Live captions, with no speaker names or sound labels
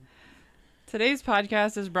Today's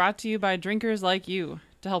podcast is brought to you by drinkers like you.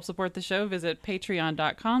 To help support the show, visit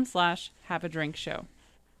patreon.com/haveadrinkshow.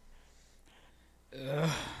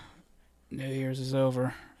 New Year's is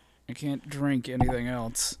over. I can't drink anything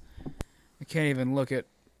else. I can't even look at...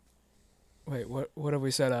 Wait, what have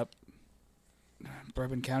we set up?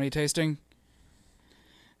 Bourbon County tasting?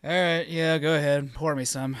 Alright, yeah, go ahead. Pour me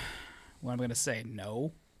some. What I'm going to say,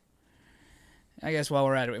 no. I guess while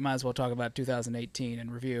we're at it, we might as well talk about 2018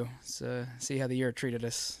 and review. So, see how the year treated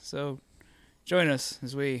us. So, join us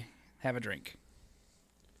as we have a drink.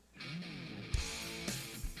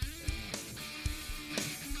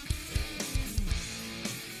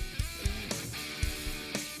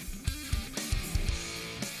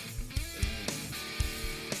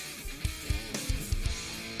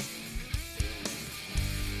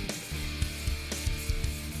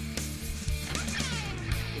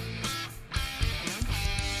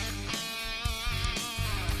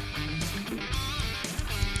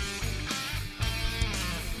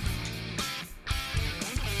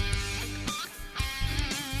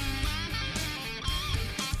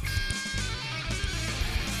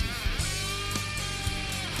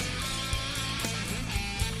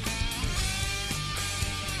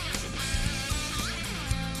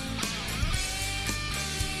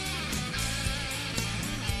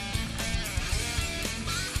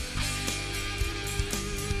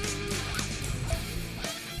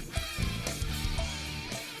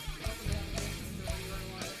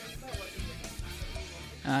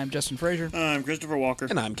 I'm Justin Frazier. I'm Christopher Walker.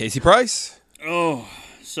 And I'm Casey Price. Oh,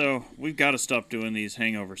 so we've got to stop doing these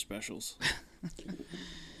hangover specials.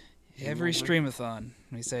 Every streamathon,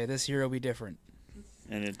 we say this year will be different.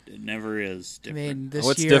 And it never is different. I mean, this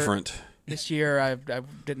What's year, different? This year, I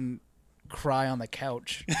didn't cry on the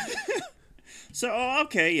couch. So,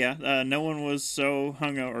 okay, yeah. No one was so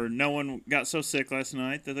hungover, or no one got so sick last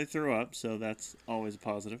night that they threw up, so that's always a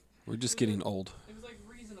positive. We're just getting old. It was like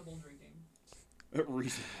reasonable drinking.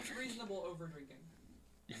 Reasonable over drinking.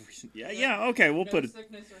 Yeah, okay, we'll put it.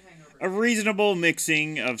 Sickness or hangover. A reasonable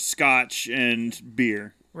mixing of scotch and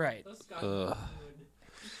beer. Right.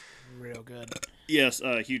 Real good. Yes,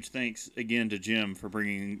 huge thanks again to Jim for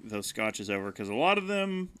bringing those scotches over, because a lot of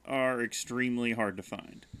them are extremely hard to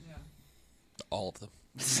find. Yeah. All of them.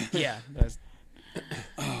 Yeah.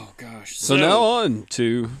 Oh, gosh. So now on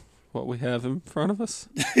to what we have in front of us.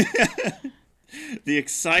 The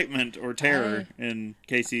excitement or terror in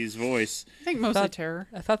Casey's voice. I think mostly terror.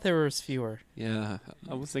 I thought there was fewer. Yeah,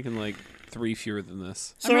 I was thinking like 3 fewer than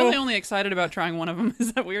this. I'm really only excited about trying one of them.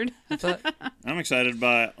 Is that weird? I'm excited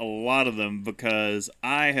by a lot of them because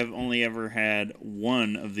I have only ever had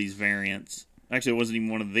one of these variants. Actually, it wasn't even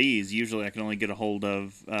one of these. Usually I can only get a hold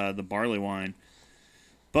of the barley wine.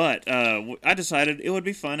 But I decided it would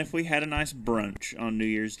be fun if we had a nice brunch on New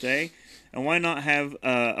Year's Day. And why not have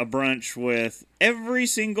a brunch with every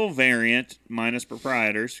single variant, minus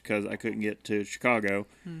proprietors, because I couldn't get to Chicago,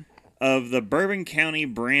 of the Bourbon County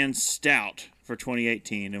brand stout for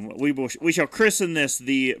 2018. And we shall christen this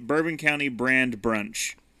the Bourbon County brand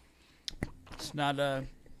brunch. It's not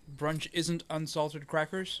brunch isn't unsalted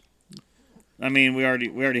crackers. I mean, we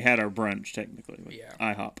already had our brunch technically with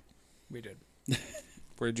IHOP. We did.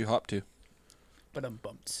 Where'd you hop to? But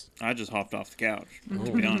bumps. I just hopped off the couch,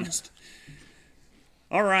 to be honest.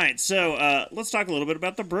 All right, so let's talk a little bit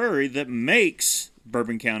about the brewery that makes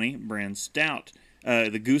Bourbon County brand stout.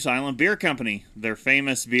 The Goose Island Beer Company. Their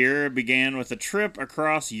famous beer began with a trip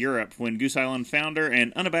across Europe when Goose Island founder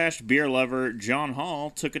and unabashed beer lover John Hall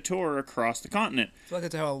took a tour across the continent. I feel like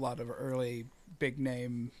that's how a lot of early big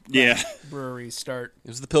name breweries start. It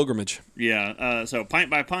was the pilgrimage. Yeah, so pint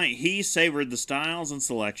by pint, he savored the styles and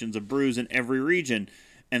selections of brews in every region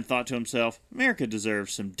and thought to himself, America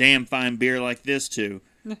deserves some damn fine beer like this too.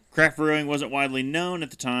 Craft brewing wasn't widely known at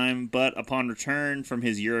the time, but upon return from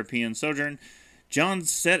his European sojourn, John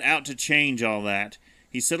set out to change all that.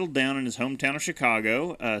 He settled down in his hometown of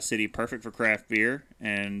Chicago, a city perfect for craft beer,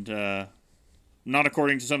 and not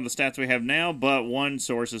according to some of the stats we have now, but one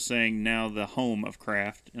source is saying now the home of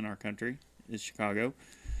craft in our country is Chicago.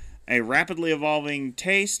 A rapidly evolving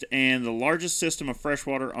taste and the largest system of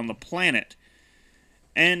freshwater on the planet.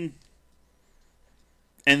 And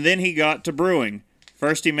then he got to brewing.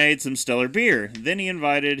 First he made some stellar beer. Then he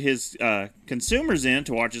invited his consumers in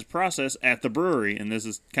to watch his process at the brewery. And this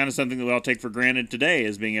is kind of something that we all take for granted today,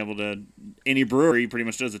 is being able to... Any brewery pretty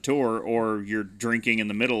much does a tour, or you're drinking in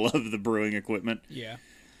the middle of the brewing equipment. Yeah.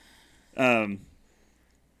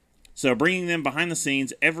 So bringing them behind the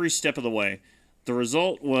scenes every step of the way. The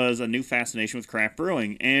result was a new fascination with craft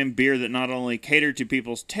brewing and beer that not only catered to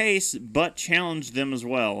people's tastes, but challenged them as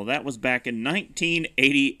well. That was back in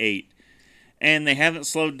 1988. and they haven't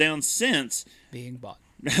slowed down since. Being bought.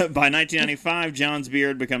 By 1995, John's beer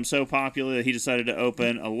had become so popular that he decided to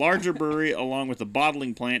open a larger brewery along with a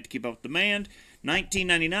bottling plant to keep up with demand.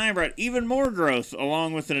 1999 brought even more growth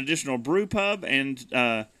along with an additional brew pub, and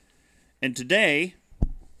today,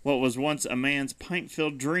 what was once a man's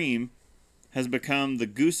pint-filled dream has become the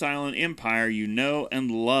Goose Island empire you know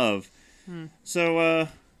and love. So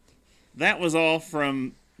that was all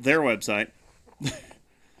from their website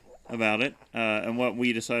about it, and what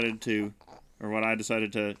we decided to, or what I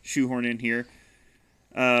decided to shoehorn in here.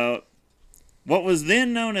 What was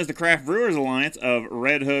then known as the Craft Brewers Alliance of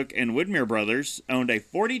Red Hook and Widmer Brothers owned a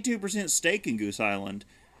 42% stake in Goose Island,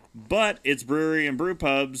 but its brewery and brew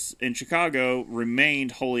pubs in Chicago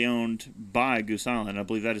remained wholly owned by Goose Island. I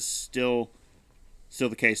believe that is still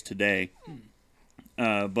the case today.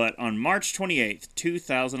 But on March 28th,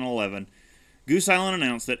 2011, Goose Island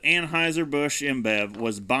announced that Anheuser-Busch InBev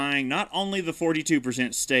was buying not only the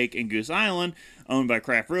 42% stake in Goose Island, owned by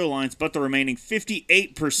Craft Brew Alliance, but the remaining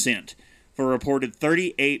 58% for a reported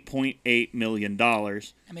 $38.8 million. I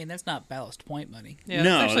mean, that's not Ballast Point money. Yeah, No,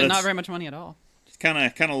 that's actually that's- not very much money at all. It's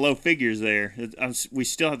kind of low figures there. We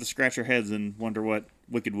still have to scratch our heads and wonder what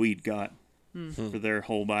Wicked Weed got for their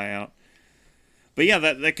whole buyout. But yeah,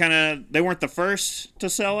 that kind of, they weren't the first to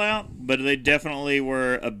sell out, but they definitely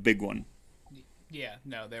were a big one. Yeah,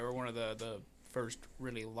 no, they were one of the first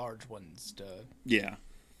really large ones to... Yeah.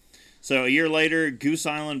 So a year later, Goose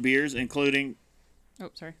Island beers, including Oh,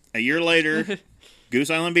 sorry. a year later, Goose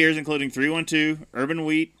Island beers, including 312, Urban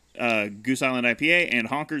Wheat, Goose Island IPA, and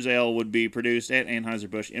Honkers Ale would be produced at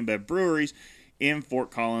Anheuser-Busch InBev breweries in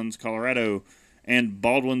Fort Collins, Colorado, and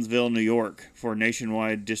Baldwinsville, New York, for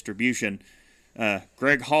nationwide distribution.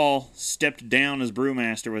 Greg Hall stepped down as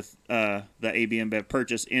brewmaster with the AB InBev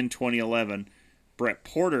purchase in 2011. Brett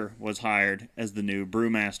Porter was hired as the new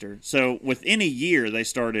brewmaster. So within a year, they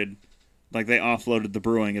started, like, they offloaded the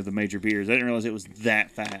brewing of the major beers. I didn't realize it was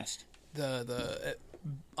that fast. The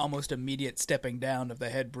almost immediate stepping down of the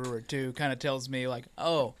head brewer, too, kind of tells me, like,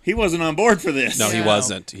 oh... He wasn't on board for this. No, he No.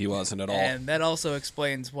 wasn't. He wasn't at all. And that also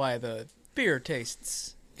explains why the beer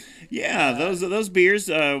tastes... Yeah, those beers,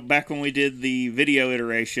 back when we did the video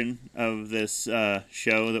iteration of this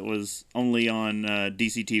show that was only on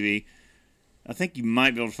DCTV, I think you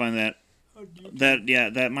might be able to find that.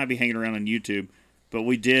 That might be hanging around on YouTube. But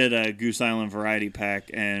we did a Goose Island variety pack,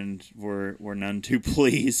 and we're none too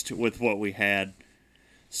pleased with what we had.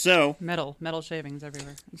 So, Metal shavings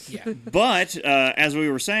everywhere. Yeah. but as we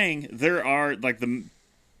were saying, there are, like, the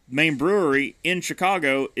main brewery in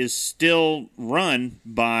Chicago is still run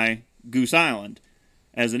by Goose Island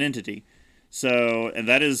as an entity. So, and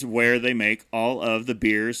that is where they make all of the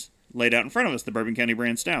beers laid out in front of us, the Bourbon County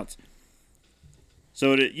brand stouts.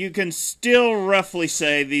 So you can still roughly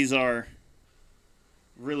say these are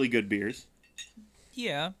really good beers.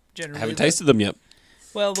 Yeah, I generally. haven't tasted them yet.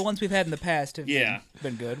 Well, the ones we've had in the past have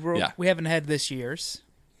been good. Yeah. We haven't had this year's.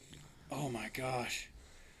 Oh my gosh.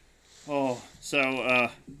 Oh, so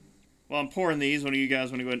while I'm pouring these, one of you guys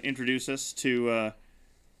want to go ahead and introduce us to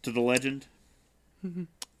the legend?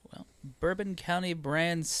 Well, Bourbon County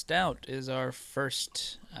brand stout is our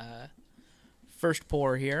first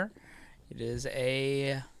pour here. It is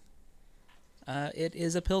a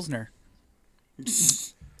Pilsner.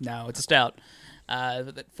 No, it's a stout.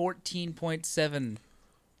 14.7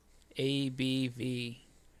 ABV.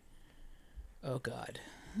 Oh God.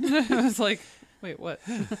 I was like, wait, what?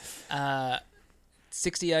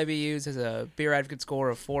 60 IBUs has a beer advocate score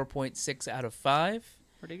of 4.6 out of 5.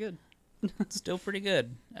 Pretty good. Still pretty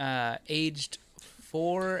good. Aged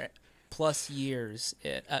 4+ years.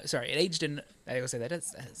 It aged in. I was gonna say that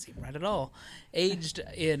doesn't seem right at all. Aged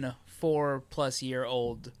in 4+ year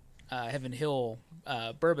old Heaven Hill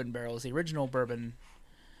bourbon barrels. The original bourbon.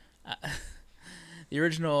 The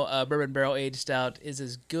original bourbon barrel aged stout is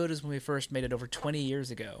as good as when we first made it over 20 years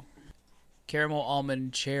ago. Caramel,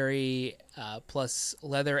 almond, cherry, plus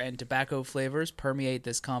leather and tobacco flavors permeate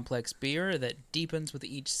this complex beer that deepens with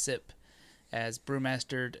each sip. As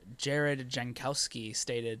brewmaster Jared Jankowski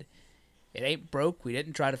stated, "It ain't broke, we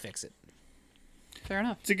didn't try to fix it." Fair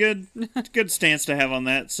enough. It's a good stance to have on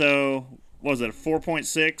that. So, what was it, a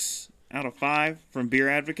 4.6 out of 5 from Beer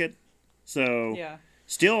Advocate? So, Yeah.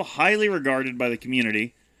 still highly regarded by the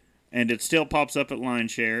community, and it still pops up at line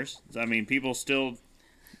shares. I mean, people still,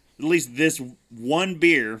 at least this one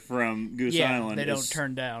beer from Goose Island. They don't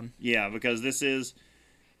turn down. Yeah, because this is,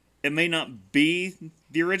 it may not be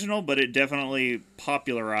the original, but it definitely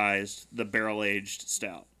popularized the barrel-aged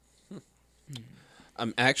stout.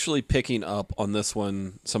 I'm actually picking up on this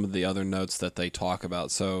one some of the other notes that they talk about.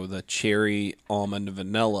 So the cherry, almond,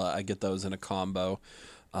 vanilla, I get those in a combo,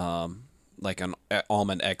 like an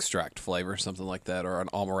almond extract flavor, something like that, or an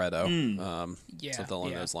amaretto, Yeah, something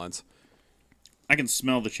along yeah. those lines. I can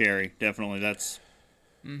smell the cherry. Definitely, that's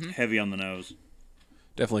Mm-hmm. heavy on the nose.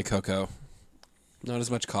 Definitely cocoa. Not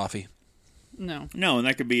as much coffee. No. No, and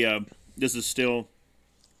that could be this is still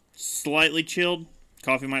slightly chilled.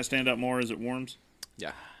 Coffee might stand out more as it warms.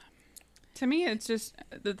 Yeah. To me, it's just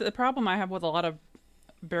the problem I have with a lot of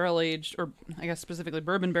barrel aged, or I guess specifically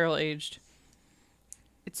bourbon barrel aged.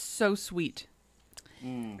 It's so sweet.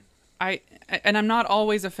 And I'm not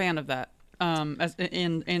always a fan of that. As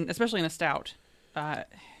in especially in a stout.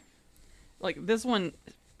 Like this one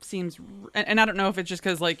seems, and I don't know if it's just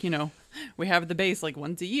because like we have the base like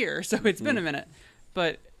once a year, so it's been a minute,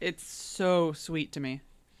 but it's so sweet to me.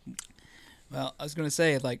 Well, I was gonna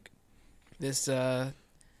say like this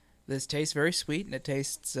tastes very sweet, and it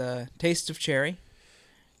tastes taste of cherry,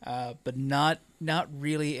 but not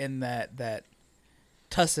really in that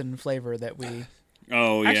tussin flavor that we.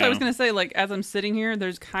 Oh, yeah. Actually, I was gonna say like as I'm sitting here,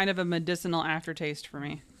 there's kind of a medicinal aftertaste for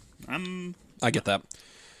me. I get that.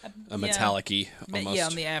 A metallic-y almost. Yeah,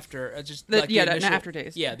 on the after, just The- like the yeah, the initial,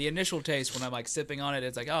 aftertaste. Yeah, the initial taste when I'm like sipping on it,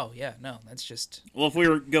 it's like, oh yeah, no, that's just Well, if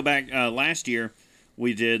we go back last year,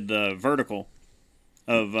 we did the vertical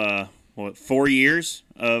of 4 years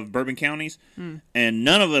of bourbon counties, and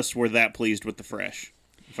none of us were that pleased with the fresh.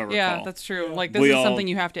 If I recall, Yeah, that's true. Like this We is all- something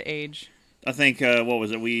you have to age. I think what was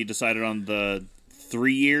it? We decided on the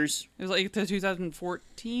 3 years. It was like the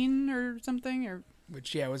 2014 or something, or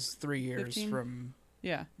which was 3 years 15? from.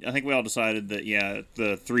 yeah. I think we all decided that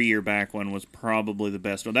the 3 year back one was probably the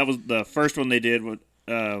best one. That was the first one they did when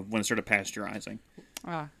it started pasteurizing.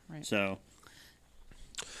 Ah, right. So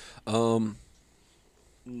I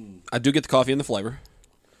do get the coffee and the flavor.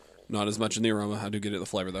 Not as much in the aroma. I do get it in the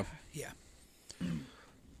flavor, though. Yeah.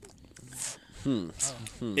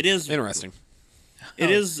 it is Interesting.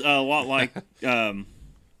 It is a lot like when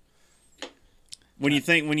you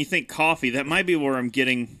think coffee. That might be where I'm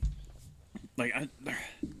getting like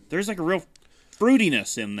there's like a real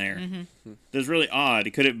fruitiness in there. That's really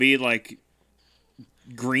odd. Could it be like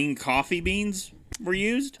green coffee beans were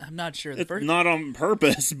used? I'm not sure. It's not on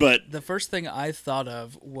purpose, but The first thing I thought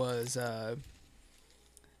of was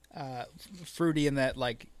fruity in that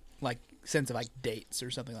like sense of like dates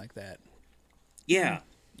or something like that. yeah,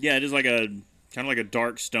 it is like a kind of like a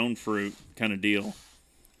dark stone fruit kind of deal.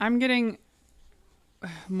 I'm getting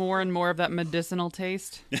more and more of that medicinal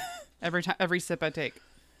taste every sip I take.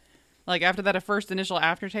 Like after that first initial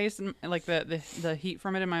aftertaste and like the heat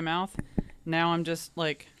from it in my mouth, now I'm just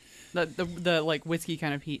like the like whiskey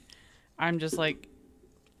kind of heat. I'm just like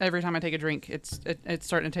every time I take a drink, it's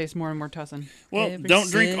starting to taste more and more tussin. Well, Every don't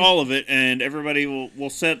drink sip. all of it, and everybody will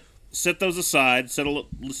set those aside. Save a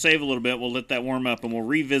little bit. We'll let that warm up, and we'll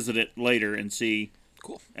revisit it later and see.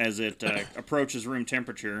 Cool. As it approaches room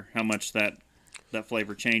temperature, how much that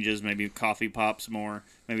flavor changes. Maybe coffee pops more.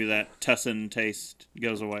 Maybe that tussin taste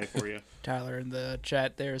goes away for you. Tyler in the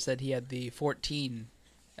chat there said he had the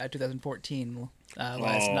 2014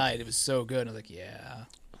 last Oh. night. It was so good. I was like, yeah.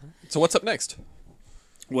 So what's up next?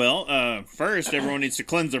 Well, first everyone needs to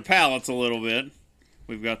cleanse their palates a little bit.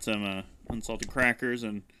 We've got some unsalted crackers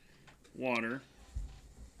and water,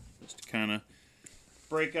 just to kind of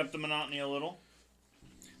break up the monotony a little.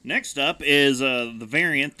 Next up is the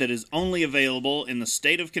variant that is only available in the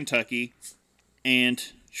state of Kentucky and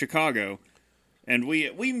Chicago. And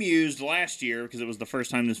we mused last year, because it was the first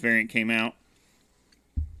time this variant came out,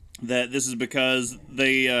 that this is because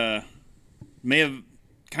they may have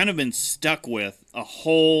kind of been stuck with a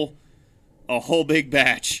whole big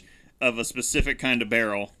batch of a specific kind of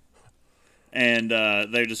barrel. And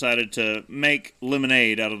they decided to make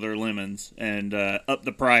lemonade out of their lemons and up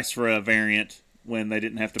the price for a variant when they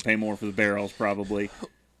didn't have to pay more for the barrels, probably.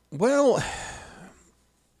 Well,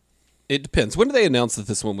 it depends. When did they announce that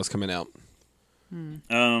this one was coming out?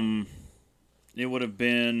 It would have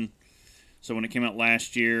been, so when it came out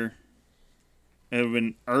last year, it would have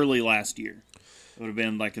been early last year. It would have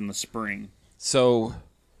been like in the spring. So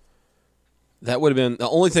that would have been, the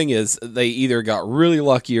only thing is they either got really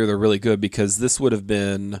lucky or they're really good, because this would have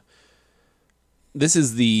been, this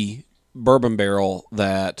is the bourbon barrel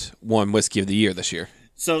that won Whiskey of the Year this year.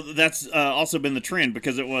 So that's also been the trend,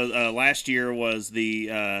 because it was last year was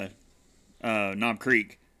the Knob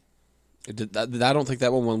Creek. I don't think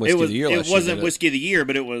that one won Whiskey It was. of the Year last It year. wasn't did it? Whiskey of the Year,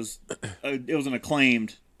 but it was an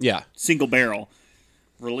acclaimed Yeah. single barrel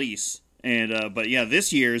release. And but yeah,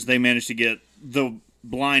 this year's they managed to get the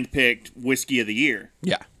blind picked Whiskey of the Year.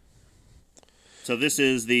 Yeah. So this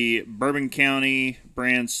is the Bourbon County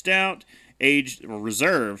brand stout, aged or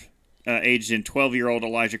reserve, aged in 12-year-old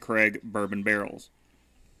Elijah Craig bourbon barrels.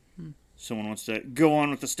 Someone wants to go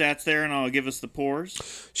on with the stats there, and I'll give us the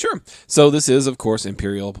pours. Sure. So this is, of course,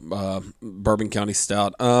 Imperial Bourbon County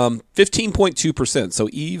Stout. 15.2%, so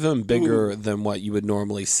even bigger than what you would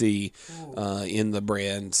normally see in the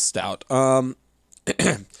brand stout.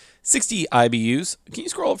 60 IBUs. Can you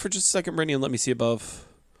scroll up for just a second, Brittany, and let me see above?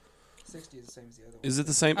 60 is the same as the other one. Is it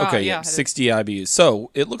the same? Okay, yeah, yeah, it is. 60 IBUs.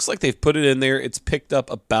 So it looks like they've put it in there. It's picked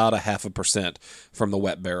up about 0.5% from the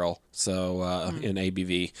wet barrel, so in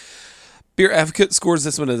ABV. Beer Advocate scores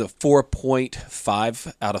this one as a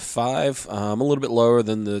 4.5 out of 5. A little bit lower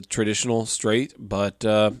than the traditional straight, but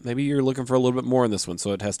maybe you're looking for a little bit more in this one,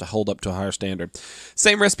 so it has to hold up to a higher standard.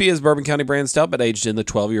 Same recipe as Bourbon County brand stout, but aged in the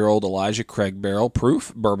 12-year-old Elijah Craig barrel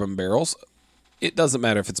proof bourbon barrels. It doesn't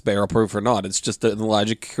matter if it's barrel proof or not. It's just an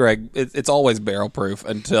Elijah Craig. It's always barrel proof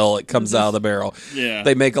until it comes out of the barrel. Yeah.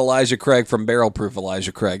 They make Elijah Craig from barrel proof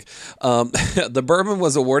Elijah Craig. The bourbon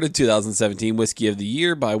was awarded 2017 Whiskey of the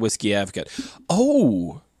Year by Whiskey Advocate.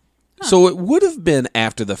 Oh, so it would have been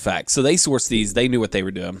after the fact. So they sourced these. They knew what they were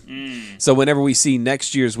doing. So whenever we see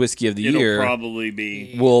next year's Whiskey of the It'll Year, probably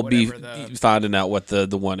be. we'll be Whatever the- finding out what the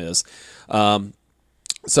one is.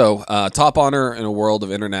 So, top honor in a world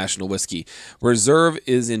of international whiskey. Reserve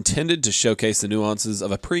is intended to showcase the nuances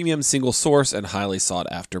of a premium single source and highly sought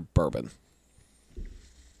after bourbon.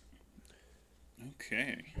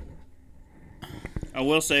 Okay. I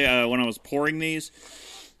will say, when I was pouring these,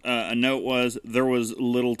 a note was there was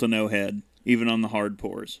little to no head, even on the hard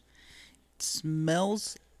pours.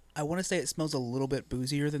 Smells. I want to say it smells a little bit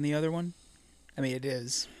boozier than the other one. I mean, it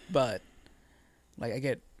is, but like I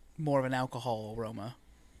get more of an alcohol aroma.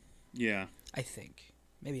 Yeah. I think.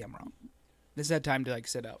 Maybe I'm wrong. This had time to like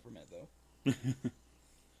sit out for a minute though.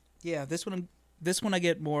 Yeah, this one I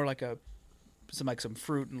get more like some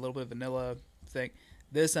fruit and a little bit of vanilla thing.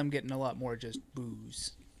 This I'm getting a lot more just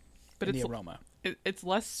booze. But in it's the aroma. it's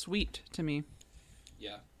less sweet to me.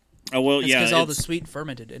 Yeah. Oh, well, It's yeah. because all the it's- sweet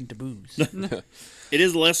fermented into booze. It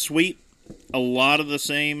is less sweet. A lot of the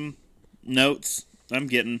same notes I'm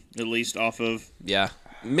getting, at least off of. Yeah.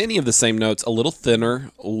 Many of the same notes, a little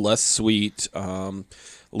thinner, less sweet, a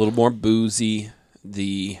little more boozy.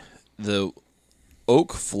 The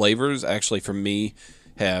oak flavors actually for me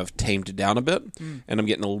have tamed down a bit, and I'm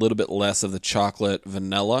getting a little bit less of the chocolate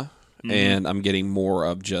vanilla, and I'm getting more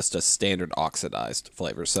of just a standard oxidized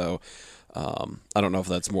flavor. So I don't know if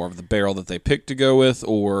that's more of the barrel that they picked to go with,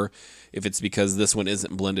 or if it's because this one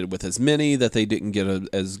isn't blended with as many that they didn't get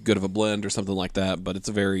as good of a blend or something like that. But it's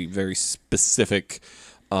a very, very specific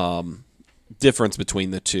difference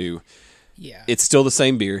between the two. Yeah. It's still the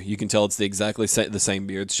same beer. You can tell it's the same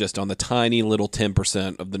beer. It's just on the tiny little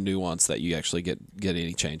 10% of the nuance that you actually get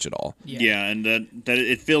any change at all. Yeah, and that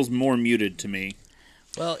it feels more muted to me.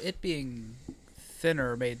 Well, it being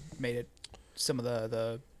thinner made it some of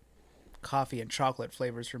the coffee and chocolate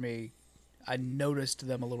flavors for me. I noticed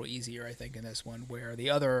them a little easier, I think, in this one, where the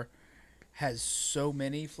other has so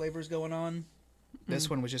many flavors going on. This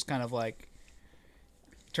one was just kind of like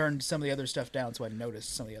turned some of the other stuff down, so I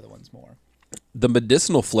noticed some of the other ones more. The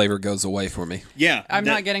medicinal flavor goes away for me. Yeah, I'm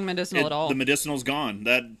not getting medicinal at all. The medicinal's gone.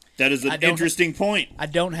 That is I an don't- interesting point. I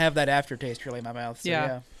don't have that aftertaste really in my mouth. So Yeah.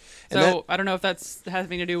 yeah. So And I don't know if that's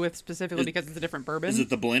having to do with specifically Is- because it's a different bourbon. Is it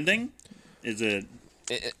the blending? Is it?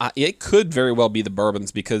 It could very well be the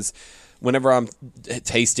bourbons, because whenever I'm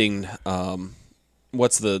tasting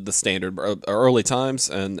what's the standard early times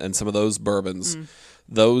and some of those bourbons,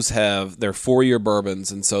 those they're 4-year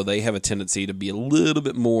bourbons, and so they have a tendency to be a little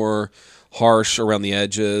bit more harsh around the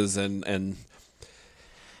edges, and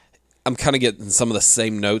I'm kind of getting some of the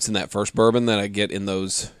same notes in that first bourbon that I get in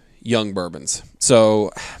those young bourbons.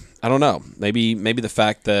 So I don't know, maybe the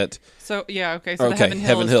fact that So yeah, okay. So the Okay, Heaven Hill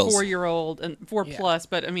Heaven is Hills. 4-year-old and 4 Yeah. plus,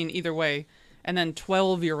 but I mean either way, and then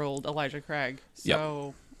 12-year-old Elijah Craig.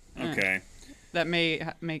 So Okay. that may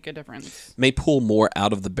make a difference. may pull more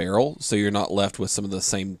out of the barrel, so you're not left with some of the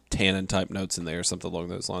same tannin type notes in there or something along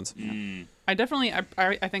those lines. I definitely,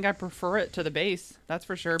 I think I prefer it to the base. That's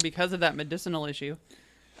for sure because of that medicinal issue.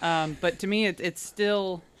 But to me, it's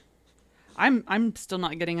still, I'm still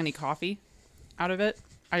not getting any coffee out of it.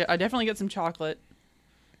 I definitely get some chocolate,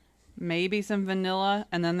 maybe some vanilla,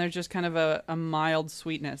 and then there's just kind of a mild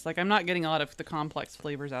sweetness. Like I'm not getting a lot of the complex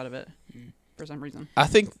flavors out of it for some reason. I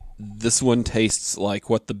think this one tastes like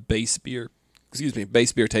what the base beer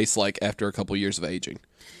tastes like after a couple years of aging.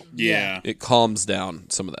 Yeah. It calms down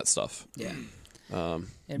some of that stuff. Yeah.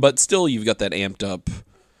 But still, you've got that amped up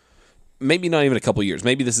maybe not even a couple years.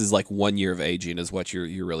 Maybe this is like 1 year of aging is what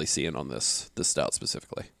you're really seeing on this stout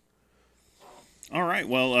specifically. All right.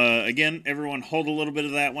 Well, again, everyone hold a little bit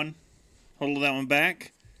of that one. Hold that one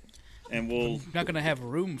back. And we'll... We're not going to have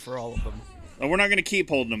room for all of them. we're not going to keep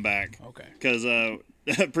holding them back. Okay. Because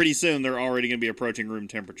pretty soon they're already going to be approaching room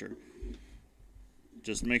temperature.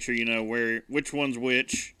 Just make sure you know which one's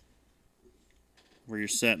which, where you're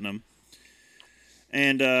setting them.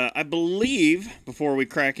 And I believe, before we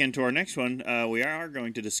crack into our next one, we are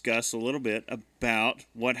going to discuss a little bit about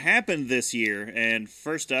what happened this year. And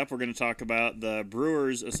first up, we're going to talk about the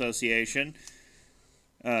Brewers Association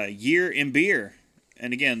Year in Beer.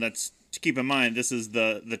 And again, that's to keep in mind, this is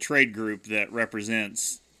the trade group that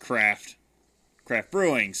represents craft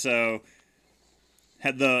brewing. So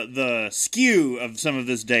had the skew of some of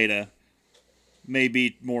this data may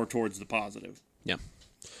be more towards the positive. Yeah.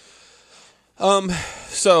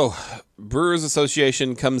 So Brewers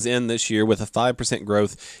Association comes in this year with a 5%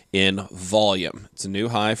 growth in volume. It's a new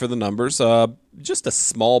high for the numbers. Just a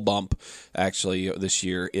small bump, actually, this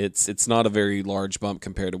year. It's not a very large bump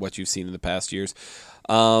compared to what you've seen in the past years.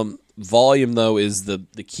 Volume, though, is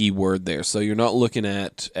the key word there. So you're not looking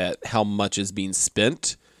at how much is being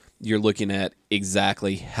spent. You're looking at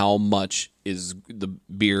exactly how much is the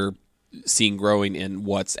beer seen growing in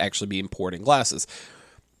what's actually being poured in glasses.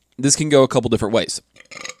 This can go a couple different ways.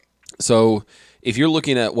 So if you're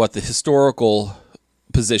looking at what the historical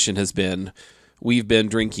position has been, we've been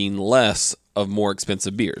drinking less of more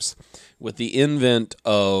expensive beers. With the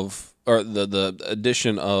the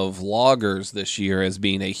addition of lagers this year as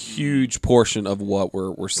being a huge portion of what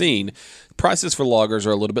we're seeing, prices for lagers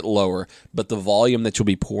are a little bit lower, but the volume that you'll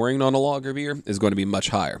be pouring on a lager beer is going to be much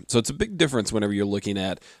higher. So it's a big difference whenever you're looking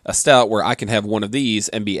at a stout where I can have one of these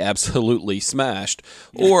and be absolutely smashed,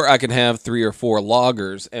 or I can have 3 or 4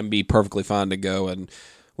 lagers and be perfectly fine to go. And,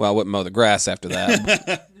 well, I wouldn't mow the grass after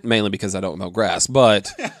that, mainly because I don't mow grass,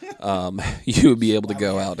 but you would be able to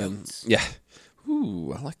go out and, yeah.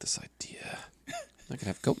 Ooh, I like this idea. I could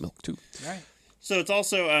have goat milk, too. Right. So it's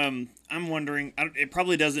also, I'm wondering, it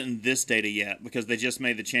probably doesn't in this data yet because they just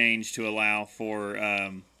made the change to allow for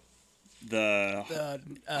the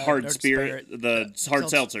hard spirit, the hard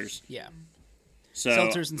seltzers. Yeah. So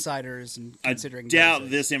Seltzers and ciders, and considering I doubt those,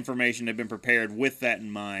 this information had been prepared with that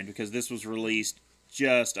in mind because this was released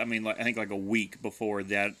I think like a week before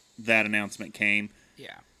that announcement came.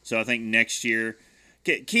 Yeah. So I think next year,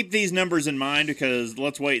 keep these numbers in mind because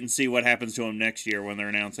let's wait and see what happens to them next year when they're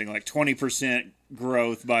announcing like 20%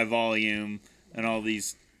 growth by volume and all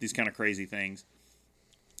these kind of crazy things.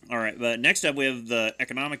 All right, but next up we have the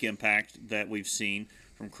economic impact that we've seen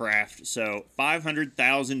from craft. So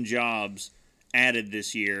 500,000 jobs added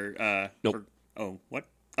this year. Nope. What?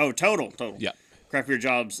 Oh, total. Yeah. Craft beer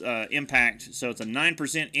jobs impact. So it's a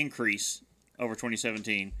 9% increase over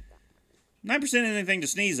 2017. 9% isn't anything to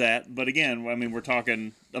sneeze at, but again, I mean, we're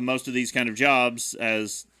talking most of these kind of jobs.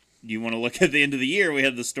 As you want to look at the end of the year, we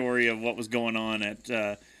had the story of what was going on at,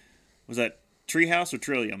 was that Treehouse or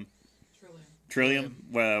Trillium? Trillium,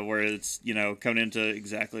 where it's, coming into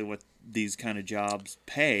exactly what these kind of jobs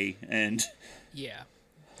pay. And yeah,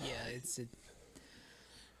 it's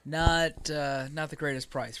not the greatest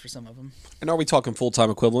price for some of them. And are we talking full-time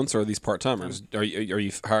equivalents, or are these part-timers? Are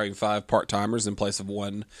you hiring 5 part-timers in place of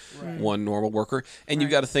one normal worker? And you've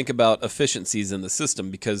got to think about efficiencies in the system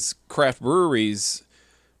because craft breweries,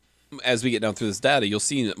 as we get down through this data, you'll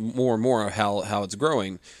see more and more of how it's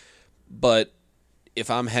growing. But if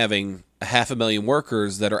I'm having 500,000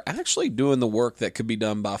 workers that are actually doing the work that could be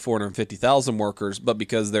done by 450,000 workers, but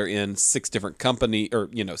because they're in 6 different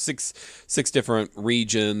six different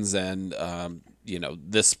regions, and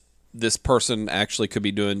this person actually could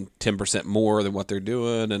be doing 10% more than what they're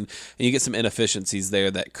doing, and you get some inefficiencies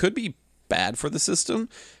there that could be bad for the system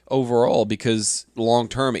overall because long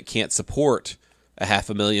term it can't support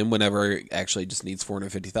 500,000 whenever it actually just needs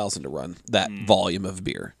 450,000 to run that volume of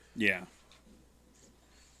beer. yeah.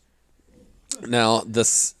 Now,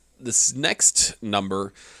 this next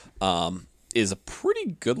number is a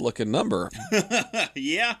pretty good-looking number.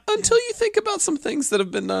 Yeah. Until you think about some things that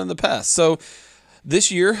have been done in the past. So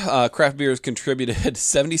this year, craft beer has contributed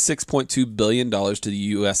 $76.2 billion to the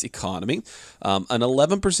U.S. economy, an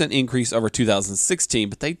 11% increase over 2016,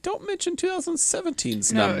 but they don't mention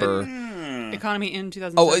 2017's number. Economy in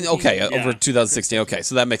 2017. Oh, okay, over 2016. Okay,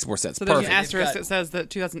 so that makes more sense. So there's Perfect. an asterisk that says that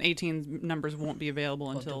 2018 numbers won't be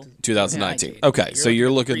available until 2019. Yeah. Okay, so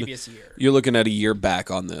you're looking at a year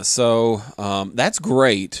back on this. So that's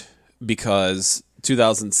great because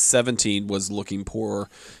 2017 was looking poor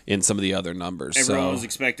in some of the other numbers. Everyone so was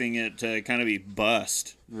expecting it to kind of be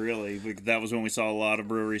bust, really. That was when we saw a lot of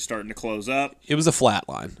breweries starting to close up. it was a flat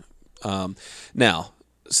line. Now,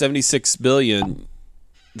 76 billion,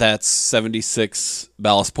 that's 76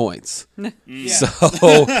 ballast points. So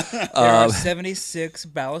There are 76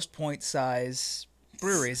 Ballast Point size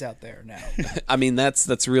breweries out there now. I mean,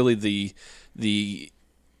 that's really the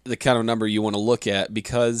kind of number you want to look at,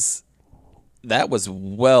 because that was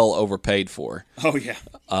well overpaid for. Oh, yeah.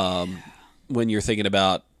 When you're thinking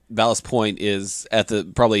about Ballast Point is at the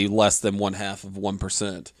probably less than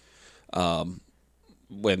 0.5%,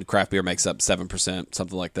 when craft beer makes up 7%,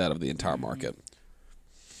 something like that, of the entire market.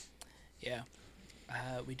 Yeah.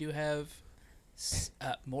 We do have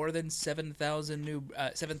more than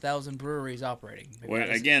 7,000 breweries operating. Maybe Well, not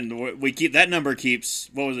as- again, we keep that number keeps.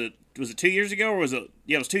 What was it? Was it 2 years ago, or was it?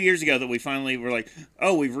 Yeah, it was 2 years ago that we finally were like,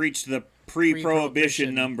 oh, we've reached the pre-prohibition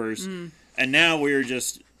Pre-prohibition. numbers, and now we're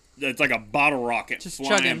just. It's like a bottle rocket Just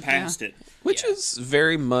flying chugging, past it. Which is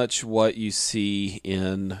very much what you see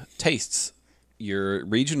in tastes. Your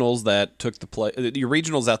regionals that took the play, your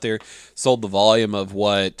regionals out there sold the volume of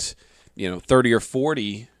what 30 or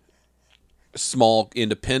 40 small,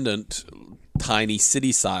 independent, tiny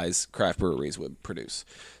city-size craft breweries would produce.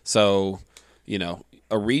 So,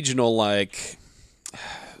 a regional like,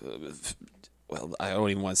 well, I don't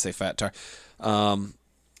even want to say Fat Tire.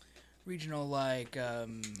 regional like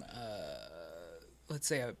let's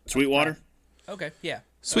say a Sweetwater. Okay, yeah.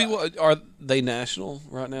 Sweetwater, are they national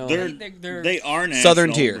right now? They're They are national.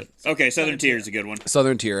 Southern Tier. but- Okay, Southern Tier is a good one.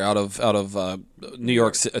 Southern Tier out of New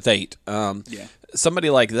York State. Yeah. Somebody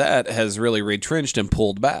like that has really retrenched and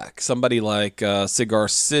pulled back. Somebody like Cigar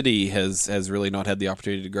City has really not had the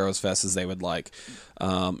opportunity to grow as fast as they would like.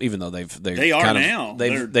 Even though they are kind now. of,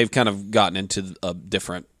 They're- they've kind of gotten into a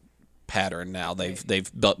different pattern now.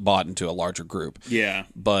 They've bought into a larger group. Yeah.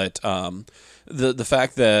 But the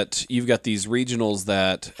fact that you've got these regionals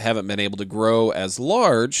that haven't been able to grow as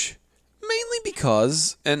large, mainly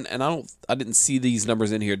because and I didn't see these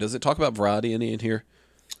numbers in here. Does it talk about variety any in here?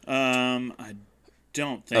 I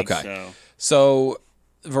don't think Okay. so. So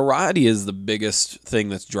variety is the biggest thing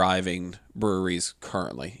that's driving breweries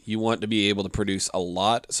currently. You want to be able to produce a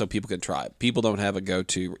lot so people can try it. People don't have a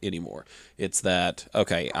go-to anymore. It's that,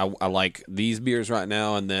 okay, I like these beers right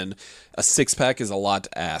now, and then a six-pack is a lot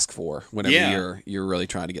to ask for whenever Yeah. you're really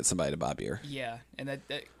trying to get somebody to buy beer. Yeah, and that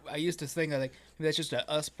I used to think that like maybe that's just a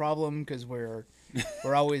us problem because we're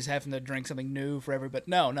always having to drink something new for everybody.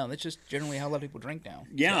 No, that's just generally how a lot of people drink now.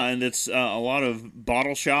 Yeah, and it's a lot of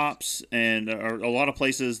bottle shops and a lot of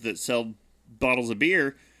places that sell bottles of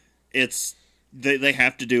beer. It's they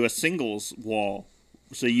have to do a singles wall,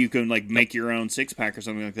 so you can like make your own 6-pack or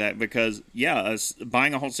something like that. Because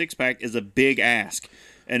buying a whole 6-pack is a big ask,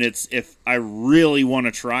 and it's if I really want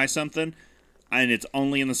to try something, and it's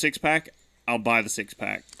only in the 6-pack, I'll buy the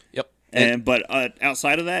 6-pack. Yep. But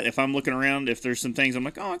outside of that, if I'm looking around, if there's some things I'm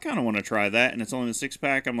like, oh, I kind of want to try that, and it's only in the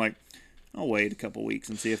 6-pack, I'm like, I'll wait a couple weeks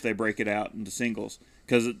and see if they break it out into singles,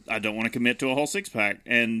 because I don't want to commit to a whole 6-pack.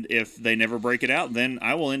 And if they never break it out, then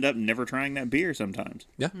I will end up never trying that beer sometimes.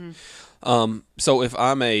 Yeah. So if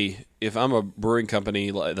I'm a brewing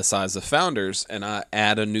company like the size of Founders and I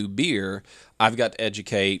add a new beer, I've got to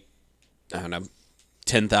educate, I don't know,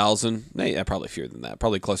 10,000, probably fewer than that,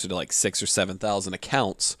 probably closer to like 6,000 or 7,000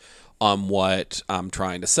 accounts on what I'm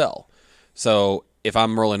trying to sell. So if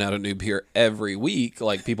I'm rolling out a new beer every week,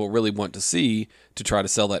 like people really want to see to try to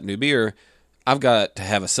sell that new beer, I've got to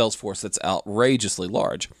have a sales force that's outrageously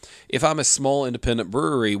large. If I'm a small independent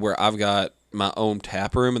brewery where I've got my own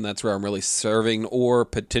tap room and that's where I'm really serving, or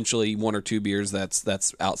potentially one or two beers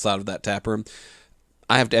that's outside of that tap room,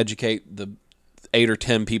 I have to educate the 8 or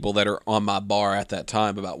 10 people that are on my bar at that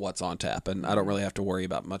time about what's on tap, and I don't really have to worry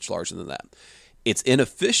about much larger than that. It's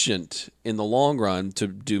inefficient in the long run to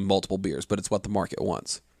do multiple beers, but it's what the market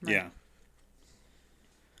wants. Yeah.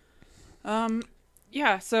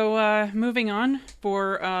 Yeah, so moving on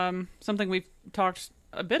for something we've talked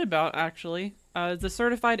a bit about, actually, is the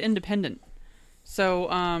certified independent. So,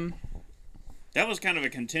 That was kind of a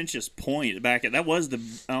contentious point back at, that was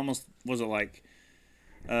was it like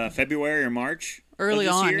February or March? of Early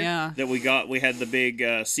this on, year yeah. That we had the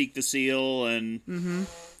big Seek the Seal and,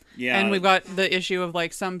 yeah. and we've got the issue of,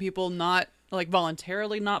 like, some people not, like,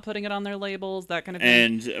 voluntarily not putting it on their labels, that kind of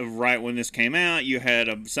thing. And right when this came out, you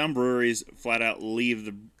had some breweries flat out leave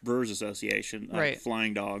the Brewers Association. Right.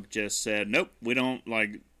 Flying Dog just said, nope, we don't,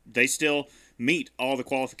 they still meet all the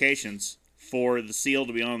qualifications for the seal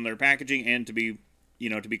to be on their packaging and to be,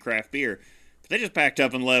 to be craft beer. But they just packed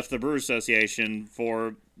up and left the Brewers Association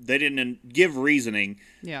for they didn't give reasoning.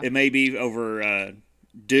 Yeah. It may be over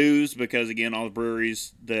dues because again, all the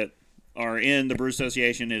breweries that are in the Brew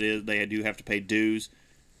Association, they do have to pay dues.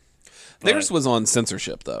 Theirs was on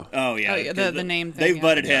censorship, though. Oh yeah, Oh, yeah, 'cause the name thing, They've yeah.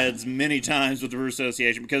 butted heads many times with the Brew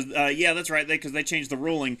Association because that's right. Because they changed the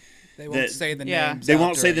ruling. They won't say the Yeah. names. They out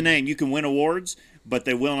won't say during- the name. You can win awards, but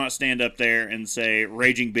they will not stand up there and say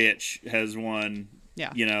Raging Bitch has won.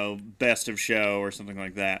 Yeah. Best of show or something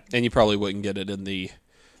like that. And you probably wouldn't get it in the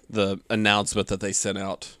announcement that they sent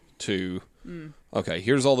out to. Okay,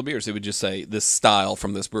 here's all the beers. It would just say this style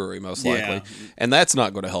from this brewery, most likely, Yeah. and that's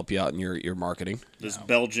not going to help you out in your marketing. This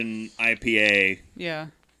Belgian IPA. Yeah.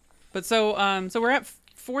 But so we're at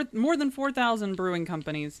more than 4,000 brewing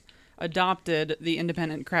companies adopted the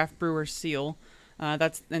Independent Craft Brewer seal.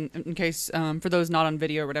 That's in case for those not on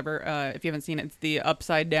video or whatever, if you haven't seen it, it's the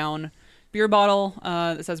upside down beer bottle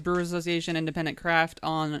that says Brewers Association Independent Craft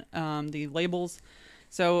on the labels.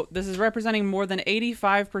 So this is representing more than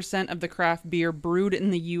 85% of the craft beer brewed in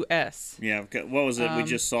the U.S. Yeah, what was it? We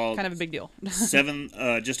just saw Kind of a big deal.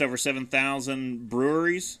 just over 7,000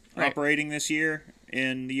 breweries Right. operating this year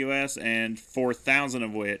in the U.S., and 4,000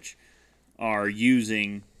 of which are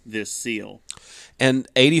using this seal. And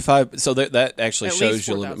 85. So that actually At shows least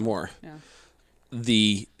you a little bit 4,000. more. Yeah.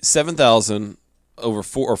 The 7,000 over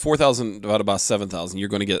 4,000 divided by 7,000, you're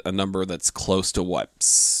going to get a number that's close to what?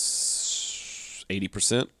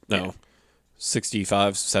 80%? No. Yeah.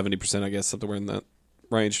 65, 70%, I guess, somewhere in that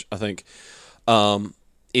range, I think.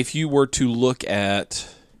 If you were to look at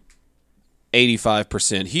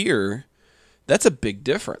 85% here, that's a big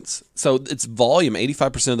difference. So it's volume.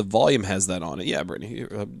 85% of the volume has that on it. Yeah, Brittany,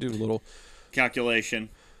 do a little. Calculation.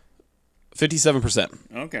 57%.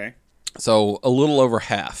 Okay. So a little over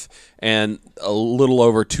half, and a little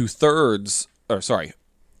over 2/3, or sorry,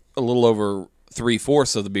 a little over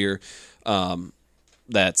 3/4 of the beer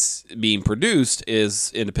that's being produced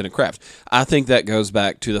is independent craft. I think that goes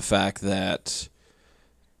back to the fact that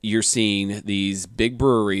you're seeing these big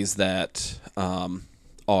breweries that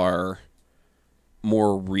are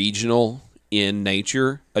more regional in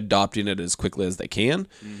nature adopting it as quickly as they can,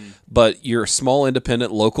 but your small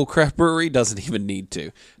independent local craft brewery doesn't even need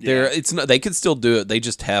to. Yeah. It's not, they could still do it. They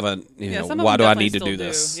just haven't. Some of Why them do I definitely need to still do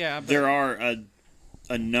this? Yeah, but There are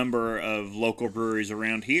a number of local breweries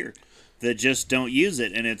around here that just don't use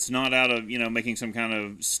it, and it's not out of making some kind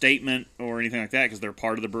of statement or anything like that because they're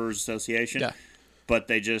part of the Brewers Association. Yeah. But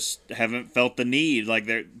they just haven't felt the need. Like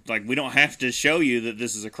we don't have to show you that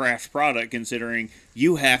this is a craft product, considering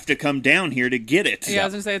you have to come down here to get it. Yeah, I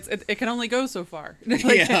was gonna say it can only go so far.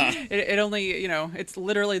 Yeah. it only it's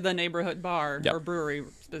literally the neighborhood bar Yep. or brewery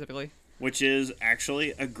specifically. Which is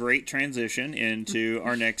actually a great transition into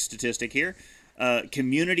our next statistic here.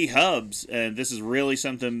 Community hubs. This is really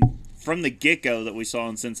something from the get-go that we saw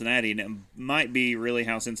in Cincinnati, and it might be really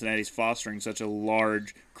how Cincinnati's fostering such a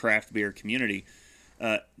large craft beer community.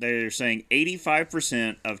 They're saying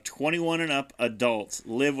 85% of 21 and up adults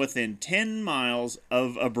live within 10 miles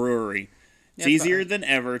of a brewery. It's Yeah, easier but- than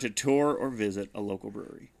ever to tour or visit a local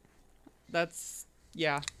brewery. That's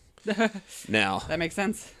Now, that makes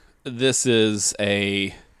sense. this is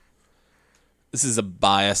a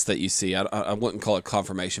bias that you see. I wouldn't call it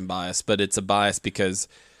confirmation bias, but it's a bias because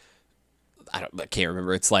I can't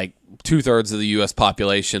remember. It's like 2/3 of the U.S.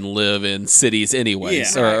 population live in cities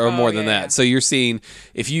anyways, Yeah. or Right. more Oh, than yeah, that. yeah. So you're seeing,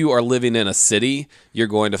 if you are living in a city, you're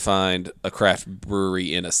going to find a craft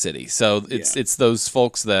brewery in a city. So it's those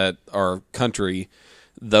folks that are country,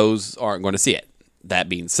 those aren't going to see it. That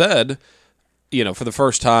being said, for the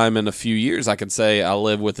first time in a few years, I can say I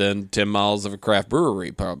live within 10 miles of a craft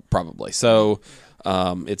brewery, probably. So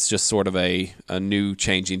it's just sort of a new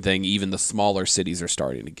changing thing. Even the smaller cities are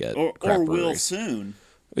starting to get Or craft will breweries. soon.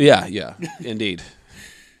 Yeah, indeed.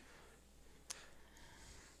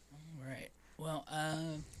 Right. Well,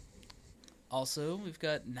 also, we've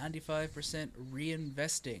got 95%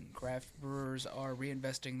 reinvesting. Craft brewers are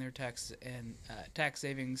reinvesting their tax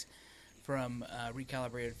savings from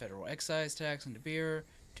recalibrated federal excise tax into beer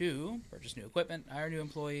to purchase new equipment, hire new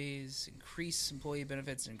employees, increase employee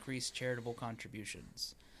benefits, and increase charitable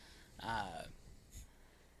contributions.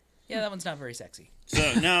 Yeah, that one's not very sexy.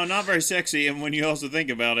 So no, not very sexy. And when you also think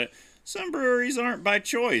about it, some breweries aren't by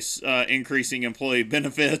choice increasing employee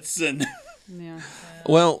benefits and Yeah.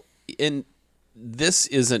 Well, and this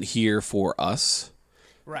isn't here for us.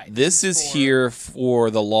 Right. This is for- here for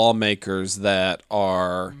the lawmakers that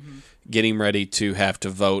are getting ready to have to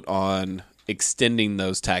vote on extending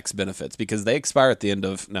those tax benefits because they expire at the end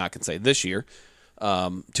of, now I can say this year,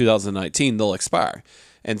 2019, they'll expire.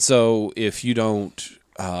 And so if you don't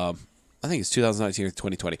I think it's 2019 or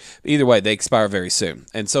 2020. But either way, they expire very soon.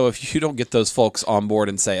 And so if you don't get those folks on board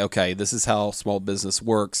and say, okay, this is how small business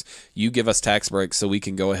works, you give us tax breaks so we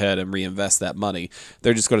can go ahead and reinvest that money,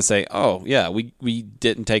 they're just going to say, oh, yeah, we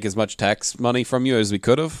didn't take as much tax money from you as we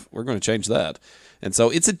could have. We're going to change that. And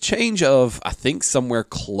so it's a change of, I think, somewhere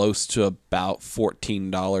close to about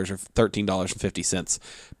 $14 or $13.50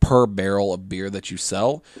 per barrel of beer that you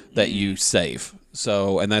sell that you save.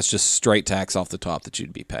 So, and that's just straight tax off the top that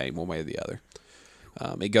you'd be paying one way or the other.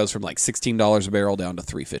 It goes from like $16 a barrel down to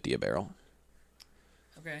 $3.50 a barrel.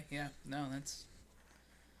 Okay, yeah, no, that's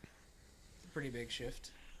a pretty big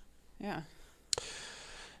shift. Yeah.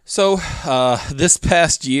 So, this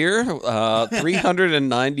past year,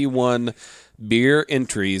 391 beer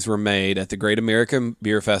entries were made at the Great American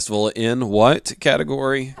Beer Festival in what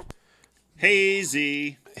category?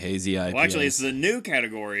 Hazy. Hazy IPAs. Well, actually, it's the new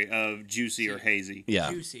category of juicy or hazy.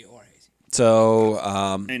 Yeah. Juicy or hazy. So,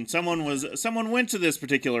 And someone went to this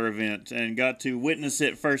particular event and got to witness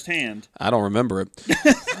it firsthand. I don't remember it.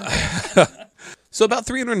 So about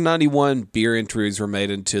 391 beer entries were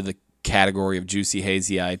made into the category of Juicy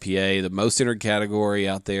Hazy IPA, the most entered category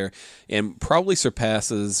out there, and probably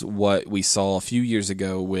surpasses what we saw a few years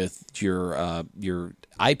ago with your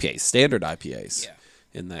IPAs, standard IPAs. Yeah.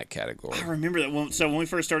 In that category. I remember that when we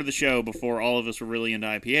first started the show, before all of us were really into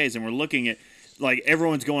IPAs, and we're looking at, like,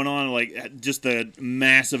 everyone's going on, like, just the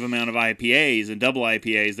massive amount of IPAs and double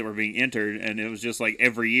IPAs that were being entered, and it was just like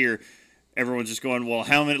every year, everyone's just going, well,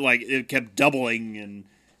 how many, like, it kept doubling, and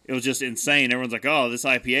it was just insane. Everyone's like, oh, this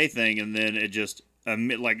IPA thing, and then it just,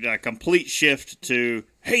 like, a complete shift to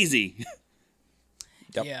hazy.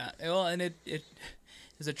 Yep. Yeah, well, and it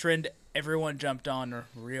is a trend everyone jumped on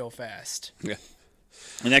real fast. Yeah.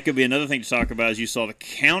 And that could be another thing to talk about, as you saw the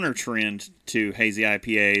counter trend to hazy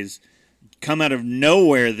IPAs come out of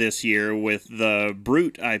nowhere this year with the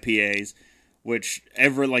Brute IPAs, which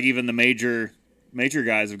even the major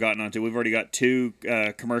guys have gotten onto. We've already got 2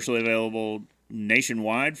 commercially available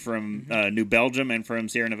nationwide from New Belgium and from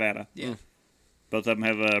Sierra Nevada. Yeah. Both of them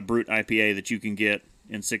have a Brute IPA that you can get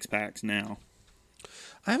in 6-packs now.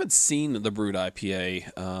 I haven't seen the Brute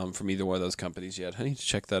IPA from either one of those companies yet. I need to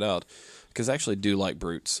check that out because I actually do like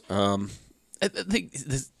Brutes. I think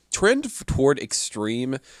the trend toward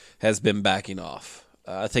extreme has been backing off.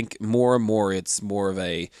 I think more and more it's more of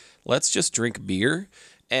a let's just drink beer.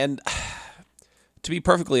 And to be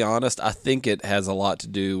perfectly honest, I think it has a lot to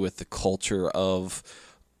do with the culture of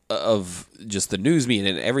just the news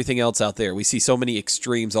media and everything else out there. We see so many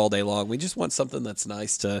extremes all day long. We just want something that's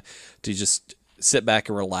nice to just sit back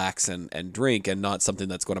and relax and drink, and not something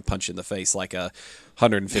that's going to punch you in the face like a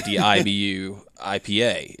 150 IBU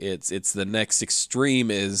IPA. It's the next extreme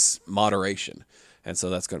is moderation. And so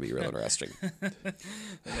that's going to be real interesting. The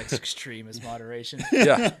next extreme is moderation.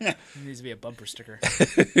 Yeah. It needs to be a bumper sticker.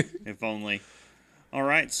 If only. All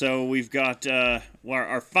right, so we've got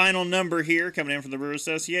our final number here coming in from the Brewer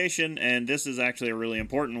Association, and this is actually a really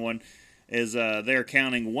important one, is they're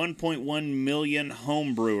counting 1.1 million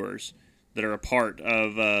home brewers that are a part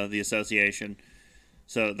of the association.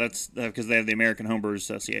 So that's because they have the American Homebrewers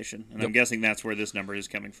Association, and I'm guessing that's where this number is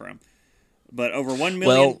coming from. But over 1 million...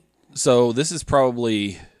 Well, so this is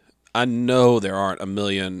probably... I know there aren't a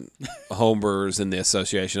million homebrewers in the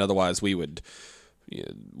association, otherwise we would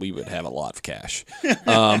have a lot of cash.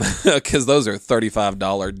 Because those are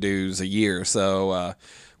 $35 dues a year, so...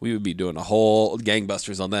 we would be doing a whole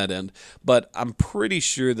gangbusters on that end. But I'm pretty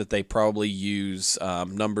sure that they probably use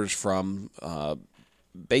numbers from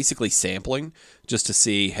basically sampling just to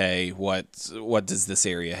see, hey, what does this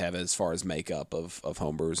area have as far as makeup of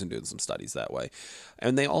homebrewers, and doing some studies that way.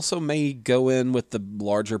 And they also may go in with the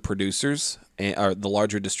larger producers or the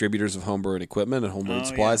larger distributors of homebrewing equipment and homebrewing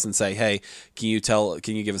supplies and say, hey, can you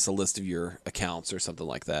give us a list of your accounts or something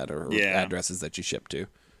like that, or addresses that you ship to?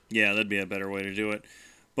 Yeah, that'd be a better way to do it.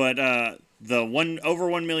 But over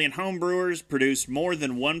 1 million home brewers produced more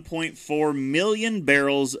than 1.4 million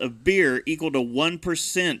barrels of beer, equal to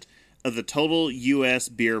 1% of the total U.S.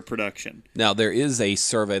 beer production. Now, there is a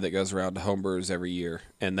survey that goes around to home brewers every year,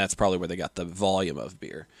 and that's probably where they got the volume of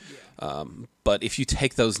beer. Yeah. But if you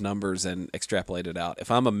take those numbers and extrapolate it out, if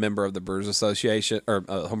I'm a member of the Brewers Association or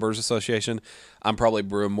Home Brewers Association, I'm probably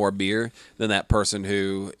brewing more beer than that person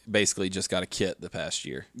who basically just got a kit the past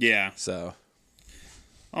year. Yeah. So...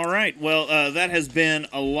 All right, well, that has been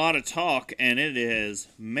a lot of talk, and it has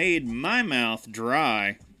made my mouth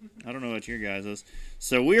dry. I don't know what your guys is.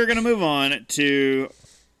 So we are going to move on to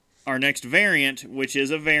our next variant, which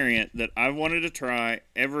is a variant that I've wanted to try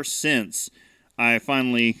ever since I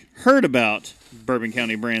finally heard about Bourbon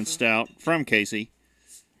County Brand Stout from Casey.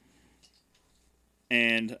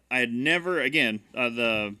 and I had never, again,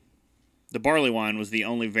 the barley wine was the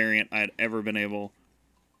only variant I had ever been able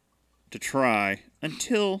to try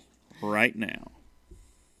until right now.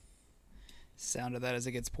 Sound of that as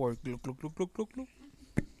it gets poured. Gluk, gluk, gluk, gluk, gluk, gluk.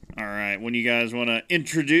 All right, when you guys want to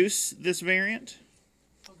introduce this variant?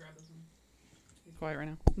 I'll grab this one. He's quiet right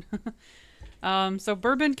now. So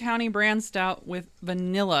Bourbon County brand stout with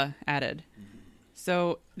vanilla added.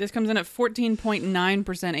 So this comes in at 14.9%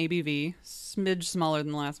 ABV, smidge smaller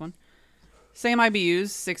than the last one. Same IBUs,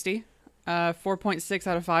 60. 4.6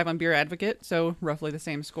 out of 5 on Beer Advocate, so roughly the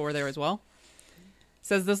same score there as well.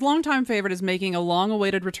 Says this longtime favorite is making a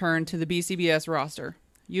long-awaited return to the BCBS roster.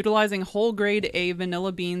 Utilizing whole grade A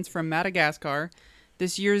vanilla beans from Madagascar,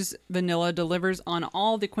 this year's vanilla delivers on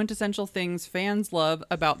all the quintessential things fans love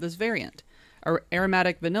about this variant.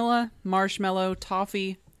 Aromatic vanilla, marshmallow,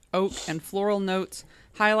 toffee, oak, and floral notes,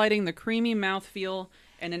 highlighting the creamy mouthfeel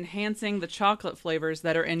and enhancing the chocolate flavors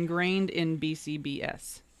that are ingrained in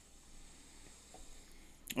BCBS.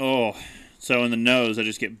 Oh, so in the nose, I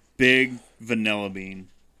just get big vanilla bean.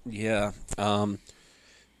 Yeah. I'm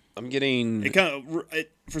getting...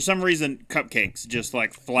 For some reason, cupcakes just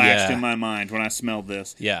like flashed Yeah. in my mind when I smelled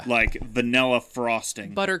this. Yeah. Like vanilla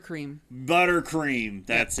frosting. Buttercream. Buttercream.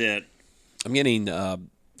 That's it. I'm getting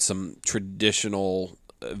some traditional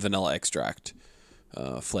vanilla extract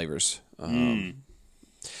flavors. So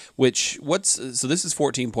this is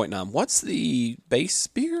 14.9. What's the base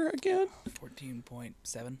beer again?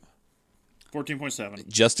 14.7. 14.7.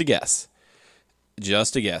 Just a guess.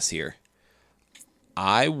 Just a guess here.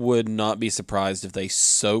 I would not be surprised if they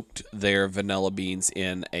soaked their vanilla beans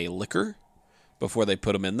in a liquor before they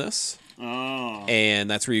put them in this. Oh. And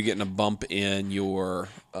that's where you're getting a bump in your...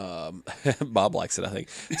 Bob likes it, I think.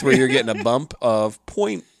 It's where you're getting a bump of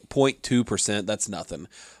 0.2%. That's nothing.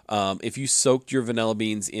 If you soaked your vanilla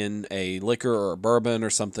beans in a liquor or a bourbon or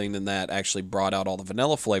something, then that actually brought out all the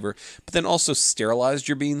vanilla flavor, but then also sterilized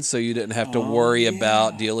your beans so you didn't have to worry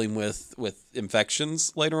about dealing with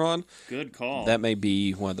infections later on. Good call. That may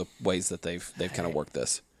be one of the ways that they've kind of worked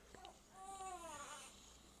this.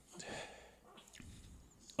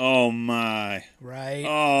 Oh, my. Right.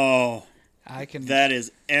 Oh, I can that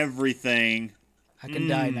is everything. I can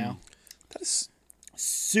die now. That is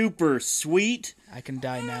Super sweet, I can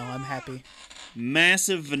die now. I'm happy.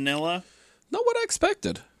 massive vanilla. not what I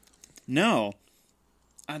expected. No.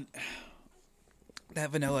 That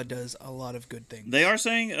vanilla does a lot of good things. They are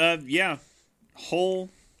saying, whole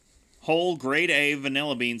grade A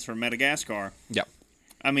vanilla beans from Madagascar. Yeah.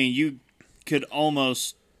 I mean, you could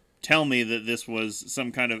almost tell me that this was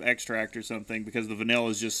some kind of extract or something because the vanilla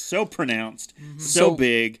is just so pronounced, so So-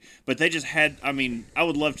 big. But they just had, I mean, I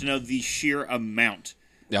would love to know the sheer amount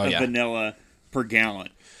Oh, of yeah. vanilla per gallon.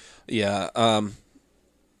 Yeah.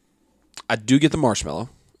 I do get the marshmallow.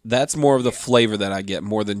 That's more of the flavor that I get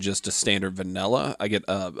more than just a standard vanilla. I get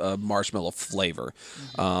a marshmallow flavor.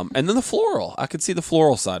 And then the floral. I could see the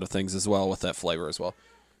floral side of things as well with that flavor as well.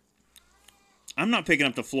 I'm not picking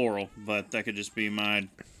up the floral, but that could just be my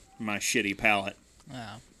shitty palate.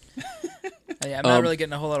 Wow. Yeah, I'm not really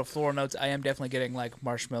getting a whole lot of floral notes. I am definitely getting like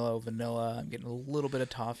marshmallow, vanilla. I'm getting a little bit of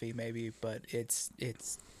toffee maybe, but it's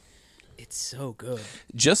so good.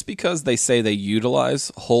 Just because they say they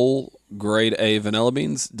utilize whole grade A vanilla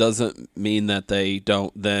beans doesn't mean that they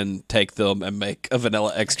don't then take them and make a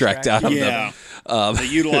vanilla extract out of Yeah. them. They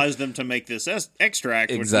utilize them to make this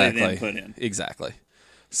extract, which they then put in. Exactly.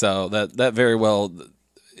 So that very well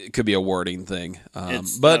it could be a wording thing.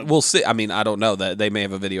 It's, But we'll see. I mean, I don't know. That they may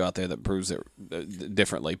have a video out there that proves it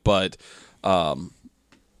differently, but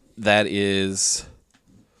that is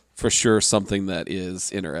for sure something that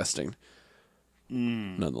is interesting.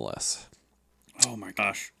 Nonetheless. Oh my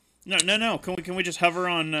gosh! No! Can we just hover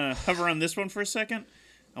on this one for a second?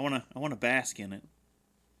 I wanna bask in it.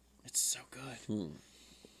 It's so good.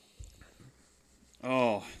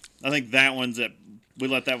 Oh, I think that one's at. We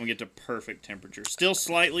let that one get to perfect temperature. Still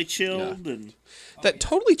slightly chilled and. That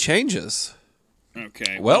totally changes.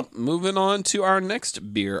 Okay. Well, moving on to our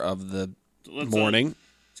next beer of the let's, morning.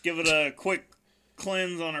 Let's give it a quick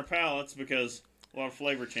cleanse on our palates because a lot of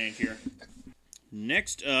flavor change here.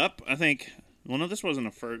 Next up, I think. Well, no, this wasn't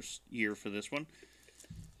a first year for this one.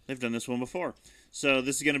 They've done this one before. So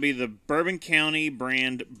this is going to be the Bourbon County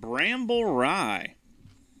brand Bramble Rye.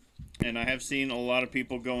 And I have seen a lot of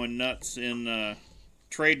people going nuts in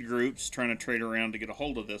trade groups trying to trade around to get a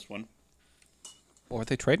hold of this one. What are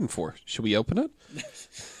they trading for? Should we open it?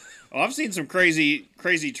 Oh, I've seen some crazy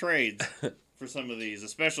trades for some of these,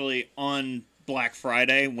 especially on Black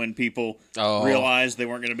Friday when people realized they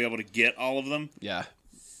weren't going to be able to get all of them. Yeah.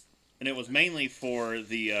 and it was mainly for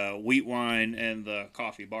the wheat wine and the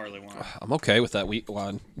coffee barley wine. I'm okay with that wheat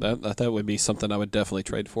wine. That would be something I would definitely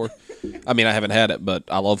trade for. I mean, I haven't had it, but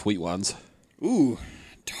I love wheat wines. Ooh,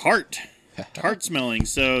 tart smelling.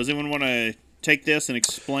 So does anyone want to take this and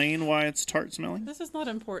explain why it's tart smelling? This is not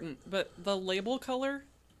important, but the label color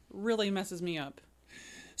really messes me up.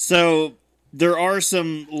 So there are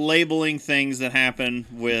some labeling things that happen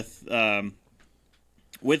with Bourbon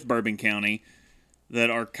County that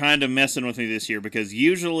are kind of messing with me this year, because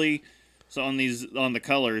usually, so on the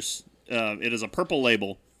colors, it is a purple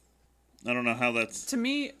label. I don't know how that's. To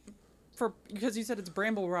me, because you said it's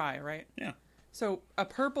Bramble Rye, right? Yeah. So a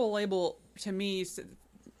purple label to me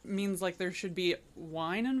means like there should be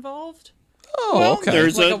wine involved. Oh, Well, okay.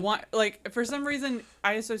 there's Like a wine, like for some reason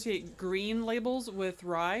I associate green labels with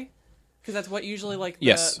rye, because that's what usually like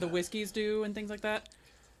Yes. the whiskeys do and things like that.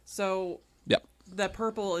 So Yep. that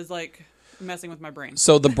purple is like messing with my brain.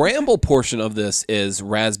 So the bramble portion of this is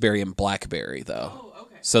raspberry and blackberry, though. Oh,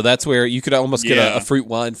 okay. So that's where you could almost get Yeah. a fruit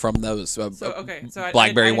wine from those. So okay, so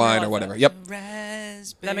Blackberry I didn't wine or realize whatever. that. Yep.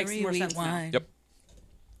 Raspberry That makes more wheat sense now. wine. Yep.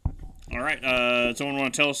 all right. Someone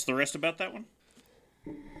want to tell us the rest about that one?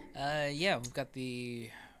 Yeah, we've got the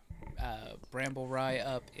Bramble Rye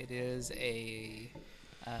up. It is a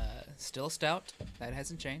still stout. That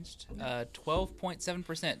hasn't changed.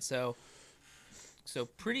 12.7%. So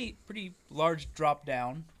pretty large drop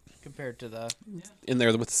down compared to the In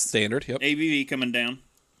there with the standard. Yep. ABV coming down.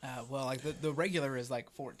 well, like the regular is like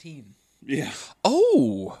 14. Yeah.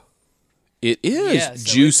 Oh, it is Yeah, so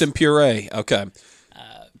juice and puree. Okay.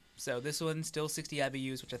 So this one's still 60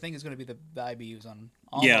 IBUs, which I think is going to be the IBUs on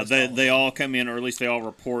Yeah, almost all of they them. all come in, or at least they all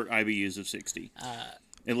report IBUs of 60.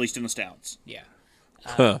 At least in the stouts. Yeah.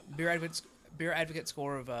 Huh. Beer Advocate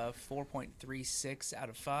score of 4.36 out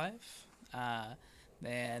of 5.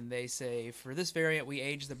 And they say, for this variant, we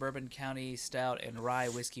aged the Bourbon County Stout in rye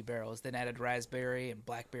whiskey barrels, then added raspberry and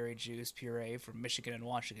blackberry juice puree from Michigan and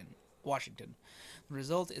Washington. The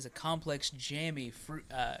result is a complex jammy fruit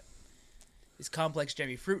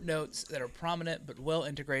notes that are prominent but well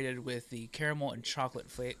integrated with the caramel and chocolate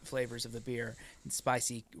flavors of the beer and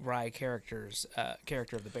spicy rye character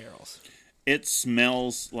of the barrels. It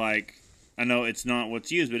smells like, I know it's not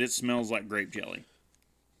what's used, but it smells like grape jelly.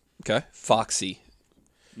 Okay. Foxy.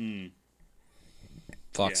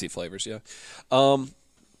 Foxy Yeah. flavors, yeah.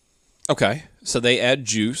 Okay. So they add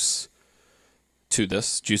juice to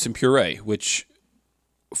this, juice and puree, which,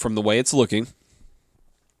 from the way it's looking,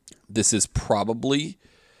 this is probably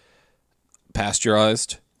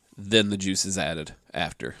pasteurized, then the juice is added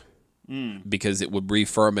after. Because it would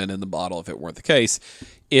re-ferment in the bottle if it weren't the case,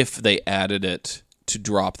 if they added it to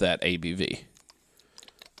drop that ABV.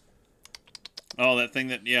 Oh, that thing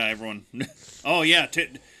that, yeah, everyone. Oh, yeah.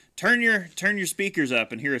 Turn your speakers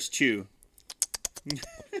up and hear us chew.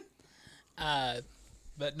 But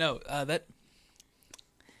no, that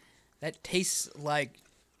tastes like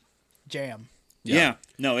jam. Yeah.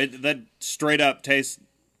 No, that straight up tastes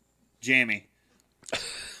jammy.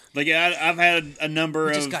 Like, I've had a number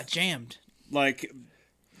We of just got jammed. like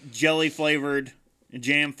jelly flavored,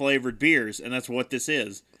 jam flavored beers, and that's what this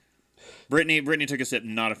is. Brittany took a sip.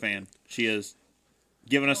 Not a fan. She is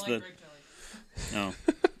giving us the no,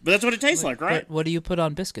 but that's what it tastes like, right? What do you put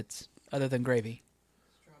on biscuits other than gravy?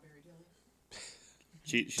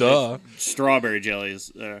 She Duh. Strawberry jelly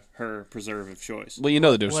is her preserve of choice. Well, you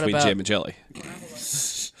know the difference What between about- jam and jelly.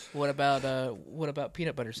 What about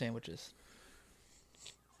peanut butter sandwiches?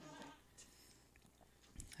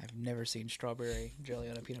 I've never seen strawberry jelly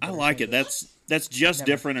on a peanut I butter like it. sandwich. That's just Never.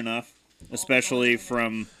 different enough, especially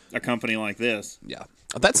from a company like this. Yeah.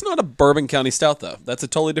 That's not a Bourbon County Stout, though. That's a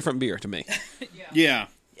totally different beer to me. Yeah,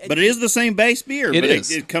 but it is the same base beer. It but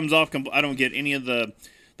is. It comes off. I don't get any of the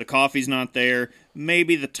coffee's not there.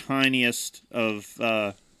 Maybe the tiniest of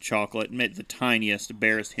chocolate. The tiniest,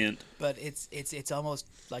 barest hint. But it's almost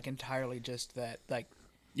like entirely just that, like,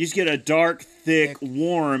 You just get a dark, thick,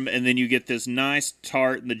 warm, and then you get this nice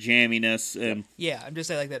tart and the jamminess. And yeah, I'm just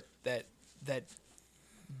saying like that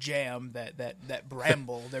jam, that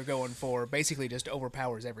bramble they're going for basically just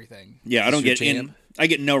overpowers everything. yeah, I don't your get in. jam? I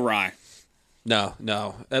get no rye. No.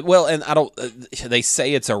 Well, and I don't. They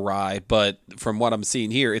say it's a rye, but from what I'm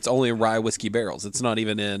seeing here, it's only in rye whiskey barrels. It's not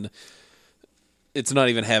even in. It's not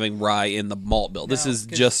even having rye in the malt bill. This No, is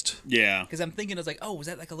 'cause- just. Yeah, Because I'm thinking, it's like, oh, was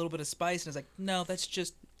that like a little bit of spice? And it's like, no, that's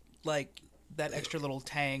just like that extra little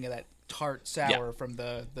tang of that tart sour from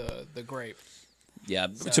the grape. Yeah.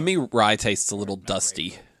 To me, rye tastes a little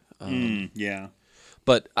dusty. yeah.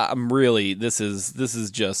 But I'm really. This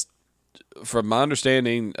is just from my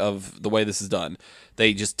understanding of the way this is done,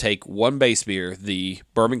 they just take one base beer, the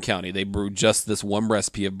Bourbon County. They brew just this one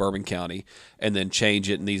recipe of Bourbon County, and then change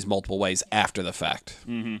it in these multiple ways after the fact.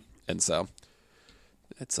 Mm-hmm. And so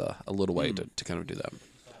it's a little way to kind of do that.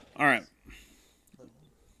 All right.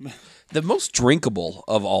 The most drinkable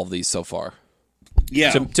of all of these so far.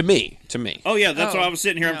 Yeah. To me. Oh, yeah, that's why I was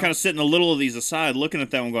sitting here. I'm yeah. kind of sitting a little of these aside, looking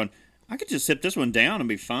at that one going, I could just sip this one down and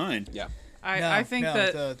be fine. Yeah. I think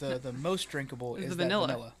that the most drinkable is the that vanilla.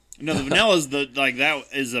 vanilla. No, the vanilla's that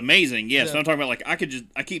is amazing. Yes, Yeah. but I'm talking about like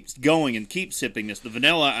I keep going and keep sipping this. The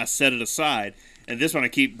vanilla, I set it aside, and this one I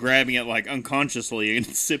keep grabbing it like unconsciously and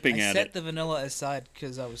sipping I at set it. the vanilla aside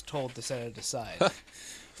because I was told to set it aside.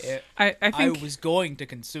 I I think was going to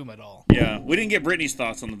consume it all. Yeah, we didn't get Brittany's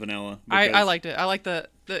thoughts on the vanilla. I because- liked it. I liked the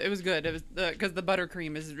it was good. It was because the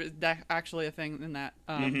buttercream is actually a thing in that.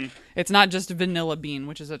 It's not just vanilla bean,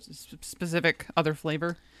 which is a specific other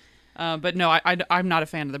flavor. But no, I'm not a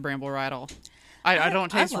fan of the bramble rye at all. I don't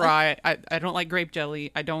taste rye. I don't like grape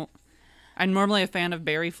jelly. I'm normally a fan of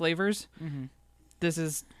berry flavors. This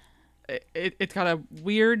is it's got a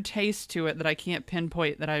weird taste to it that I can't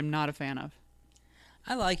pinpoint that I'm not a fan of.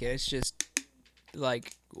 I like it. It's just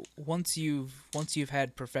like once you've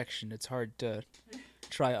had perfection, it's hard to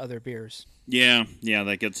try other beers. Yeah,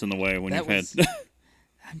 that gets in the way when That you've was- had.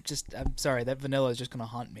 I'm sorry, that vanilla is just gonna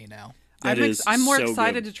haunt me now. That is I'm more so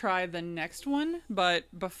excited good. to try the next one, but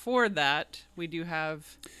before that, we do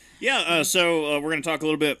have. Yeah, so we're going to talk a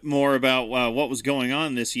little bit more about what was going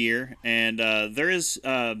on this year, and there is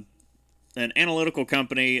an analytical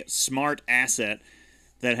company, Smart Asset,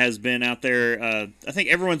 that has been out there. I think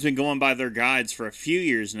everyone's been going by their guides for a few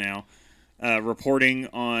years now, reporting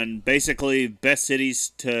on basically best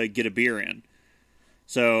cities to get a beer in.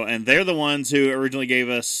 So, and they're the ones who originally gave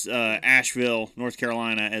us Asheville, North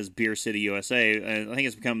Carolina, as Beer City, USA. And I think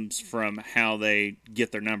it comes from how they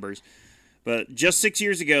get their numbers. But just 6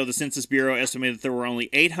 years ago, the Census Bureau estimated that there were only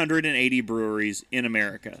 880 breweries in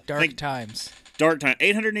America. Dark times. Dark time.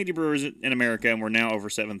 880 breweries in America, and we're now over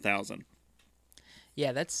 7,000.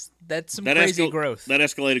 Yeah, that's some crazy growth. That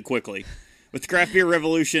escalated quickly. With the craft beer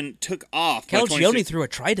revolution took off. by Calgione 26 threw a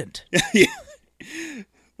trident.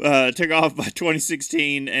 took off by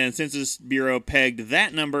 2016, and Census Bureau pegged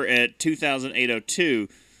that number at 2,802.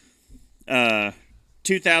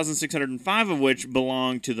 2,605 of which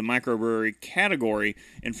belong to the microbrewery category.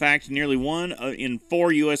 In fact, nearly 1 in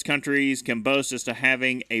 4 U.S. countries can boast as to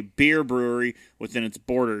having a beer brewery within its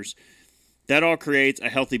borders. That all creates a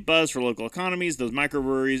healthy buzz for local economies. Those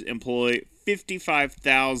microbreweries employ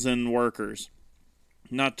 55,000 workers.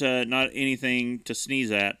 Not anything to sneeze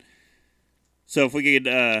at. So if we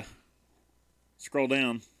could scroll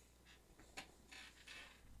down,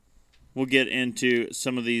 we'll get into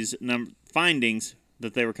some of these findings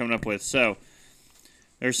that they were coming up with. So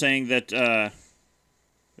they're saying that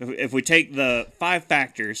if we take the 5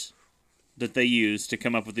 factors that they use to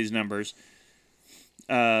come up with these numbers,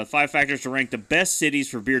 5 factors to rank the best cities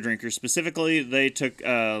for beer drinkers. Specifically, they took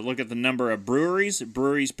a look at the number of breweries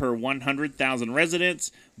per 100,000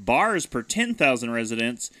 residents, bars per 10,000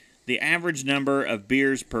 residents, the average number of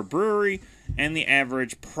beers per brewery, and the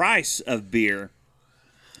average price of beer.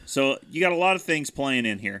 So you got a lot of things playing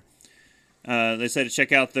in here. They said to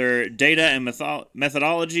check out their data and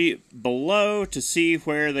methodology below to see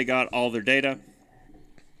where they got all their data.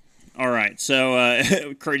 All right,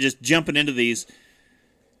 so just jumping into these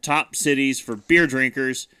top cities for beer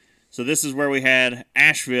drinkers. So this is where we had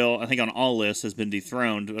Asheville, I think on all lists, has been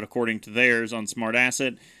dethroned, but according to theirs on Smart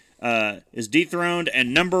Asset, is dethroned,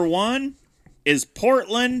 and number 1 is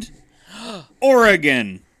Portland,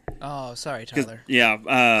 Oregon. Oh, sorry, Tyler.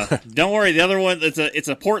 Yeah, don't worry. The other one, it's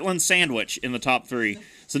a Portland sandwich in the top 3.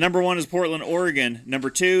 So number 1 is Portland, Oregon. Number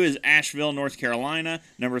 2 is Asheville, North Carolina.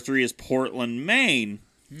 Number 3 is Portland, Maine.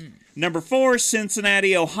 Number 4,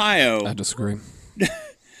 Cincinnati, Ohio. I disagree.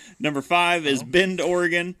 Number 5 is Bend,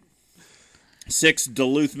 Oregon. 6,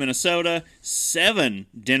 Duluth, Minnesota. 7,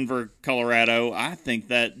 Denver, Colorado. I think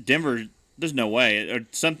that Denver, there's no way. Or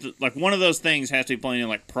something like one of those things has to be playing in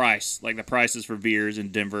like price. Like the prices for beers in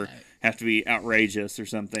Denver have to be outrageous or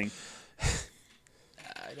something.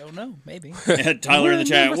 I don't know. Maybe. Tyler in the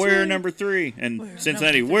chat, number we're three. number 3. And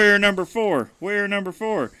Cincinnati, we're number 4. We're number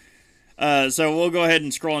 4. So we'll go ahead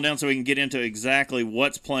and scroll on down so we can get into exactly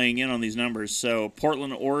what's playing in on these numbers. So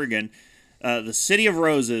Portland, Oregon, the City of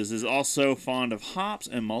Roses is also fond of hops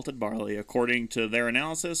and malted barley. According to their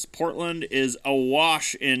analysis, Portland is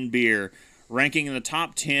awash in beer, ranking in the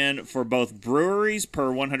top 10 for both breweries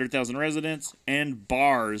per 100,000 residents and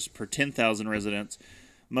bars per 10,000 residents.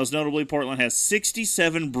 Most notably, Portland has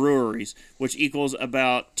 67 breweries, which equals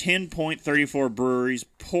about 10.34 breweries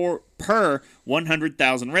per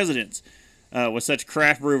 100,000 residents. With such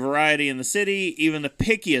craft brew variety in the city, even the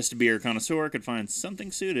pickiest beer connoisseur could find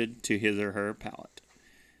something suited to his or her palate.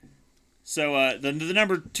 So the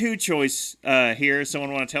number 2 choice here,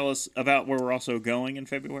 someone want to tell us about where we're also going in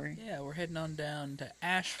February? Yeah, we're heading on down to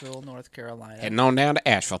Asheville, North Carolina. Heading on down to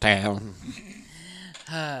Asheville Town.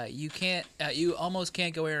 You almost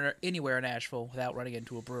can't go anywhere in Asheville without running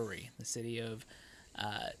into a brewery. The city of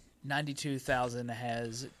 92,000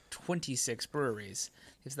 has 26 breweries.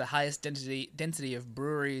 It's the highest density of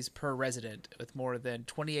breweries per resident, with more than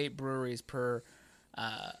 28 breweries per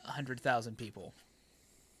 100,000 people.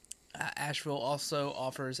 Asheville also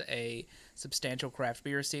offers a substantial craft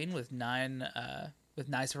beer scene with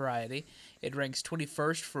nice variety. It ranks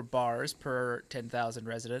 21st for bars per 10,000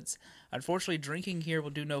 residents. Unfortunately, drinking here will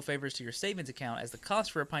do no favors to your savings account, as the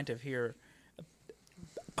cost for a pint of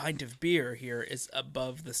beer here is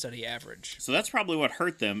above the study average. So that's probably what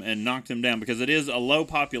hurt them and knocked them down, because it is a low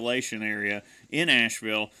population area in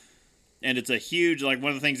Asheville, and it's a huge, like,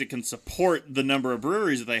 one of the things that can support the number of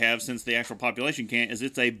breweries that they have, since the actual population can't, is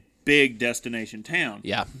it's a big destination town.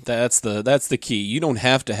 Yeah, that's the key. You don't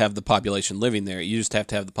have to have the population living there. You just have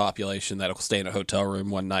to have the population that'll stay in a hotel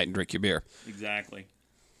room one night and drink your beer. Exactly.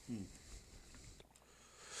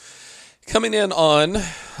 Coming in on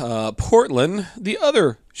Portland, the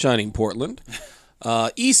other shining Portland,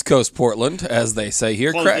 East Coast Portland, as they say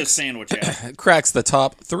here, Close this sandwich out. cracks the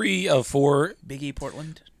top 3 of 4. Biggie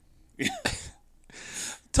Portland.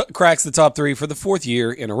 Cracks the top 3 for the 4th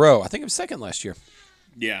year in a row. I think it was second last year.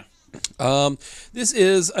 Yeah. This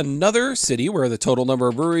is another city where the total number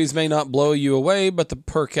of breweries may not blow you away, but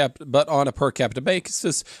on a per capita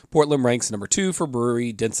basis, Portland ranks number 2 for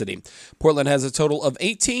brewery density. Portland has a total of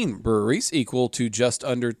 18 breweries, equal to just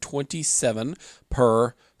under 27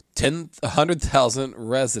 per 100,000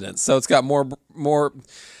 residents. So it's got more.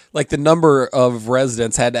 Like, the number of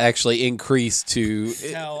residents had to actually increase to.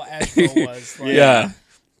 How Asheville was. Like, Yeah.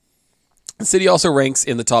 The city also ranks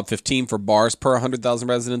in the top 15 for bars per 100,000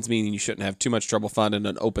 residents, meaning you shouldn't have too much trouble finding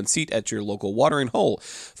an open seat at your local watering hole.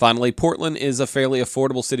 Finally, Portland is a fairly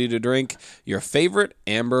affordable city to drink your favorite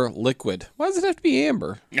amber liquid. Why does it have to be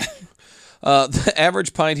amber? The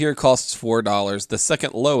average pint here costs $4, the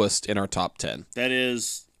second lowest in our top 10. That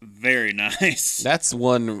is very nice. That's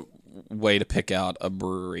one way to pick out a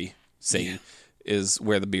brewery scene, is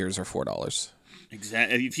where the beers are $4.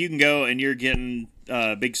 Exactly. If you can go and you're getting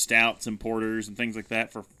big stouts and porters and things like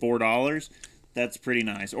that for $4, that's pretty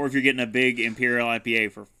nice. Or if you're getting a big Imperial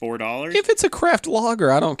IPA for $4. If it's a craft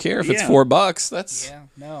lager, I don't care if it's Yeah. $4. That's Yeah,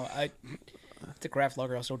 no, it's a craft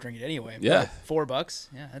lager. I'll still drink it anyway. Yeah. $4.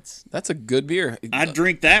 Yeah, that's a good beer. I'd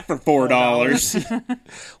drink that for $4.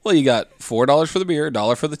 Well, you got $4 for the beer,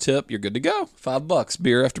 $1 for the tip. You're good to go. $5,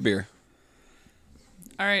 beer after beer.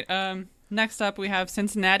 All right. Next up, we have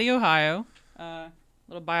Cincinnati, Ohio.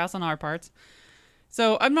 Little bias on our parts.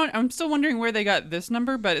 So I'm still wondering where they got this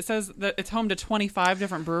number, but it says that it's home to 25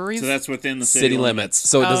 different breweries. So that's within the City limits.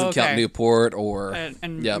 So it doesn't count okay. Newport or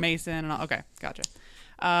and Yep. Mason and all. Okay, gotcha.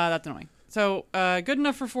 That's annoying. So good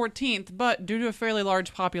enough for 14th, but due to a fairly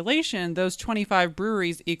large population, those 25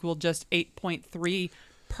 breweries equal just 8.3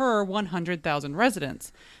 per 100,000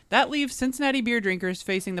 residents. That leaves Cincinnati beer drinkers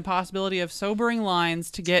facing the possibility of sobering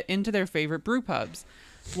lines to get into their favorite brew pubs.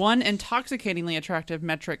 One intoxicatingly attractive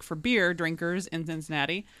metric for beer drinkers in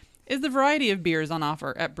Cincinnati is the variety of beers on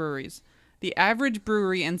offer at breweries. The average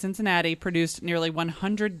brewery in Cincinnati produced nearly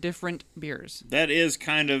 100 different beers. That is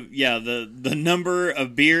kind of, the number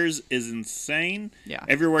of beers is insane. Yeah.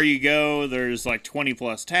 Everywhere you go, there's like 20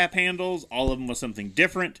 plus tap handles, all of them with something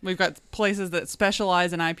different. We've got places that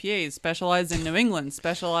specialize in IPAs, specialize in New England,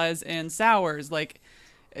 specialize in sours. Like,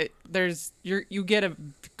 you get a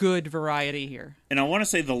good variety here. And I want to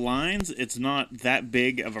say the lines, it's not that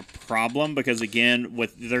big of a problem because, again,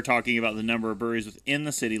 they're talking about the number of breweries within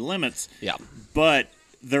the city limits. Yeah. But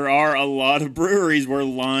there are a lot of breweries where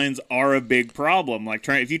lines are a big problem. Like,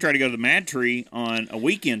 if you try to go to the Mad Tree on a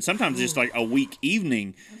weekend, sometimes it's just like a week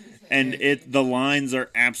evening, and the lines are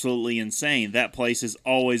absolutely insane. That place is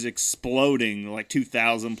always exploding, like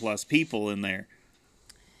 2,000 plus people in there.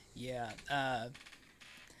 yeah.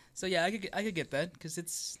 So yeah, I could get that because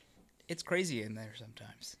it's crazy in there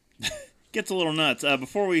sometimes. Gets a little nuts.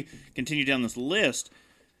 Before we continue down this list,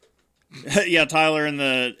 yeah, Tyler in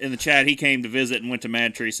the chat, he came to visit and went to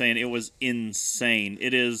Mad Tree, saying it was insane.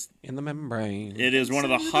 It is In the membrane. It is one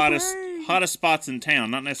of the hottest spots in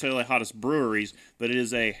town. Not necessarily the hottest breweries, but it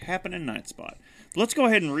is a happening night spot. But let's go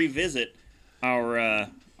ahead and revisit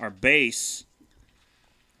our base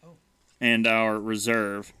and our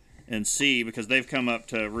reserve and see, because they've come up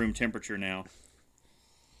to room temperature now.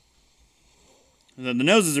 The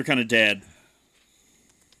noses are kind of dead.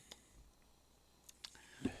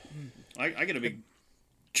 I get a big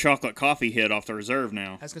chocolate coffee hit off the reserve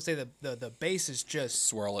now. I was gonna say the base is just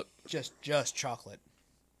Swirl it. just chocolate.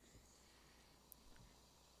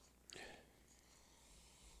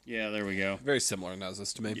 Yeah, there we go. Very similar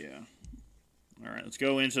noses to me. Yeah. All right, let's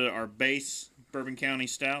go into our base Bourbon County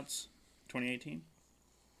Stouts 2018.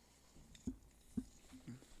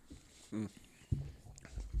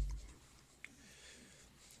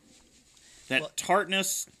 That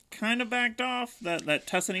tartness kind of backed off. That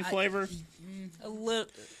Tuscany flavor. A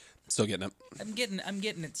little. Still getting it. I'm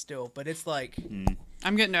getting it still, but it's like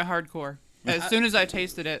I'm getting it hardcore. As soon as I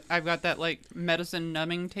tasted it, I've got that like medicine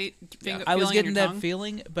numbing feeling I was in getting your that tongue.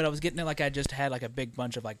 feeling, but I was getting it like I just had like a big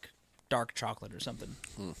bunch of like dark chocolate or something.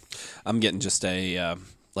 I'm getting just a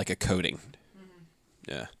like a coating.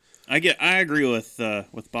 Yeah. I agree with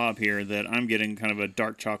Bob here that I'm getting kind of a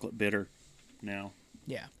dark chocolate bitter now.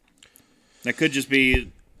 Yeah. That could just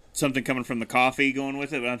be something coming from the coffee going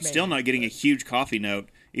with it, but I'm still Maybe, not getting a huge coffee note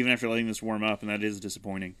even after letting this warm up, and that is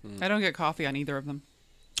disappointing. I don't get coffee on either of them.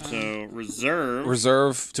 So reserve.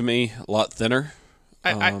 Reserve to me a lot thinner.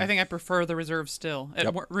 I think I prefer the reserve still. At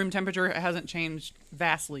Yep. room temperature, it hasn't changed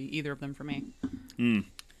vastly, either of them for me.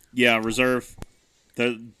 Yeah, reserve.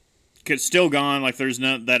 It's still gone. Like there's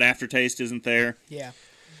no that aftertaste isn't there. Yeah.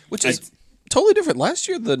 Which is totally different. Last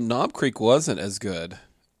year the Knob Creek wasn't as good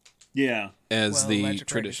Yeah. as Well, the Electric Red is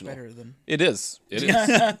traditional. better than. It is. It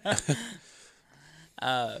is.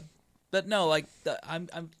 But no, like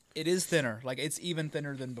it is thinner. Like it's even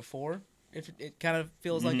thinner than before. If it kind of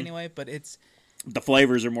feels like anyway, but it's The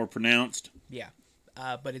flavors are more pronounced. yeah.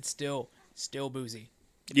 But it's still boozy.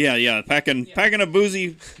 Yeah. Packing a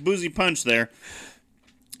boozy punch there.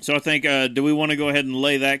 So I think do we want to go ahead and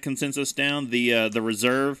lay that consensus down? The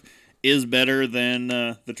reserve is better than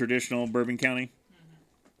the traditional Bourbon County.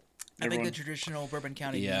 I think Everyone- the traditional Bourbon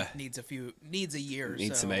County Yeah. needs a year. Or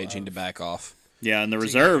Needs so some aging to of- back off. Yeah, and the get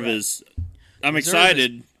reserve that. is. I'm Reserve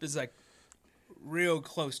excited. Is like real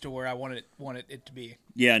close to where I wanted it to be.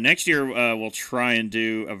 Yeah, next year we'll try and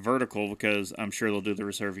do a vertical because I'm sure they'll do the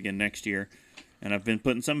reserve again next year. And I've been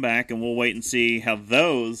putting some back, and we'll wait and see how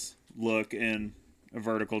those look in a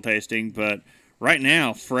vertical tasting. But right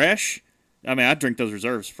now, fresh. I mean, I drink those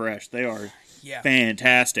reserves fresh. They are Yeah.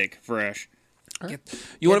 fantastic fresh. Get,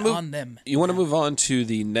 You want get to move on them. You want to move on to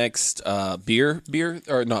the next beer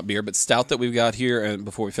or not beer, but stout that we've got here, and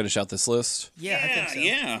before we finish out this list. Yeah, I think so.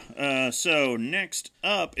 Yeah. So next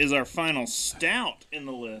up is our final stout in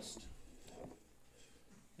the list.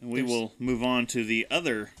 And we will move on to the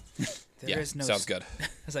other. There is no sounds good.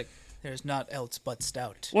 It's like there's not else but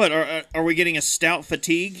stout. What, are we getting a stout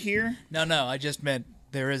fatigue here? No, I just meant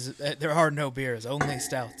there are no beers, only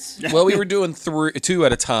stouts. Well, we were doing two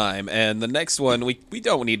at a time, and the next one we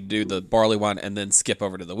don't need to do the barley wine and then skip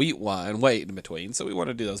over to the wheat wine, wait in between. So we want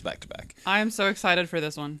to do those back to back. I am so excited for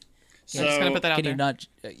this one. So I'm just gonna put that out Can there. you not?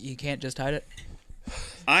 You can't just hide it.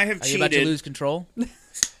 I have Are you about to cheated. lose control?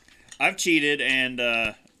 I've cheated, and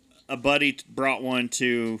a buddy brought one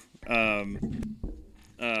to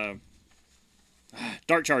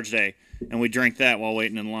Dark Charge Day, and we drank that while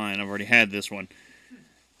waiting in line. I've already had this one,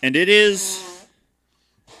 and it is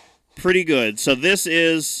pretty good. So this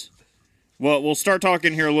is, well, we'll start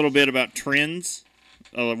talking here a little bit about trends,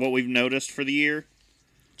 what we've noticed for the year.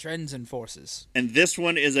 Trends and forces. And this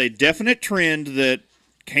one is a definite trend that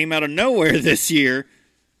came out of nowhere this year.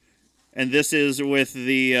 And this is with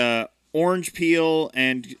the orange peel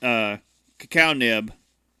and cacao nib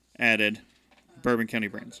added Bourbon County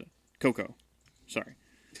brand. So, cocoa. Sorry.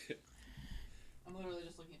 I'm literally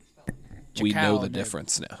just looking at the spelling. We know the nib.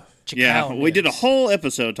 difference now. Yeah, Chicao we did a nibs. whole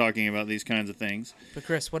episode talking about these kinds of things. But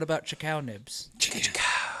Chris, what about Chicao nibs?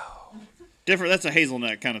 Different. That's a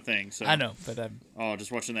hazelnut kind of thing. So I know, but Oh,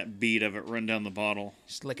 just watching that bead of it run down the bottle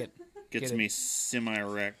just lick it. gets Get it. me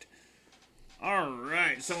semi-erect. All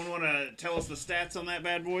right. Someone want to tell us the stats on that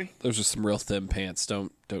bad boy? Those are some real thin pants.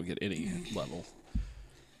 Don't get any level.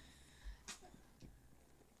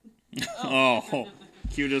 Oh,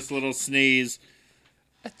 cutest little sneeze.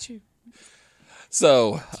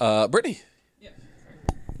 So, Brittany.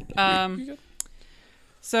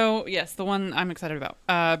 So, yes, the one I'm excited about.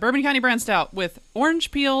 Bourbon County Brand Stout with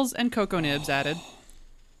orange peels and cocoa nibs added.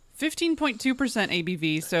 15.2%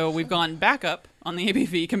 ABV, so we've gone back up on the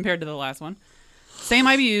ABV compared to the last one. Same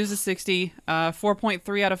IBUs as 60,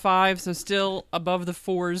 4.3 out of 5, so still above the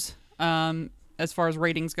 4s as far as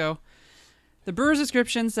ratings go. The brewer's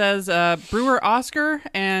description says brewer Oscar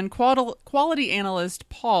and quality analyst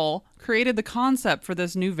Paul created the concept for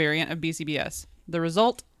this new variant of BCBS. The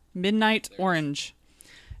result, Midnight Orange.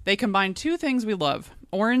 They combine two things we love,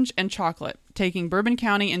 orange and chocolate, taking Bourbon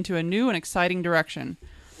County into a new and exciting direction.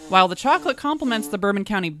 While the chocolate complements the Bourbon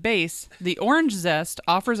County base, the orange zest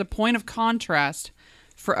offers a point of contrast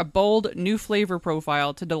for a bold new flavor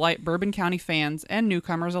profile to delight Bourbon County fans and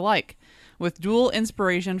newcomers alike. With dual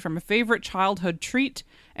inspiration from a favorite childhood treat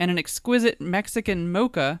and an exquisite Mexican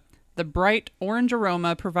mocha, the bright orange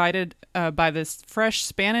aroma provided by this fresh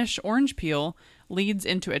Spanish orange peel leads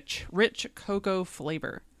into a rich cocoa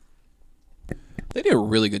flavor. They did a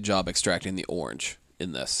really good job extracting the orange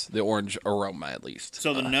in this. The orange aroma, at least.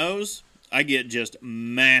 So the nose, I get just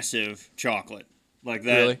massive chocolate. Like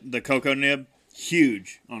that, Really? the cocoa nib,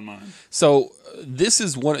 huge on mine. So this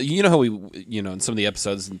is one. You know how in some of the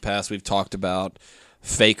episodes in the past we've talked about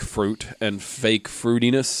fake fruit and fake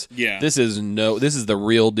fruitiness. Yeah. This is the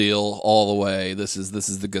real deal all the way. This is the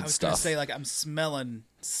I good was gonna stuff. say, like, I'm smelling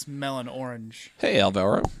orange. Hey,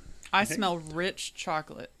 Alvaro. I smell rich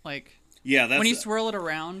chocolate. Like, Yeah, that's when you swirl it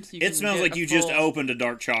around, you it can smells get like a you just full- opened a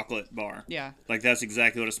dark chocolate bar. Yeah. Like that's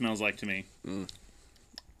exactly what it smells like to me.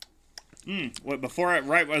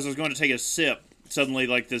 Right as I was going to take a sip, suddenly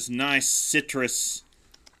like this nice citrus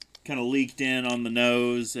kind of leaked in on the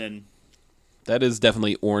nose, and That is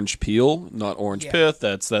definitely orange peel, not orange Yeah. pith.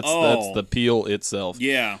 That's Oh. the peel itself.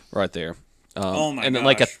 yeah, Right there. Oh my And then,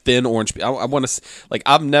 like a gosh. thin orange peel. I want to like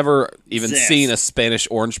I've never even Zest. seen a Spanish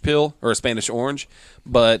orange peel or a Spanish orange,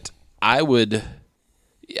 but I would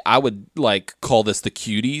like call this the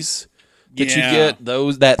cuties that Yeah. you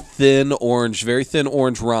get. That thin orange, very thin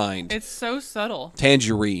orange rind, It's so subtle.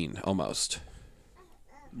 tangerine almost.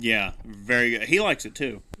 yeah, very good. He likes it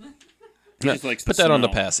too. He just likes Put the that on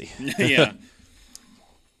the smell. passy. Yeah.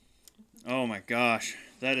 Oh my gosh,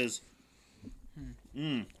 that is.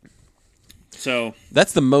 So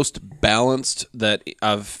That's the most balanced that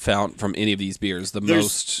I've found from any of these beers. The There's-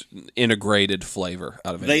 most integrated flavor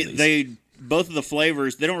out of any of these. they both of the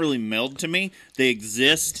flavors, they don't really meld to me. They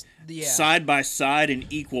exist Yeah. side by side in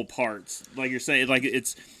equal parts. Like you're saying, like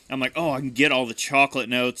I'm like, oh, I can get all the chocolate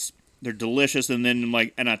notes. They're delicious, and then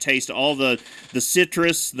and I taste all the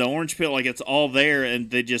citrus, the orange peel, like it's all there, and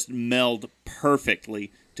they just meld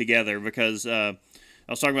perfectly together. Because I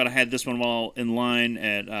was talking about, I had this one while in line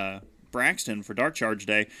at Braxton for Dark Charge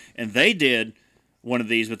Day, and they did one of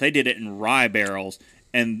these, but they did it in rye barrels,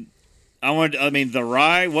 and the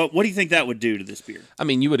rye. What do you think that would do to this beer? I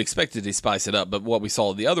mean, you would expect it to spice it up, but what we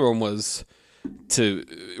saw the other one was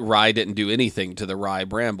rye didn't do anything to the rye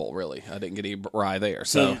bramble, really. I didn't get any rye there.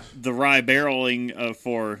 So the rye barreling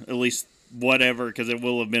for at least whatever, because it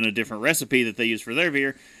will have been a different recipe that they used for their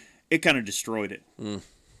beer, it kind of destroyed it.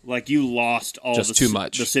 Like you lost all Just too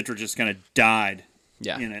much. The citrus just kind of died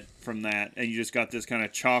yeah. in it from that, and you just got this kind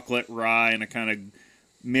of chocolate rye and a kind of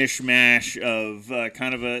mishmash of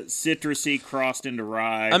kind of a citrusy crossed into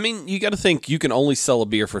rye. I mean, you got to think you can only sell a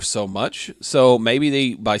beer for so much. So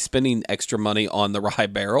maybe by spending extra money on the rye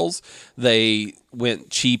barrels, they went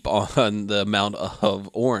cheap on the amount of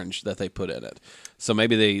orange that they put in it. So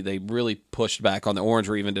maybe they really pushed back on the orange,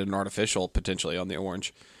 or even did an artificial potentially on the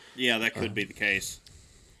orange. Yeah, that could be the case.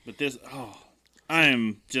 But this,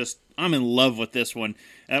 I'm in love with this one.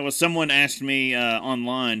 That was someone asked me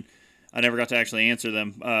online. I never got to actually answer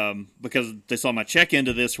them because they saw my check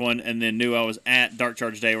into this one and then knew I was at Dark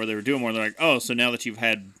Charge Day where they were doing more. They're like, oh, so now that you've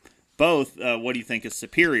had both, what do you think is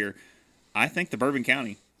superior? I think the Bourbon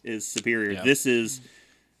County is superior. Yeah. This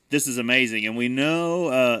is amazing. And we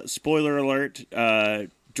know, spoiler alert,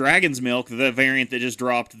 Dragon's Milk, the variant that just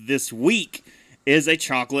dropped this week, is a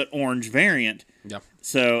chocolate orange variant. Yeah.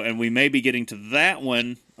 So, and we may be getting to that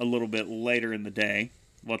one a little bit later in the day.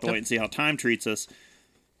 We'll have to wait and see how time treats us.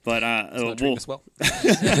 But It's not treating us well.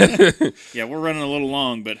 yeah, we're running a little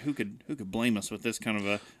long. But who could blame us with this kind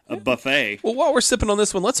of a buffet? Well, while we're sipping on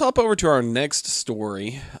this one, let's hop over to our next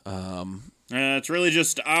story. It's really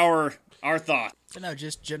just our thought. So no,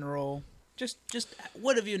 just general. Just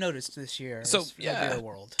what have you noticed this year? So, as for yeah. the beer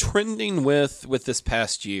world. Trending with this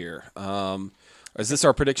past year. Is this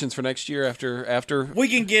our predictions for next year after? We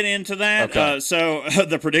can get into that. Okay. So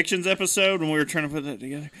the predictions episode, when we were trying to put that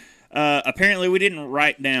together, apparently we didn't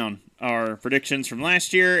write down our predictions from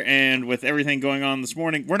last year, and with everything going on this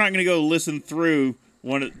morning, we're not going to go listen through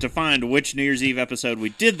one to find which New Year's Eve episode we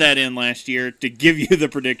did that in last year to give you the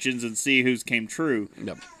predictions and see whose came true.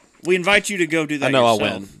 Yep. We invite you to go do that I know yourself.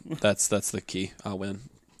 I'll win. That's the key. I'll win.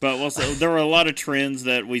 But also, there were a lot of trends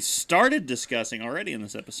that we started discussing already in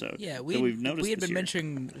this episode. Yeah, that we've noticed we had this been year.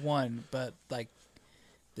 mentioning one, but like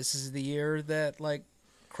this is the year that like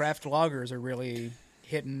craft lagers are really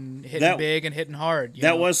hitting That- big and hitting hard. you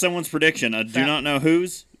That know? was someone's prediction. I do Fa- not know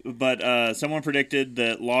whose, but someone predicted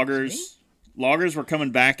that loggers were coming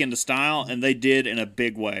back into style, and they did in a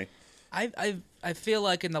big way. I feel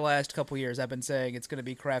like in the last couple years I've been saying it's going to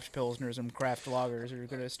be craft pilsners and craft lagers are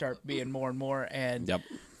going to start being more and more, and Yep.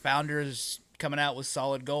 Founders coming out with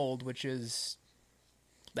Solid Gold, which is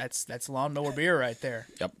that's lawnmower beer right there.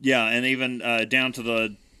 Yeah, and even down to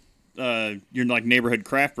the your like neighborhood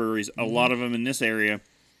craft breweries, a lot of them in this area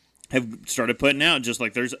have started putting out just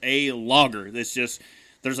like there's a lager that's just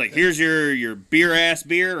there's like here's your beer ass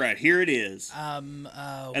beer right here it is. And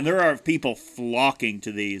there are people flocking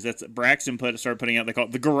to these. That's Braxton started putting out. They call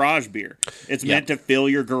it the garage beer. It's meant to fill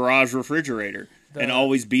your garage refrigerator and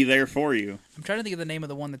always be there for you. I'm trying to think of the name of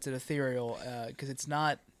the one that's at Ethereal because it's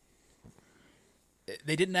not.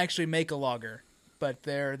 They didn't actually make a lager, but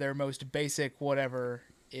their most basic whatever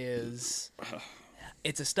is.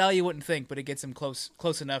 It's a style you wouldn't think, but it gets them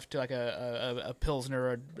close enough to like a pilsner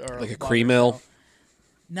or Like a lager cream ale? style.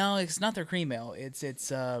 No, it's not their cream ale. It's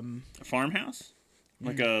A farmhouse,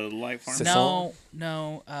 like a light farmhouse.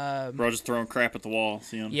 no. Bro, just throwing crap at the wall.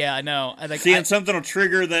 Seeing Yeah, I know. something will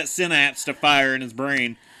trigger that synapse to fire in his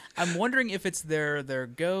brain. I'm wondering if it's their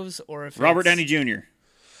goes or if Robert it's, Downey Jr.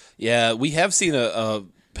 Yeah, we have seen a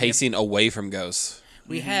pacing away from Ghosts,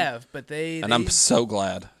 We have, but and I'm so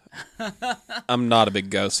glad. I'm not a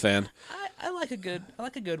big Ghost fan. I like a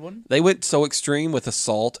good one. They went so extreme with the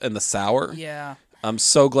salt and the sour. Yeah. I'm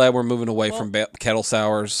so glad we're moving away from kettle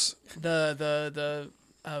sours. The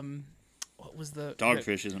what was the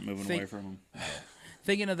Dogfish isn't moving Think- away from him.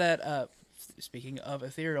 Thinking of that. Speaking of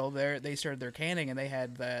Ethereal, they started their canning and they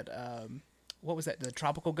had that. What was that? The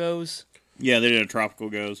Tropical Goes, Yeah, they did a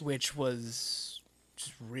tropical goes. which was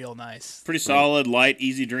just real nice. Pretty solid, light,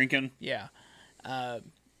 easy drinking. Yeah.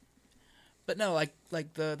 But no, like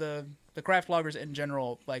the craft lagers in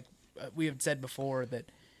general, like we have said before that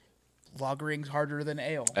lagering's harder than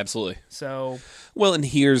ale. Absolutely. So Well, and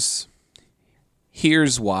here's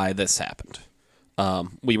why this happened.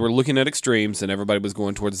 We were looking at extremes, and everybody was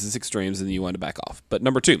going towards these extremes, and you wanted to back off. But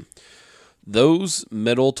number two, those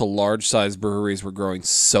middle to large size breweries were growing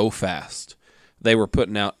so fast. They were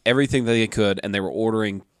putting out everything that they could, and they were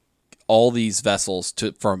ordering all these vessels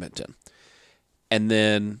to ferment in. And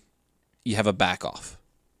then you have a back off.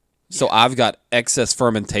 So I've got excess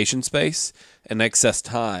fermentation space and excess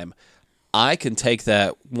time. I can take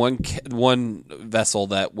that one vessel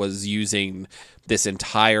that was using this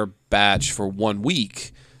entire batch for 1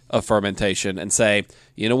 week of fermentation and say,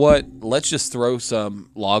 you know what, let's just throw some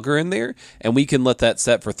lager in there and we can let that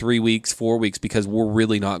set for 3 weeks, 4 weeks, because we're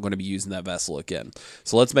really not going to be using that vessel again.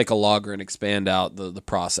 So let's make a lager and expand out the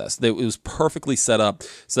process. It was perfectly set up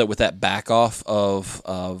so that with that back off of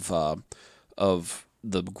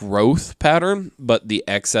the growth pattern, but the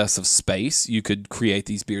excess of space, you could create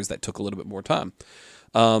these beers that took a little bit more time.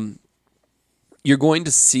 You're going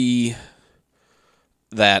to see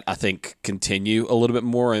that, I think, continue a little bit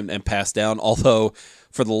more and pass down, although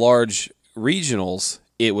for the large regionals,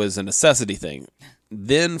 it was a necessity thing.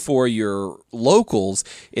 Then for your locals,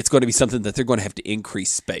 it's going to be something that they're going to have to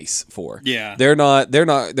increase space for. Yeah. They're going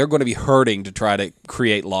to be hurting to try to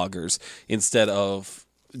create lagers instead of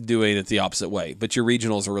doing it the opposite way. But your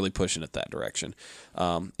regionals are really pushing it that direction.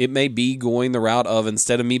 It may be going the route of,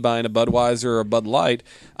 instead of me buying a Budweiser or a Bud Light,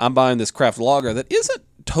 I'm buying this craft lager that isn't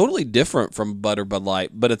totally different from Bud or Bud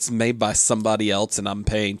Light, but it's made by somebody else and I'm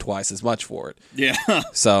paying twice as much for it. Yeah.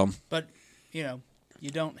 So, but you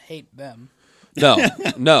don't hate them.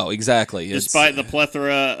 no, exactly. Despite the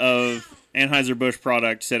plethora of Anheuser-Busch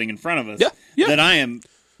product sitting in front of us Yeah. that I am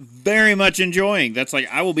very much enjoying. That's like,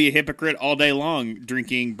 I will be a hypocrite all day long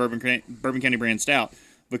drinking Bourbon County brand stout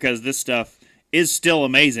because this stuff is still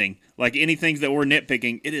amazing. Like anything that we're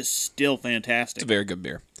nitpicking, it is still fantastic. it's a very good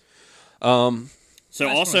beer. So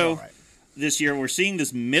Last also, one's all right. this year we're seeing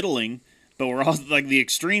this middling, but we're also like the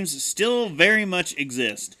extremes still very much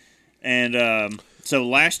exist. And so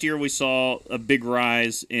last year we saw a big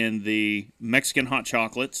rise in the Mexican hot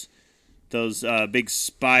chocolates, those big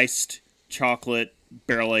spiced chocolate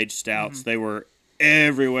barrel-aged stouts. They were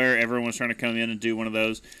everywhere. Everyone was trying to come in and do one of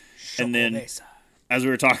those. And then, Chocolesa. as we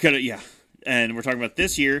were talking, and we're talking about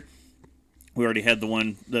this year, we already had the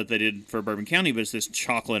one that they did for Bourbon County, but it's this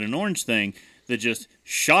chocolate and orange thing that just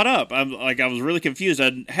shot up. I was really confused.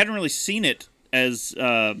 I hadn't really seen it as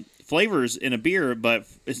flavors in a beer, but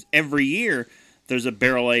every year there's a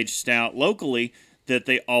barrel-aged stout locally that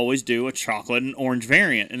they always do a chocolate and orange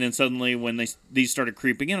variant. And then suddenly when these started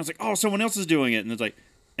creeping in, I was like, oh, someone else is doing it. And it's like,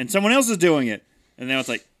 and someone else is doing it. And now it's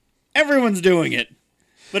like, everyone's doing it.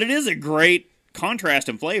 But it is a great contrast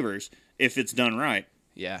in flavors if it's done right.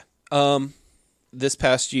 Yeah. This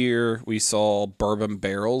past year, we saw bourbon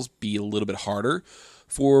barrels be a little bit harder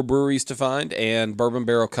for breweries to find, and bourbon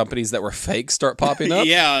barrel companies that were fake start popping up.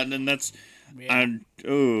 Yeah, and then that's...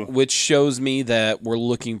 ooh. Which shows me that we're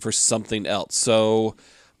looking for something else. So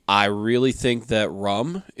I really think that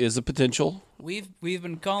rum is a potential. We've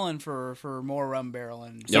been calling for more rum barrel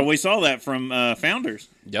and So we saw that from Founders.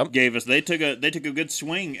 Yep. Gave us they took a good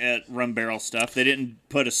swing at rum barrel stuff. They didn't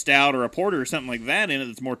put a stout or a porter or something like that in it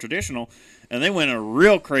that's more traditional, and they went a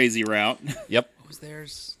real crazy route. Yep. what was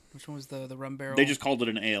theirs? Which one was the rum barrel? They just called it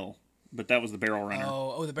an ale, but that was the barrel runner.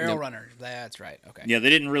 Oh, the barrel runner. That's right. Okay. Yeah, they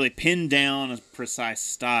didn't really pin down a precise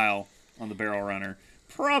style on the barrel runner.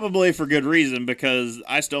 Probably for good reason, because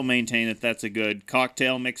I still maintain that that's a good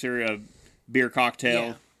cocktail mixer, a beer cocktail.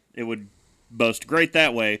 Yeah. It would boast great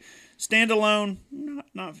that way. Standalone,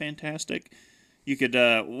 not fantastic. You could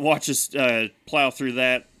watch us plow through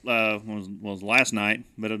that. Was last night,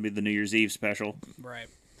 but it'll be the New Year's Eve special. Right.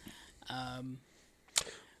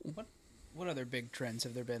 What other big trends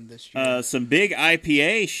have there been this year? Some big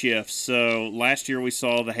IPA shifts. So last year we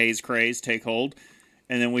saw the Haze craze take hold,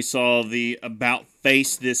 and then we saw the about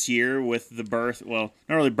face this year with the birth. Well,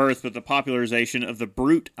 not really birth, but the popularization of the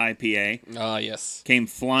Brute IPA Yes. came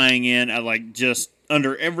flying in at like just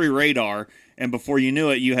under every radar. And before you knew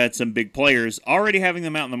it, you had some big players already having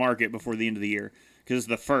them out in the market before the end of the year. Because it's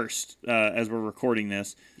the first as we're recording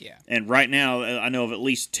this. Yeah. And right now, I know of at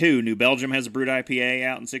least two. New Belgium has a Brute IPA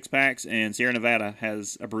out in 6-packs, and Sierra Nevada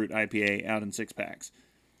has a Brute IPA out in 6-packs.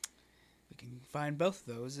 We can find both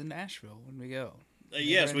of those in Asheville when we go.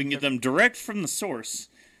 Yes, we can get them direct from the source.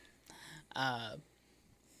 But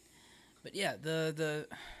yeah, the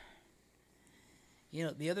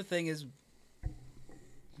other thing is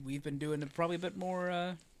we've been doing probably a bit more,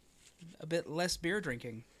 a bit less beer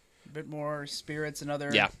drinking, a bit more spirits and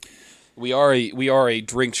other. Yeah. We are a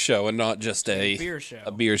drink show and not just a beer show.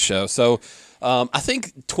 A beer show. So I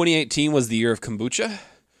think 2018 was the year of kombucha.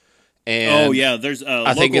 And Oh yeah, there's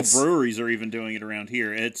I think local it's- breweries are even doing it around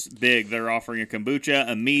here. It's big. They're offering a kombucha,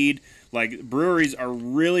 a mead. Like breweries are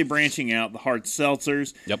really branching out the hard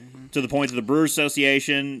seltzers. Yep. To the point that the Brewers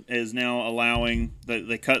Association is now allowing that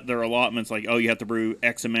they cut their allotments. Like, oh, you have to brew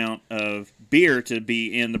X amount of beer to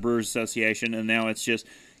be in the Brewers Association, and now it's just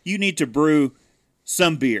you need to brew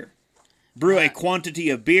some beer, brew a quantity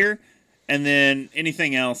of beer, and then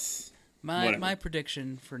anything else. Whatever. My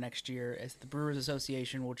prediction for next year is the Brewers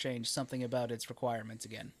Association will change something about its requirements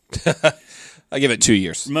again. I give it 2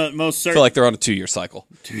 years. Most I certainly. feel like they're on a 2-year cycle.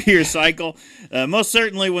 2-year cycle. Most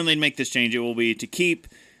certainly, when they make this change, it will be to keep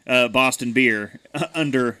Boston beer in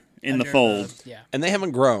the Under fold. Yeah. And they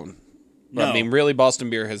haven't grown. No. I mean, really,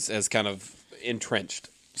 Boston beer has kind of entrenched.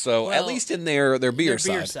 So at Well, least in their beer Their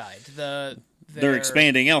side. beer side. They're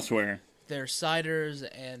expanding elsewhere. Their ciders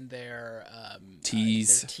and their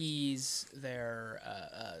Teas. their teas, their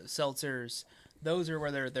seltzers. Those are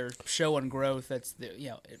where they're showing growth. That's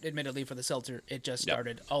admittedly for the seltzer, it just Yep.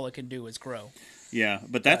 started. All it can do is grow. Yeah,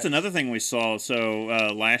 but that's another thing we saw.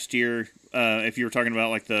 So last year, if you were talking about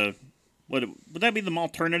like would that be the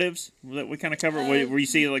alternatives that we kind of covered, where you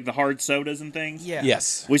see like the hard sodas and things? Yeah.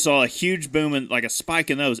 Yes. We saw a huge boom and like a spike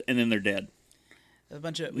in those, and then they're dead. A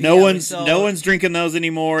bunch of No we saw- one's drinking those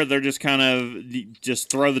anymore. They're just kind of just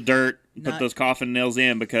throw the dirt, put Not- those coffin nails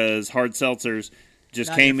in because hard seltzers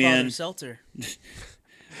just not came your in. father's seltzer.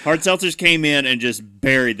 Hard seltzers came in and just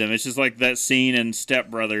buried them. It's just like that scene in Step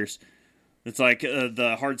Brothers. It's like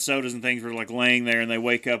the hard sodas and things were like laying there, and they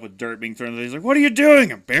wake up with dirt being thrown. He's like, "What are you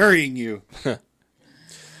doing? I'm burying you."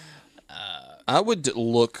 I would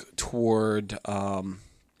look toward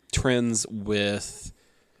trends with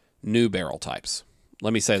new barrel types.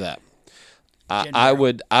 Let me say that. I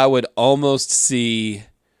would almost see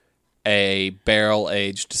a barrel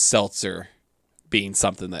aged seltzer being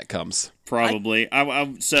something that comes. Probably.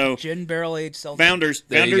 So Gin barrel aged seltzer. Founders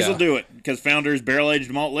There you go. will do it because Founders barrel aged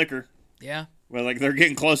malt liquor. Yeah. Well, like they're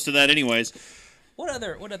getting close to that, anyways. What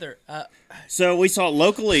other? So we saw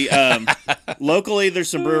locally. Locally, there's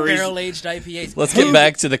some breweries. Barrel aged IPAs. Let's get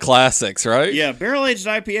back to the classics, right? Yeah, barrel-aged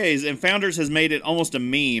IPAs, and Founders has made it almost a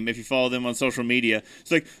meme if you follow them on social media.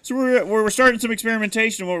 It's like, so we're starting some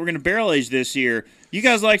experimentation on what we're going to barrel-age this year. You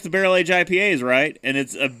guys like the barrel-aged IPAs, right? And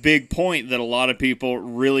it's a big point that a lot of people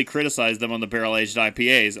really criticize them on the barrel-aged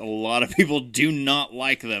IPAs. A lot of people do not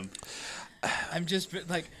like them. I'm just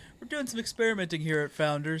like, we're doing some experimenting here at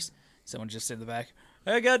Founders. Someone just in the back.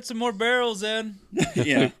 I got some more barrels in.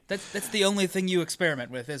 Yeah. That's the only thing you experiment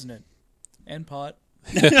with, isn't it? And pot.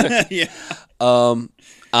 Yeah.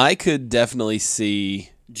 I could definitely see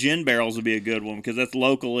gin barrels would be a good one because that's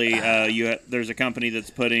locally. There's a company that's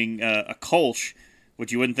putting a Kolsch,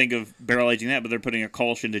 which you wouldn't think of barrel aging that, but they're putting a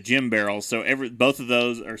Kolsch into gin barrels. So both of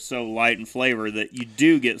those are so light in flavor that you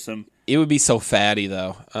do get some. It would be so fatty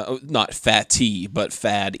though, not fatty, but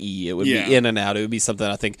fatty. It would be in and out. It would be something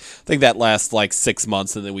I think that lasts like 6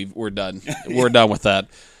 months, and then we're done. We're done with that.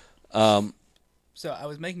 So I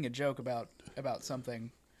was making a joke about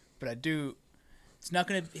something, but it's not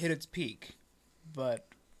going to hit its peak, but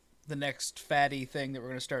the next fatty thing that we're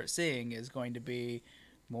going to start seeing is going to be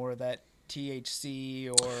more of that THC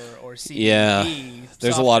or CBD. Yeah,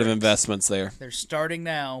 there's a lot of drinks. investments there. They're starting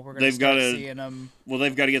now. We're going to start seeing them. Well,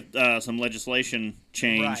 they've got to get some legislation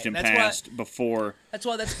changed and passed before. That's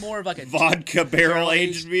why that's more of like a vodka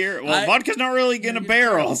barrel-aged beer. Well, vodka's not really going to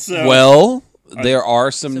barrel, so. Well, there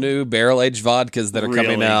are some new barrel-aged vodkas that are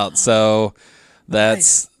coming out, so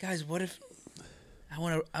that's... Guys, what if... I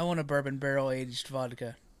want a bourbon barrel-aged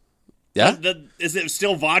vodka. Yeah? Is it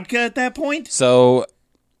still vodka at that point? So...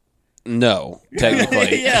 No,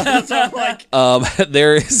 technically. Yeah, that's what I'm like.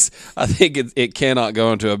 There is, I think it cannot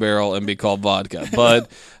go into a barrel and be called vodka, but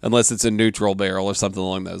unless it's a neutral barrel or something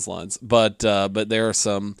along those lines. But there are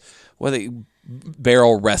some,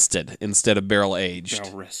 barrel rested instead of barrel aged.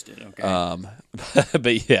 Barrel rested, okay.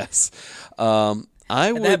 But yes,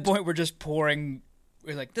 At that point, we're just pouring.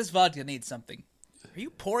 We're like, this vodka needs something. Are you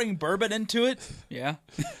pouring bourbon into it? Yeah.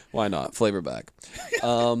 Why not? Flavor back.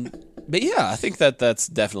 But yeah, I think that's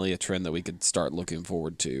definitely a trend that we could start looking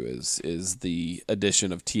forward to is the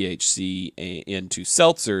addition of THC into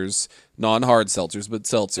seltzers, non-hard seltzers, but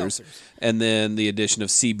seltzers, and then the addition of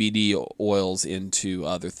CBD oils into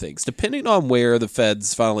other things, depending on where the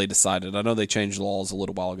feds finally decided. I know they changed laws a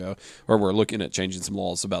little while ago, or we're looking at changing some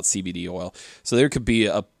laws about CBD oil. So there could be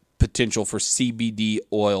a potential for CBD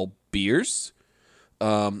oil beers.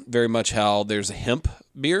 Very much how there's a hemp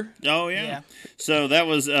beer. Oh yeah. So that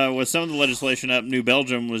was with some of the legislation up. New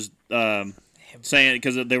Belgium was saying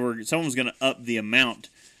because someone was going to up the amount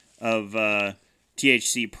of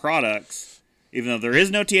THC products, even though there is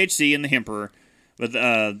no THC in the hemper, but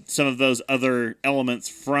some of those other elements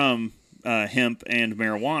from hemp and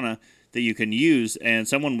marijuana that you can use. And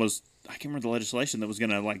someone was, I can't remember the legislation that was going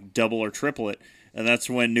to like double or triple it. And that's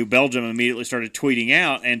when New Belgium immediately started tweeting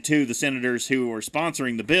out, and to the senators who were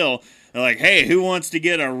sponsoring the bill, they're like, hey, who wants to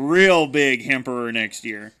get a real big hemperor next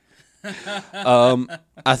year?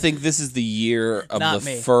 I think this is the year of Not the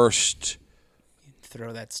me. first...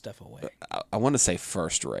 Throw that stuff away. I want to say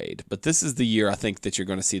first raid, but this is the year I think that you're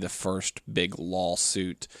going to see the first big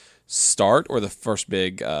lawsuit start, or the first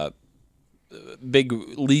big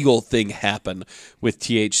legal thing happen with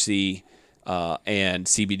THC and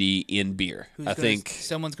CBD in beer. I think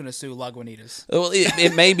someone's going to sue Lagunitas. Well,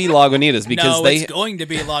 it may be Lagunitas because it's going to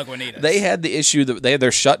be Lagunitas. They had the issue that they had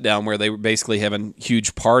their shutdown where they were basically having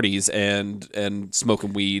huge parties and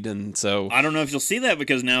smoking weed, and so I don't know if you'll see that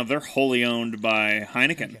because now they're wholly owned by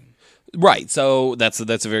Heineken. Right, so that's a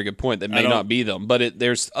very good point. That may not be them, but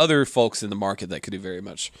there's other folks in the market that could do very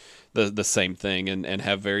much the same thing and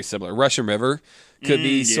have very similar. Russian River could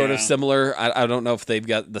be sort of similar. I don't know if they've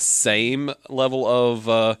got the same level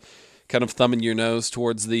of kind of thumbing your nose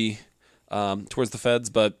towards the feds,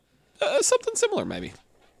 but something similar maybe.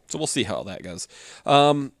 So we'll see how that goes.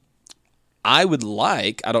 I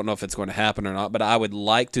don't know if it's going to happen or not, but I would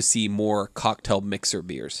like to see more cocktail mixer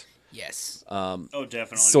beers. Yes. Oh,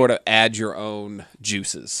 definitely. Sort of add your own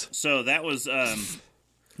juices. So that was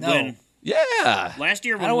No. Yeah. last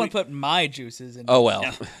year. I don't want to put my juices in. Oh, well.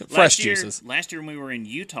 Yeah. Fresh juices. Last year when we were in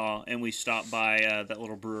Utah and we stopped by that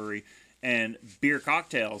little brewery, and beer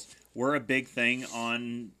cocktails were a big thing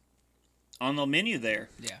on the menu there.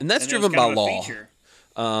 Yeah. And that's And it driven was by kind of a law. feature.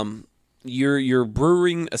 Your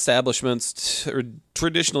brewing establishments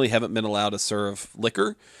traditionally haven't been allowed to serve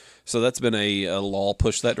liquor, so that's been a law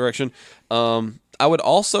push that direction. I would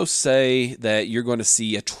also say that you're going to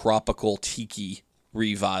see a tropical tiki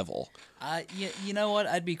revival. You know what?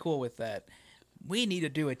 I'd be cool with that. We need to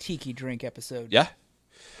do a tiki drink episode. Yeah.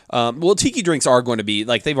 Well, tiki drinks are going to be,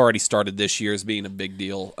 like, they've already started this year as being a big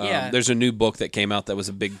deal. Yeah. There's a new book that came out that was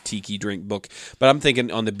a big tiki drink book. But I'm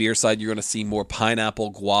thinking on the beer side, you're going to see more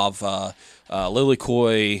pineapple, guava,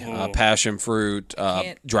 lilikoi, passion fruit,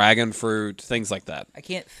 dragon fruit, things like that. I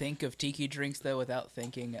can't think of tiki drinks, though, without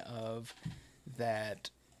thinking of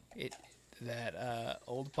that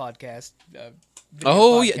old podcast.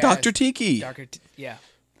 Oh, yeah, podcast, Dr. Tiki. Yeah.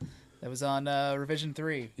 That was on Revision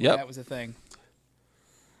 3. Yep. That was a thing.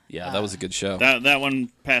 Yeah, that was a good show. That one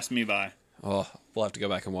passed me by. Oh, we'll have to go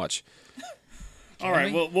back and watch. All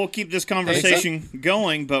right, well, we'll keep this conversation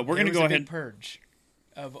going, but we're going to go Big ahead. purge.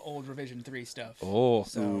 of old Revision 3 stuff. Oh,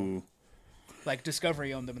 So, Ooh. like,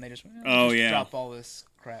 Discovery owned them, and they just, Yeah. drop all this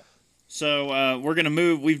crap. So we're going to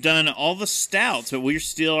move. We've done all the stouts, but we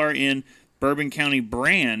still are in Bourbon County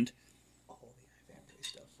brand.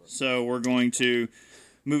 So we're going to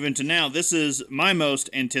move into now. This is my most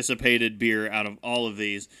anticipated beer out of all of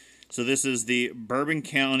these. So this is the Bourbon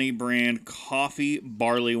County brand coffee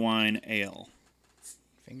barley wine ale.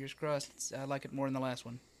 Fingers crossed. I like it more than the last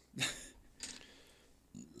one.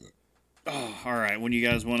 Oh, all right. When you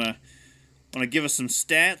guys want to give us some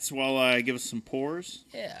stats while I give us some pours?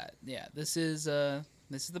 Yeah. This is the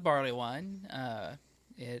barley wine.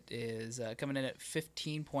 It is coming in at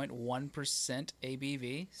 15.1%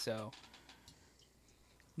 ABV, so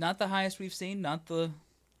not the highest we've seen,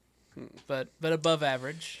 but above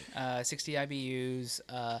average. 60 IBUs,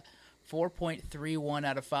 4.31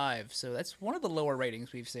 out of 5. So that's one of the lower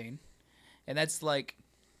ratings we've seen, and that's like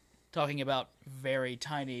talking about very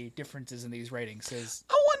tiny differences in these ratings.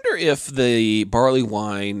 I wonder if the barley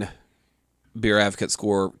wine Beer Advocate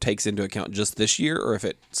score takes into account just this year, or if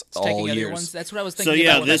it's all Taking other years. ones, that's what I was So, thinking.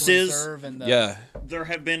 yeah, about with, this like, is- Reserve and the, Yeah, There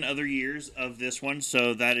have been other years of this one,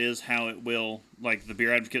 so that is how it will. Like the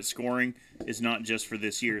Beer Advocate scoring is not just for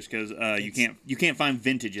this year's because you can't find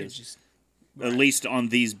vintages. just At least on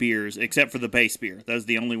these beers, except for the base beer. That's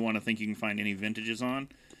the only one I think you can find any vintages on.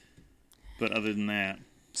 But other than that,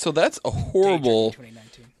 so that's a horrible.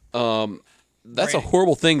 2019. That's a Rating.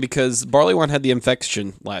 horrible thing because barley wine had the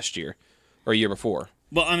infection last year or year before.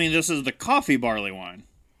 well, I mean, this is the coffee barley wine.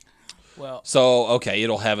 Well, So okay,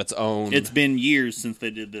 it'll have its own. It's been years since they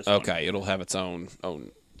did this. one. okay. It'll have its own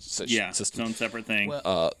Yeah, its system. own separate thing.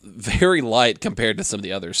 Well- Very light compared to some of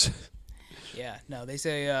the others. yeah, no, they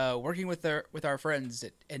say working with our friends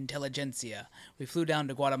at Intelligentsia, we flew down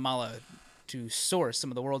to Guatemala to source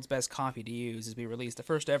some of the world's best coffee to use as we released the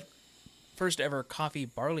first ever coffee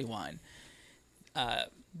barley wine.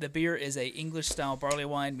 The beer is a English style barley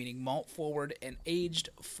wine, meaning malt forward and aged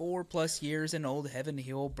 4+ years in old Heaven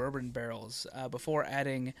Hill bourbon barrels before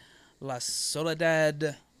adding La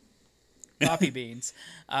Soledad coffee beans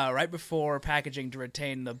right before packaging to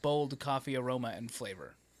retain the bold coffee aroma and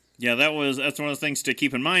flavor. Yeah, that's one of the things to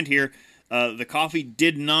keep in mind here. The coffee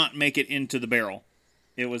did not make it into the barrel.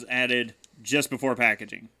 It was added just before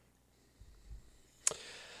packaging.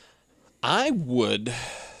 I would.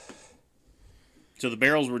 So the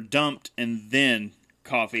barrels were dumped and then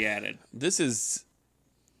coffee added. This is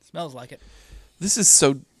Smells like it.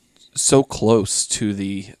 so close to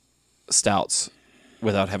the stouts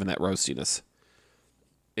without having that roastiness.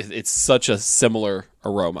 It's such a similar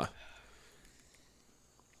aroma.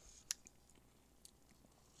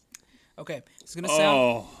 Okay, this is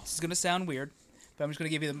Oh, gonna sound weird, but I'm just gonna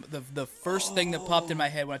give you the first thing that popped in my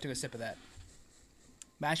head when I took a sip of that.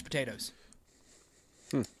 Mashed potatoes.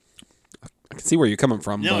 I can see where you're coming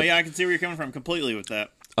from. no, but, yeah, I can see where you're coming from completely with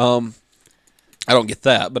that. I don't get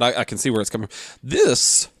that, but I can see where it's coming from.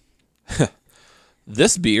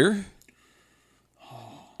 This beer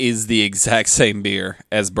is the exact same beer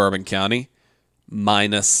as Bourbon County,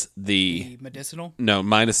 minus The medicinal.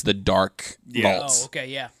 minus the dark Yeah. malts. Oh, okay,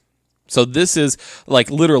 yeah. So this is like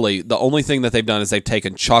literally the only thing that they've done is they've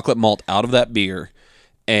taken chocolate malt out of that beer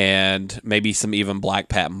and maybe some even black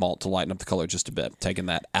patent malt to lighten up the color just a bit, taking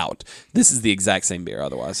that out. This is the exact same beer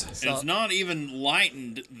otherwise. And it's not even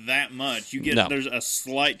lightened that much. You get No. there's a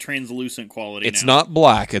slight translucent quality. It's now. not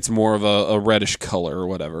black, it's more of a reddish color or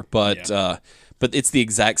whatever. But Yeah. but it's the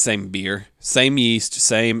exact same beer. Same yeast,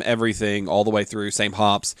 same everything all the way through, same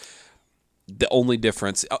hops. The only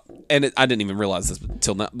difference, I didn't even realize this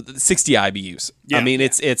until now, 60 IBUs. Yeah. I mean,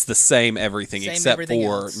 it's the same everything Same except everything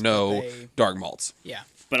for else, no but they- dark malts. Yeah.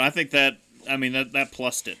 But I think that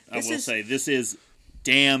plussed it. I This will is- say this is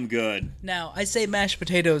damn good. Now I say mashed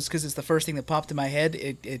potatoes because it's the first thing that popped in my head.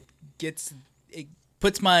 It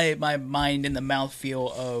puts my mind in the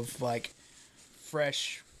mouthfeel of like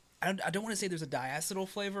fresh. I don't want to say there's a diacetyl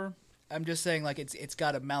flavor. I'm just saying like it's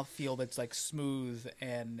got a mouthfeel that's like smooth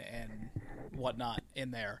and whatnot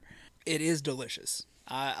in there. It is delicious.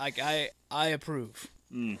 I approve.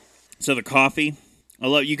 So the coffee, I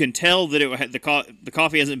love. You can tell that the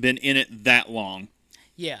coffee hasn't been in it that long.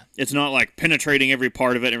 Yeah. It's not like penetrating every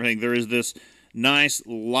part of it and everything. There is this nice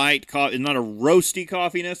light coffee. It's not a roasty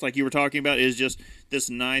coffeeness like you were talking about. It is just this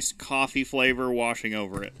nice coffee flavor washing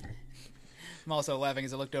over it. I'm also laughing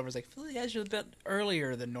as I looked over. It's like, I feel like you guys are a bit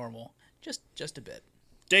earlier than normal. Just a bit.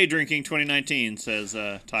 Day drinking 2019 says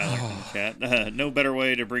Tyler in the chat. No better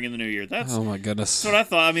way to bring in the new year. That's Oh my goodness. what I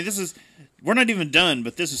thought. I mean, we're not even done,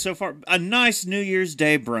 but this is so far a nice New Year's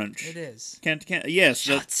Day brunch. It is. Can't yes.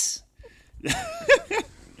 Shots.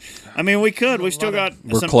 I mean, we could. a We've still lot got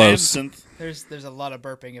We're some close. absinthe. There's a lot of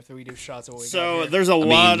burping if we do shots of what we got So here. there's a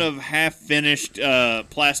lot mean- of half-finished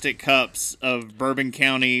plastic cups of Bourbon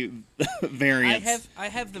County variants. I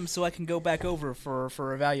have them so I can go back over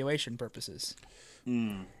for evaluation purposes.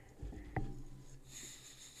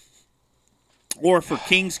 Or for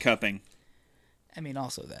King's cupping, I mean,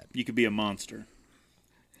 also that. you could be a monster.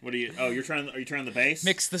 What are you? Oh, are you trying the base?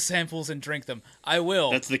 Mix the samples and drink them. I will.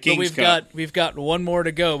 That's the but King's Cup. we've got one more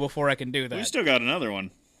to go before I can do that. We still got another one.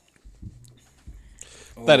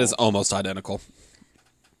 That is almost identical.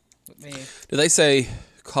 Let me- Did they say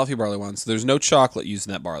coffee barley wine? So there's no chocolate used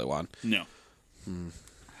in that barley wine. No.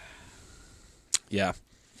 Yeah,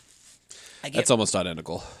 I get, that's almost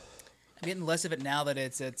identical. I'm getting less of it now that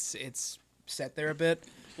it's set there a bit.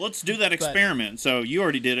 Let's do that experiment. So you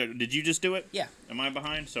already did it. Did you just do it? Yeah. Am I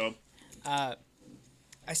behind? So I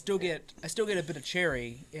still get a bit of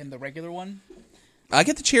cherry in the regular one. I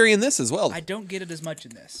get the cherry in this as well. I don't get it as much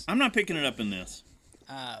in this. I'm not picking it up in this.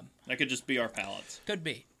 That could just be our palates. Could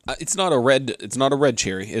be It's not a red. It's not a red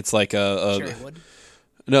cherry. It's like a cherry wood.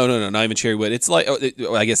 No, not even cherry wood. It's like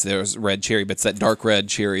I guess there's red cherry, but it's that dark red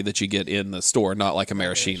cherry that you get in the store, not like a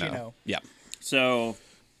maraschino. maraschino. Yeah, So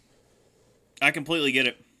I completely get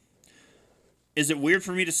it. Is it weird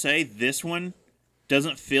for me to say this one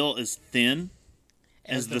doesn't feel as thin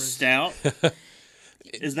as the stout?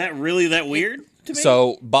 Is that really that weird to me?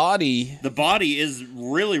 so body. The body is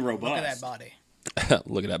really robust. Look at that body.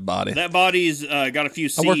 Look at that body. That body's got a few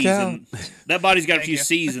C's. work out. And that body's got a Thank few you.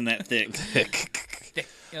 C's in that thick.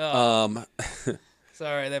 Oh,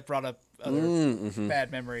 sorry, that brought up other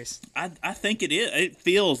bad memories. I think it is. It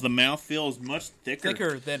feels, the mouth feels much thicker.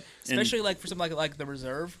 Thicker than, especially like for something like the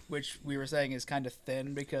Reserve, which we were saying is kind of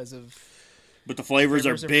thin because of But the flavors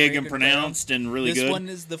are Flavors are big big and and pronounced and really this good. one.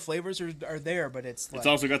 Is the flavors are there, but it's like It's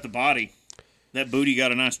also got the body. That booty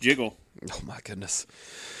got a nice jiggle. Oh my goodness.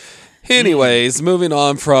 Anyways, moving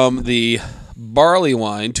on from the barley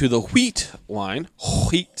wine to the wheat wine.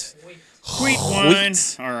 Wheat Wheat wine.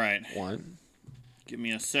 Wheat. All right. wine. Give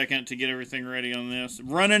me a second to get everything ready on this.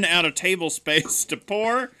 Running out of table space to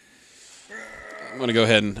pour. I'm gonna go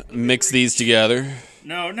ahead and mix these together,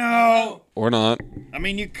 No. or not. I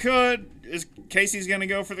mean, you could. Is Casey's going to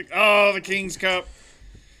go for the King's Cup?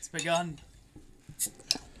 it's begun.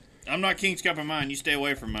 I'm not King's Cup in mine. You stay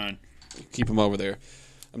away from mine. Keep them over there.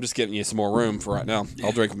 I'm just giving you some more room for right now.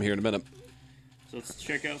 I'll drink them here in a minute. So let's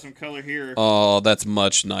check out some color here. Oh, that's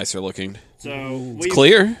much nicer looking. So It's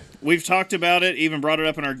clear. We've talked about it, even brought it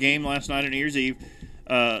up in our game last night on New Year's Eve.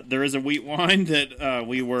 There is a wheat wine that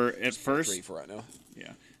we were at first, For right now.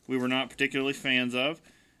 we were not particularly fans of.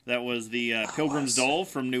 That was the Pilgrim's Dole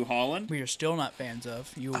from New Holland. We are still not fans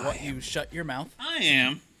of you. You shut your mouth. I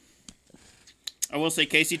am. I will say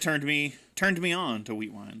Casey turned me on to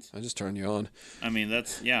wheat wines. I just turned you on. I mean,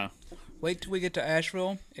 that's, yeah. Wait till we get to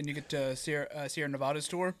Asheville and you get to Sierra Nevada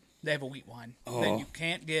store. They have a wheat wine that you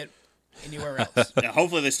can't get anywhere else. Yeah,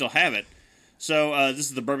 hopefully they still have it. So this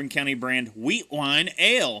is the Bourbon County brand Wheat Wine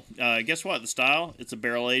Ale. Guess what? The style? It's a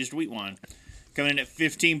barrel-aged wheat wine. Coming in at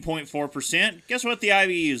 15.4%. Guess what the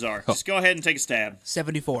IBUs are? Just go ahead and take a stab.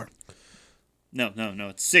 74. No,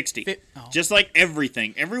 it's 60. Oh. Just like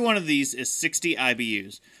everything. Every one of these is 60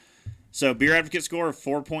 IBUs. So Beer Advocate score of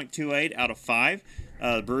 4.28 out of 5.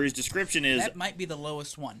 The brewery's description is... That might be the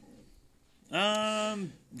lowest one.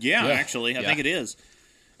 Yeah, actually. I think it is.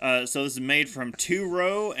 So this is made from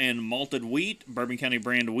two-row and malted wheat. Bourbon County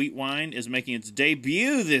brand wheat wine is making its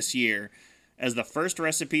debut this year as the first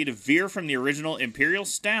recipe to veer from the original Imperial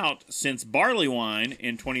Stout since barley wine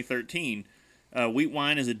in 2013. Wheat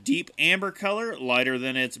wine is a deep amber color, lighter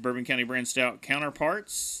than its Bourbon County brand stout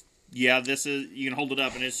counterparts. Yeah, this is, you can hold it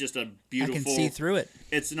up and it's just a beautiful... I can see through it.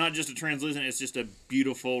 It's not just a translucent, it's just a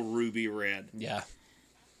beautiful ruby red. Yeah.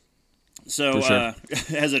 So, For sure.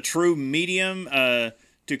 has a true medium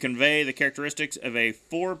to convey the characteristics of a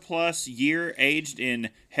 4+ year aged in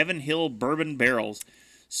Heaven Hill bourbon barrels.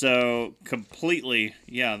 So, completely,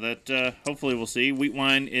 yeah, that hopefully we'll see. Wheat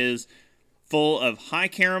wine is full of high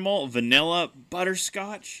caramel, vanilla,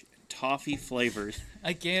 butterscotch, toffee flavors.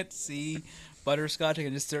 I can't see butterscotch. I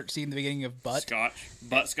can just start seeing the beginning of butt.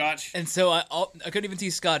 Buttscotch. And so I couldn't even see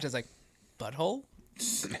scotch. I was like, butthole?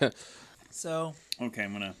 So, Okay,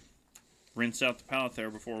 I'm going to rinse out the palate there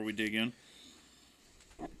before we dig in.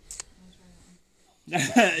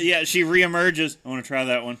 Yeah, she reemerges. I want to try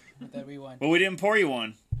that one. that we won. But we didn't pour you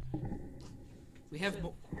one. We have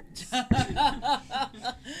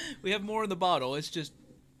we have more in the bottle. It's just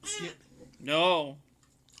No.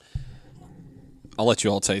 I'll let you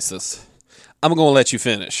all taste this. I'm going to let you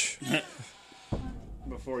finish.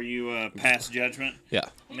 before you pass judgment. Yeah.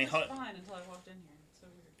 I mean, hu- fine until I walked in here. It's so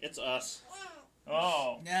weird. it's us.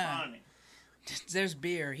 Oh, Yeah. honey. There's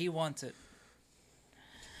beer. He wants it.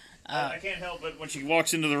 I can't help but when she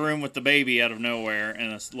walks into the room with the baby out of nowhere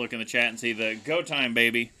and look in the chat and see the go time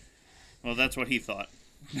baby. Well, that's what he thought.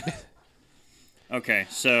 Okay,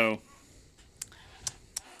 so.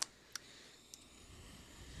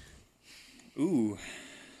 Ooh.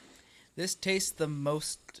 This tastes the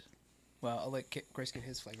most. Well, I'll let Chris get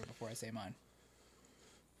his flavor before I say mine.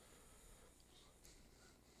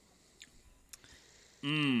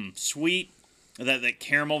 Sweet. That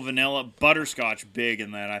caramel, vanilla, butterscotch big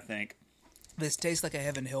in that, I think. This tastes like a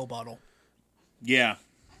Heaven Hill bottle. Yeah.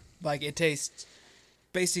 Like, it tastes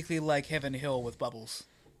basically like Heaven Hill with bubbles.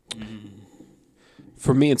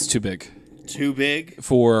 For me, it's too big. Too big?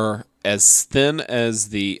 For as thin as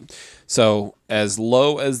so as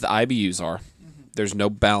low as the IBUs are, there's no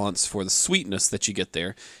balance for the sweetness that you get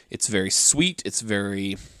there. It's very sweet. It's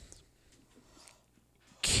very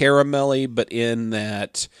caramelly, but in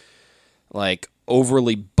that like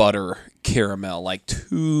overly butter caramel, like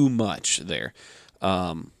too much there.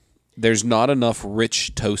 There's not enough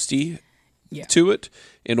rich toasty to it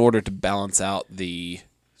in order to balance out the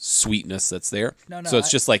sweetness that's there. No, so it's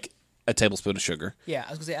just like a tablespoon of sugar. Yeah, I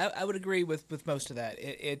was gonna say I would agree with most of that.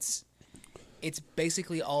 It's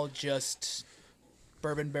basically all just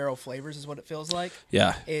bourbon barrel flavors, is what it feels like.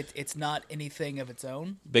 Yeah, It's not anything of its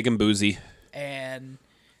own, big and boozy. and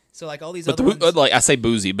so like all these But other ones, like I say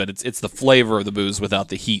boozy, but it's the flavor of the booze without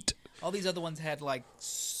the heat. all these other ones had like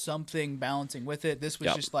something balancing with it. This was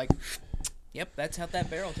Yep. just like, yep, that's how that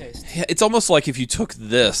barrel tastes. Yeah, it's almost like if you took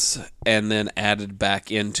this and then added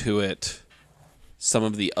back into it some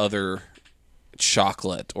of the other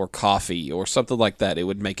chocolate or coffee or something like that, it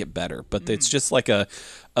would make it better. But it's just like a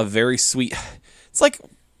very sweet. It's like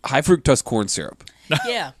high fructose corn syrup.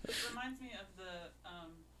 Yeah, It reminds me of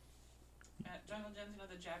the at Jungle Gyms,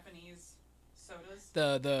 the Japanese sodas.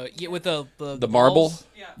 with the The marble? balls.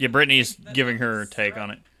 Yeah. Yeah, Brittany's That giving little her take syrup,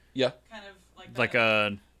 on it. Yeah. Kind of like It's that.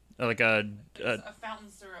 like a It's a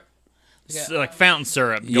fountain syrup. like fountain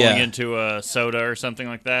syrup going Yeah. into a soda or something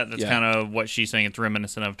like that. That's Yeah. kind of what she's saying it's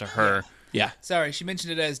reminiscent of to her. Yeah. Sorry, she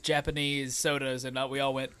mentioned it as Japanese sodas, and we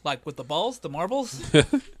all went like with the balls, the marbles.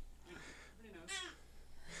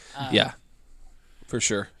 Yeah. For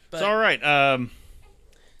sure. But, It's all right.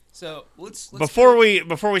 So let's Before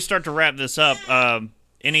we start to wrap this up,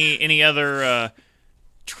 any other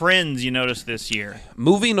trends you noticed this year?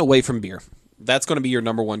 Moving away from beer. That's going to be your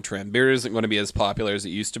number one trend. Beer isn't going to be as popular as it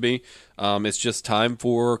used to be. It's just time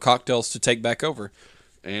for cocktails to take back over.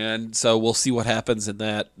 And so we'll see what happens in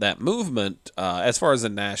that movement as far as the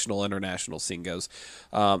national, international scene goes.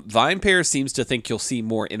 VinePair seems to think you'll see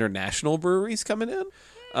more international breweries coming in.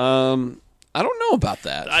 I don't know about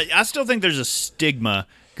that. I still think there's a stigma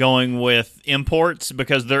going with imports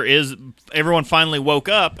because everyone finally woke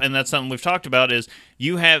up, and that's something we've talked about is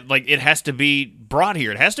you have it has to be brought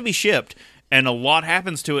here. It has to be shipped. And a lot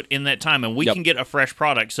happens to it in that time, and we can get a fresh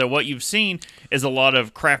product. So what you've seen is a lot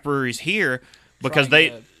of craft breweries here because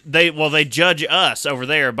Trying they judge us over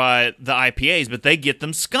there by the IPAs, but they get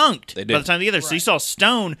them skunked They by do. the time they get there. So you saw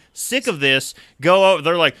Stone, sick of this, go over.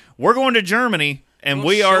 They're like, we're going to Germany, and we'll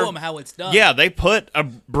we show are. them how it's done. Yeah, they put a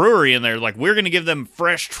brewery in there. Like, we're going to give them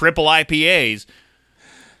fresh triple IPAs.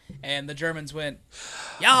 And the Germans went,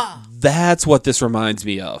 yeah, That's what this reminds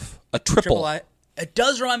me of. A triple. triple I. It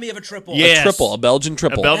does remind me of a triple. Yeah. A triple. A Belgian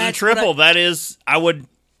triple. A Belgian That's what triple. That is, I would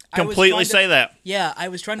I was completely trying to- say that. Yeah, I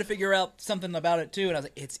was trying to figure out something about it too, and I was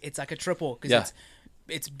like, it's like a triple because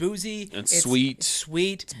Yeah. it's boozy, It's sweet.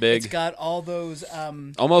 sweet, it's big. It's got all those.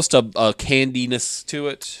 Almost a candiness to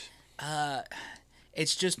it.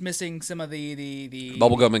 It's just missing some of the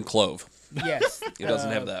Bubblegum and clove. Yes, It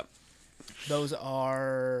doesn't have that. those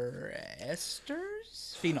are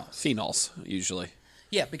esters, phenols. Phenols, usually.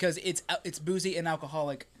 Yeah, because it's boozy and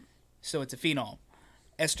alcoholic, so it's a phenol.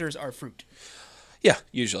 Esters are fruit. Yeah,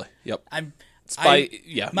 usually. Yep. My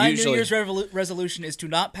usually. New Year's resolution is to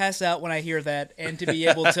not pass out when I hear that, and to be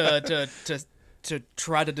able to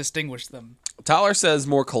try to distinguish them. Tyler says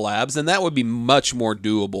more collabs, and that would be much more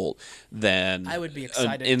doable than I would be an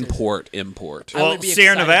excited to- import. I Well, would be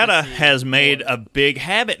Sierra excited Nevada to see has made more. a big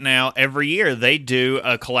habit now. Every year they do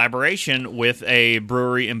a collaboration with a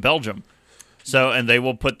brewery in Belgium. So, and they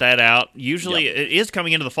will put that out. Usually, Yep. it is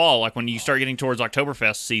coming into the fall, like when you start getting towards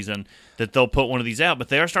Oktoberfest season, that they'll put one of these out. But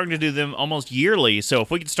they are starting to do them almost yearly. So,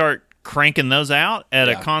 if we could start cranking those out at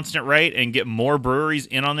a Yeah. constant rate and get more breweries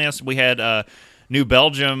in on this, we had New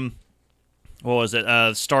Belgium. What was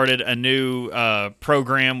it? Started a new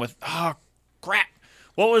program with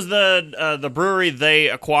What was the brewery they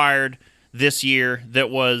acquired this year that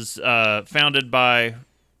was founded by,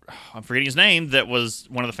 I'm forgetting his name, that was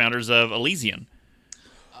one of the founders of Elysian?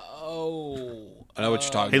 Oh. I know what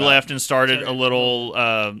you're talking He about. left and started a little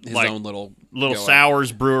His like own little go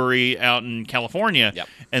Sours brewery out in California. Yep.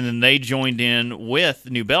 And then they joined in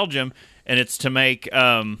with New Belgium, and it's to make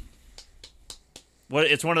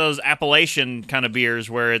it's one of those Appellation kind of beers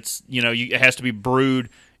where it's, it has to be brewed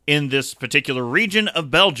in this particular region of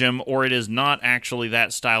Belgium, or it is not actually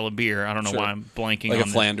that style of beer. I don't know Sure. why I'm blanking like on a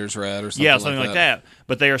this. Flanders Red or something. Yeah, something like that.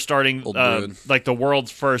 But they are starting Old brewed. like the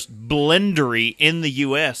world's first blendery in the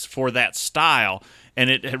U.S. for that style. And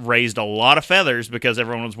it had raised a lot of feathers because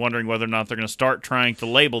everyone was wondering whether or not they're going to start trying to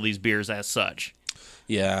label these beers as such.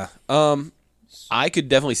 Yeah. I could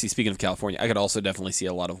definitely see, speaking of California, I could also definitely see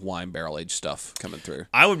a lot of wine barrel aged stuff coming through.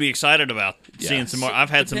 I would be excited about seeing some more. I've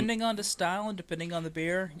had some. Depending on the style and depending on the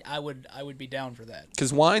beer, I would be down for that.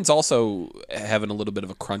 Because wine's also having a little bit of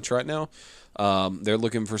a crunch right now. They're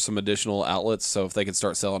looking for some additional outlets, so if they could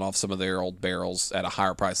start selling off some of their old barrels at a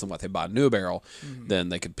higher price than what they buy a new barrel, then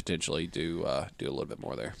they could potentially do a little bit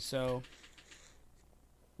more there. So,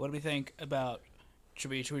 what do we think about?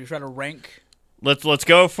 Should we try to rank? Let's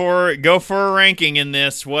go for a ranking in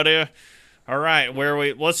this. All right,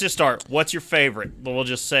 let's just start. What's your favorite? We'll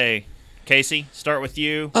just say, Casey, start with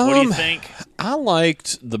you. What do you think? I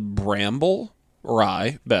liked the Bramble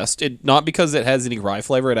rye best. Not because it has any rye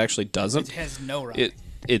flavor. It actually doesn't. It has no rye.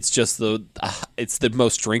 It's just it's the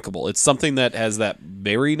most drinkable. It's something that has that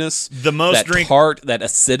berryness, The most that tart, that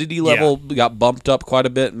acidity level got bumped up quite a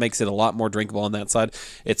bit, makes it a lot more drinkable on that side.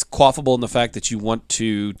 It's quaffable in the fact that you want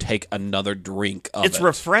to take another drink of it. It's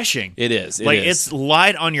refreshing. It is. It's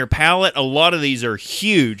light on your palate. A lot of these are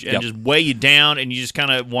huge and Yep. just weigh you down, and you just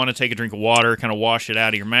kind of want to take a drink of water, kind of wash it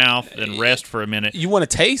out of your mouth, and rest for a minute. You want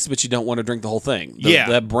to taste, but you don't want to drink the whole thing.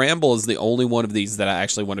 That Bramble is the only one of these that I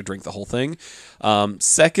actually want to drink the whole thing.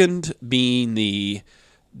 Second being the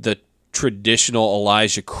traditional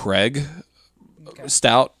Elijah Craig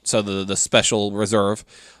stout, so the special reserve,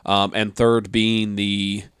 and third being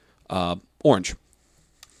the orange,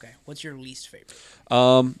 Okay. What's your least favorite?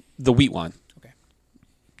 the wheat wine. Okay.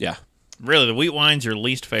 Yeah. Really, the wheat wine's your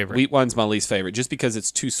least favorite. Wheat wine's my least favorite, just because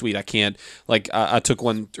it's too sweet. I can't I took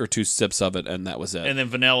 1 or 2 sips of it, and that was it. And then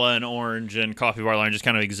vanilla and orange and coffee barley wine just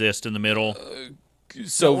kind of exist in the middle.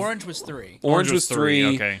 So orange was 3. Orange was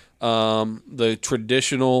 3. Okay. The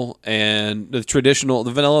traditional,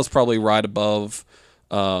 the vanilla is probably right above.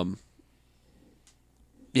 Probably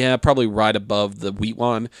right above the wheat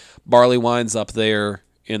wine. Barley wine's up there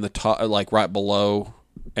in the top, like right below,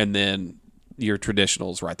 and then your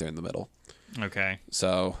traditional's right there in the middle. Okay.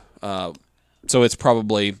 So it's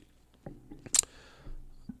probably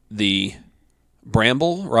the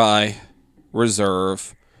Bramble, Rye,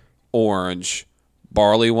 Reserve, Orange,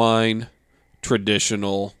 barley wine,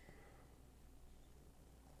 traditional,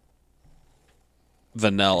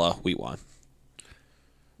 vanilla, wheat wine.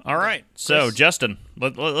 All right. So, Chris? Justin,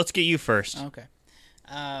 let's get you first. Okay.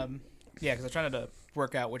 Yeah, because I'm trying to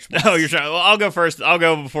work out which one. Oh, you're trying. Well, I'll go first. I'll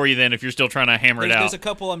go before you then if you're still trying to hammer it There's out. a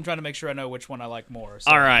couple I'm trying to make sure I know which one I like more. So.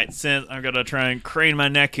 All right. Since I'm going to try and crane my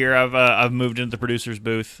neck here, I've moved into the producer's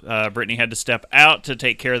booth. Brittany had to step out to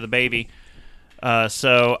take care of the baby.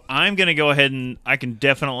 So I'm going to go ahead and I can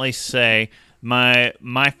definitely say my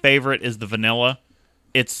favorite is the vanilla.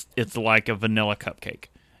 It's like a vanilla cupcake.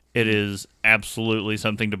 It is absolutely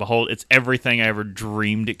something to behold. It's everything I ever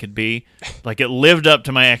dreamed it could be. Like, it lived up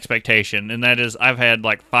to my expectation, and that is I've had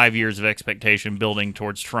like 5 years of expectation building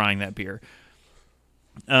towards trying that beer.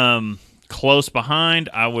 Close behind,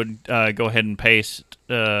 I would go ahead and paste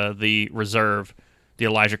the Reserve, the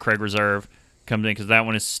Elijah Craig Reserve comes in because that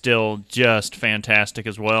one is still just fantastic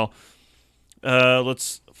as well.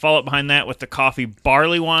 Let's follow up behind that with the coffee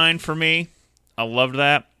barley wine for me. I loved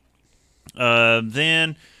that.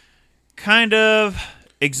 Then, kind of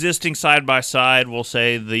existing side by side, we'll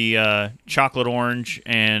say the chocolate orange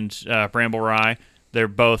and Bramble Rye. They're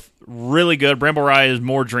both really good. Bramble Rye is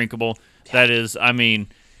more drinkable. That is, I mean,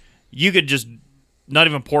 you could just not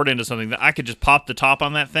even pour it into something. That I could just pop the top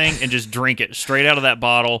on that thing and just drink it straight out of that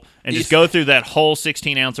bottle and just go through that whole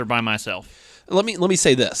 16-ouncer by myself. Let me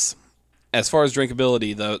say this. As far as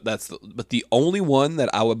drinkability, though, but the only one that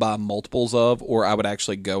I would buy multiples of, or I would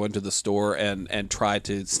actually go into the store and try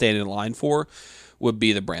to stand in line for, would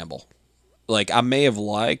be the Bramble. Like, I may have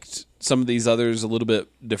liked some of these others a little bit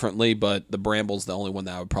differently, but the Bramble's the only one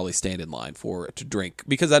that I would probably stand in line for to drink,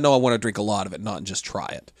 because I know I want to drink a lot of it, not just try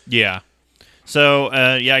it. Yeah. So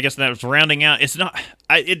yeah, I guess that was rounding out. It's not.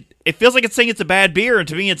 It feels like it's saying it's a bad beer, and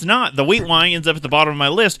to me, it's not. The wheat wine ends up at the bottom of my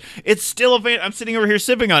list. It's still I'm sitting over here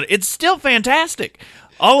sipping on it. It's still fantastic.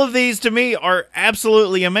 All of these to me are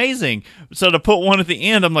absolutely amazing. So to put one at the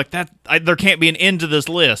end, I'm like there can't be an end to this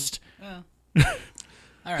list.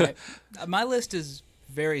 All right. My list is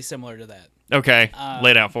very similar to that. Okay,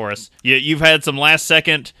 lay it out for us. You've had some last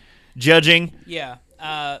second judging. Yeah.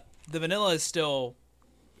 The vanilla is still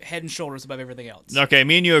head and shoulders above everything else. Okay,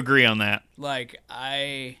 me and you agree on that. Like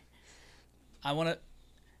I want to.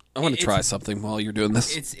 I want to try something while you're doing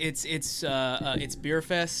this. It's beer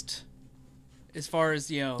fest. As far as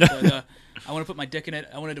I want to put my dick in it.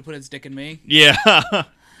 I wanted to put his dick in me. Yeah.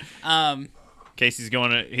 Casey's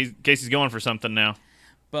going for something now.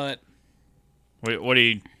 But What are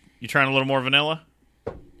you trying a little more vanilla?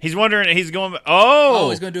 He's wondering. He's going. Oh,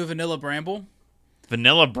 he's going to do a vanilla bramble.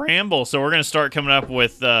 Vanilla bramble. So we're going to start coming up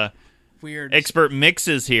with Weird expert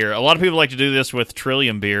mixes here. A lot of people like to do this with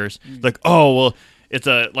Trillium beers. Like, oh well, it's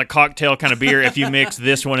a like cocktail kind of beer if you mix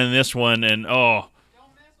this one and this one, and oh.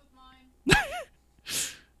 Don't mess with mine.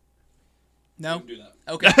 No. Do that.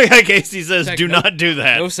 Okay. Casey says, Heck, "Do nope. not do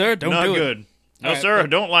that. No, sir, don't not do it." good. No, All right, sir, but-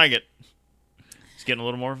 don't like it." It's getting a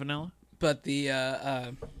little more vanilla. But the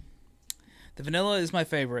vanilla is my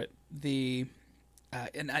favorite.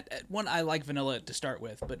 One I like vanilla to start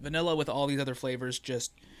with, but vanilla with all these other flavors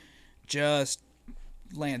just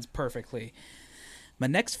lands perfectly. My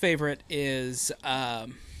next favorite is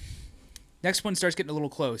next one starts getting a little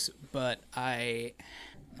close, but I'm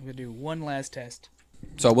gonna do one last test.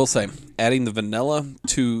 So I will say, adding the vanilla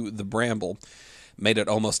to the bramble made it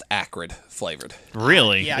almost acrid flavored.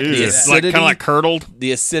 Really? Yeah, I Ooh, can see it's that. like kind of like curdled.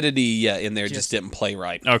 The acidity in there just Just- didn't play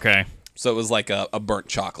right. Okay. So it was like a burnt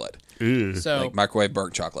chocolate, Ooh. So like microwave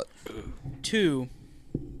burnt chocolate. 2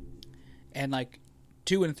 and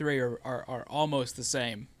 2 and 3 are almost the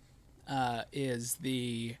same. Is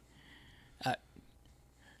the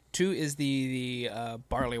 2 is the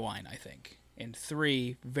barley wine, I think, and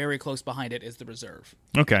 3 very close behind it is the reserve.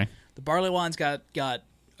 Okay. The barley wine's got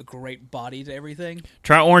a great body to everything.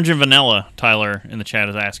 Try orange and vanilla. Tyler in the chat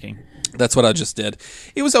is asking. That's what I just did.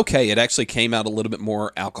 It was okay. It actually came out a little bit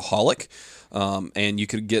more alcoholic, and you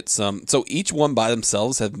could get some. So each one by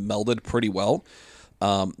themselves have melded pretty well.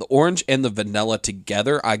 The orange and the vanilla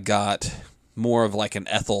together, I got more of like an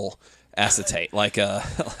ethyl acetate, like a.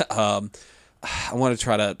 I want to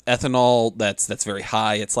try ethanol that's very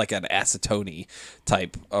high. It's like an acetone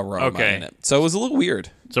type aroma Okay. in it. So it was a little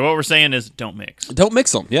weird. So what we're saying is, don't mix. Don't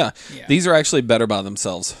mix them. Yeah. Yeah. These are actually better by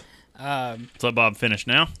themselves. Let's let Bob finish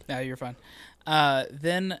now. No, you're fine.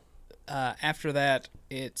 Then after that,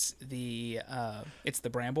 it's the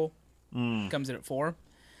bramble. Comes in at 4.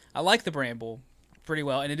 I like the bramble pretty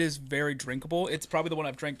well, and it is very drinkable. It's probably the one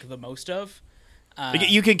I've drank the most of.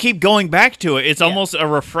 You can keep going back to it. It's almost a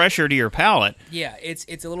refresher to your palate. Yeah, it's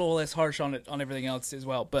a little less harsh on everything else as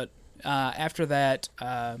well. But after that,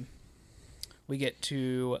 we get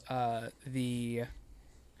to the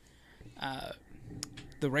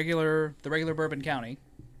regular Bourbon County.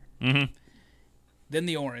 Mm-hmm. Then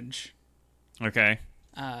the orange. Okay.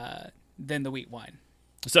 Then the wheat wine.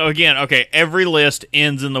 So again, okay, every list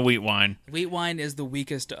ends in the wheat wine. Wheat wine is the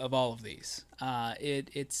weakest of all of these.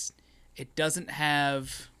 It doesn't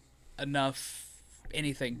have enough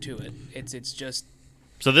anything to it. It's just.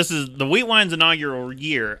 So this is the wheat wine's inaugural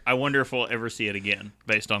year. I wonder if we'll ever see it again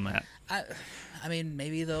based on that. I mean,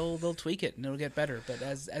 maybe they'll tweak it and it'll get better. But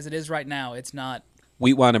as it is right now, it's not.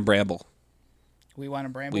 Wheat wine and bramble. Wheat wine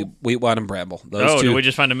and bramble. Wheat wine and bramble. Those Oh, two. did we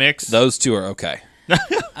just find a mix? Those two are okay.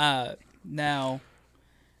 Now,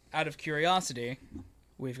 out of curiosity,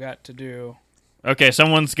 we've got to do. Okay,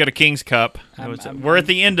 someone's got a King's Cup. We're at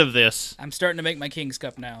the end of this. I'm starting to make my King's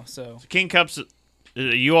Cup now, so King Cups,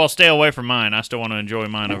 you all stay away from mine. I still want to enjoy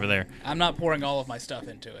mine over there. I'm not pouring all of my stuff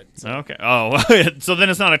into it. So. Okay. Oh, so then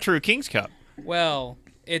it's not a true King's Cup. Well,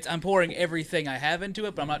 I'm pouring everything I have into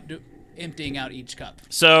it, but I'm not emptying out each cup.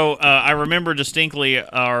 So I remember distinctly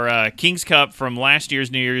our King's Cup from last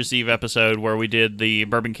year's New Year's Eve episode where we did the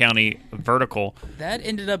Bourbon County vertical. That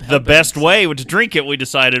ended up The helping. best way to drink it, we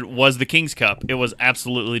decided, was the King's Cup. It was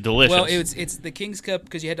absolutely delicious. Well, it's the King's Cup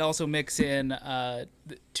because you had to also mix in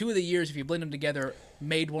 2 of the years. If you blend them together,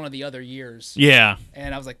 made one of the other years. Yeah.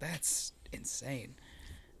 And I was like, that's insane.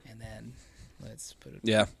 And then let's put it.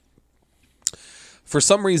 Yeah. For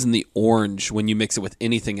some reason, the orange, when you mix it with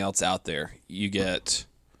anything else out there, you get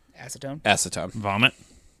Acetone. acetone. Vomit.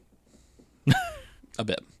 A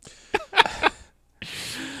bit.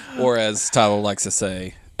 Or as Tyler likes to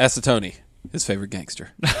say, acetone, his favorite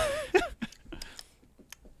gangster.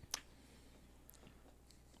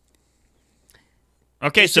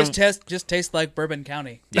 Okay, so just tastes like Bourbon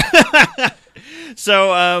County.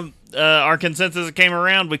 our consensus came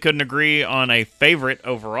around. We couldn't agree on a favorite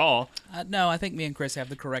overall. No, I think me and Chris have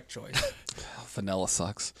the correct choice. Vanilla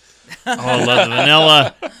sucks. Oh, I love the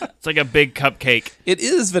vanilla. It's like a big cupcake. It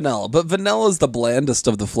is vanilla, but vanilla is the blandest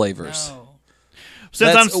of the flavors. No.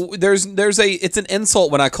 Since It's an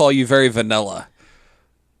insult when I call you very vanilla.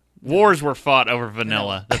 wars were fought over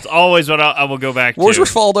vanilla. That's always what I will go back to. Wars were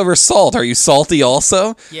fought over salt. Are you salty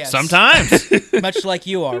also? Yes. Sometimes. Much like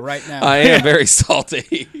you are right now. I am very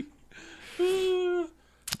salty.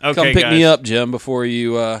 Okay, Come pick guys. me up, Jim, before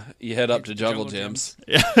you head up to Jungle Gyms.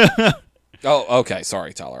 Oh, okay.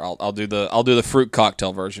 Sorry, Tyler. I'll do the fruit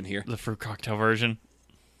cocktail version here. The fruit cocktail version.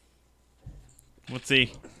 What's the?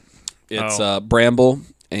 It's bramble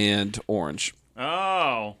and orange,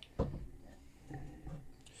 Oh.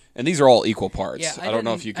 and these are all equal parts. Yeah, I don't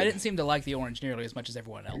know if you I can. didn't seem to like the orange nearly as much as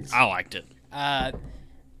everyone else. I liked it.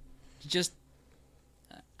 Just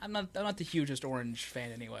I'm not the hugest orange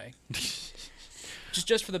fan anyway.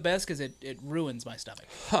 just for the best because it ruins my stomach.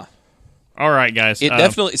 All right, guys. It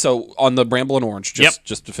definitely. So on the bramble and orange,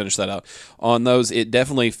 just to finish that out, on those, it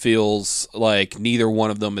definitely feels like neither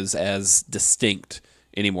one of them is as distinct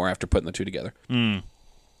anymore after putting the two together.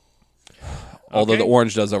 Although Okay. the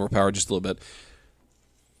orange does overpower just a little bit.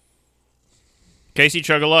 Casey,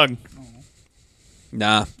 chug a lug.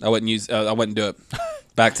 Nah, I wouldn't do it.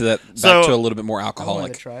 Back to that. Back So- to a little bit more I wanted to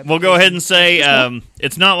alcoholic. try it. We'll go ahead and say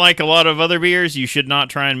it's not like a lot of other beers. You should not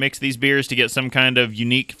try and mix these beers to get some kind of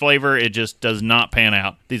unique flavor. It just does not pan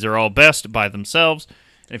out. These are all best by themselves.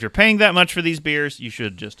 And if you're paying that much for these beers, you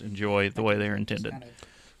should just enjoy the way they're intended. Kind of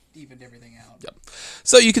evened everything out.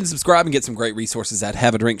 So you can subscribe and get some great resources at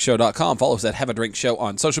haveadrinkshow.com. Follow us at Have a Drink Show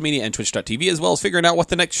on social media and twitch.tv, as well as figuring out what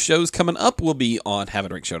the next shows coming up will be on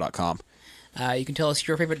haveadrinkshow.com. You can tell us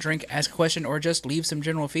your favorite drink, ask a question, or just leave some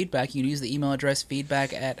general feedback. You can use the email address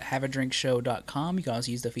feedback@haveadrinkshow.com. You can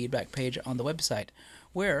also use the feedback page on the website,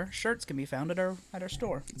 where shirts can be found at our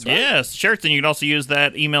store. Yes, shirts. And you can also use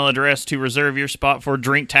that email address to reserve your spot for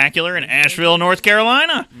Drinktacular in Asheville, North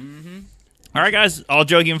Carolina. All right, guys, all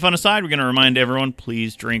joking and fun aside, we're going to remind everyone,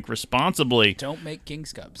 please drink responsibly. Don't make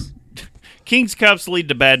King's Cups. King's Cups lead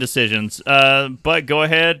to bad decisions. But go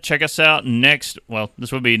ahead, check us out this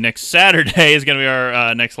will be next Saturday is going to be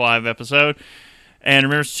our next live episode. And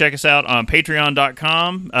remember to check us out on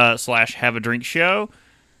patreon.com/haveadrinkshow.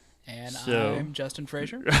 And So- I'm Justin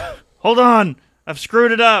Frazier. Hold on. I've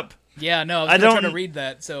screwed it up. Yeah, no, I I was going to try don't- to read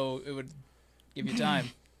that so it would give you time.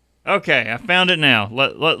 Okay, I found it now.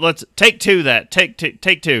 Let's take two. Take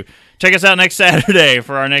two. Check us out next Saturday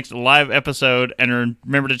for our next live episode, and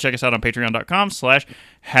remember to check us out on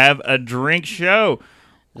patreon.com/haveadrinkshow.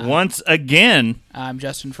 Once again, I'm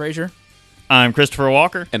Justin Frazier. I'm Christopher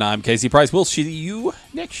Walker. And I'm Casey Price. We'll see you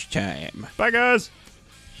next time. Bye, guys.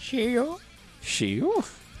 See you.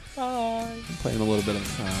 Bye. I'm playing a little bit of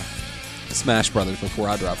Smash Brothers before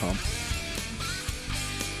I drive home.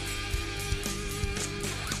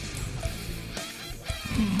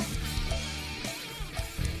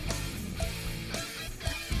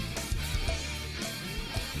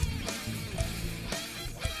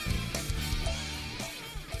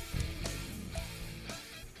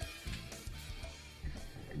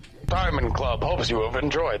 Diamond Club hopes you have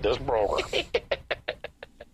enjoyed this program.